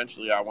there,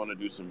 eventually I want to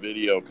do some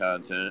video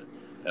content.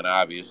 And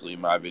obviously,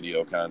 my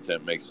video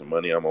content makes some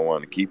money. I'm going to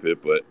want to keep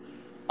it, but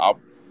I'll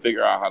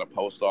figure out how to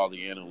post all the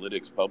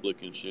analytics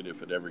public and shit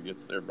if it ever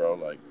gets there, bro.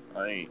 Like,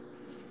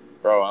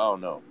 bro, I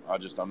don't know.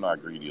 I'm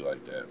not greedy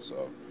like that. So,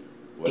 Get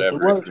the whatever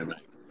work.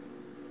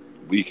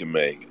 we can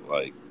make,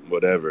 like,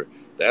 whatever.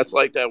 That's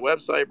like that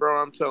website,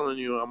 bro. I'm telling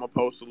you, I'm going to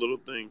post a little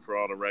thing for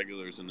all the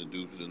regulars and the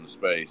dudes in the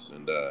space.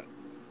 And,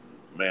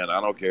 man,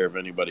 I don't care if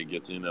anybody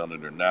gets in on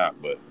it or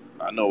not, but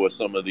I know what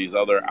some of these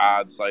other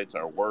odd sites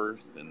are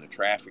worth and the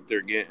traffic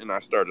they're getting. I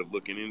started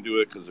looking into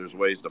it because there's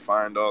ways to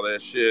find all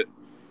that shit.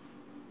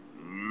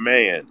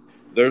 Man,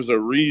 there's a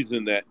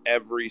reason that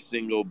every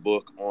single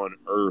book on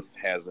earth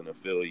has an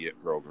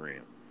affiliate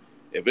program.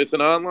 If it's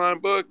an online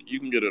book, you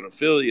can get an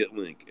affiliate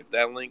link. If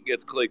that link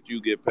gets clicked,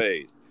 you get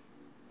paid.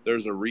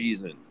 There's a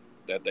reason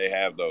that they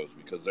have those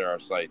because there are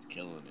sites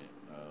killing it.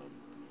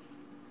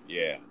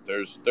 Yeah,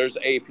 there's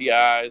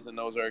APIs and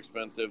those are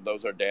expensive.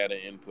 Those are data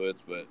inputs,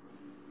 but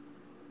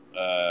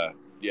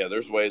yeah,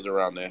 there's ways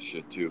around that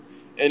shit too.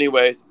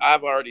 Anyways,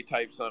 I've already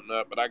typed something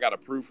up, but I gotta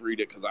proofread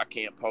it because I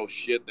can't post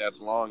shit that's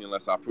long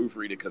unless I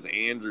proofread it. Because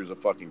Andrew's a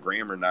fucking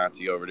grammar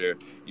Nazi over there.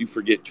 You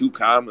forget 2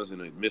 commas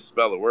and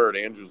misspell a word.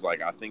 Andrew's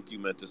like, I think you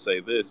meant to say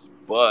this,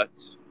 but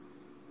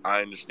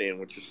I understand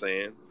what you're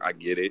saying. I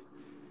get it.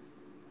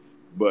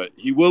 But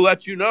he will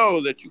let you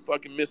know that you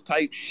fucking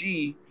mistyped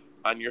she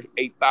on your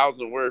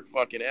 8,000 word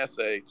fucking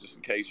essay just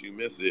in case you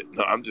miss it.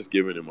 No, I'm just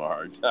giving him a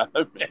hard time,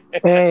 man.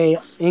 Hey,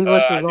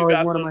 English I was do always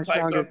got one of something my typed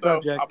stronger up though.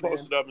 I'll subjects,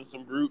 post man. it up in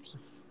some groups.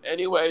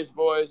 Anyways,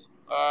 boys,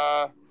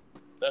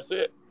 that's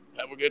it.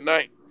 Have a good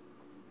night.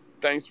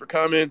 Thanks for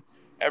coming.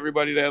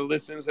 Everybody that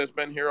listens that's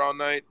been here all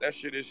night, that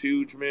shit is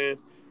huge, man.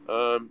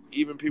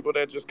 Even people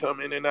that just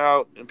come in and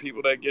out and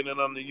people that get in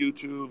on the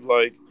YouTube,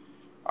 like,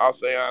 I'll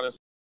say honestly,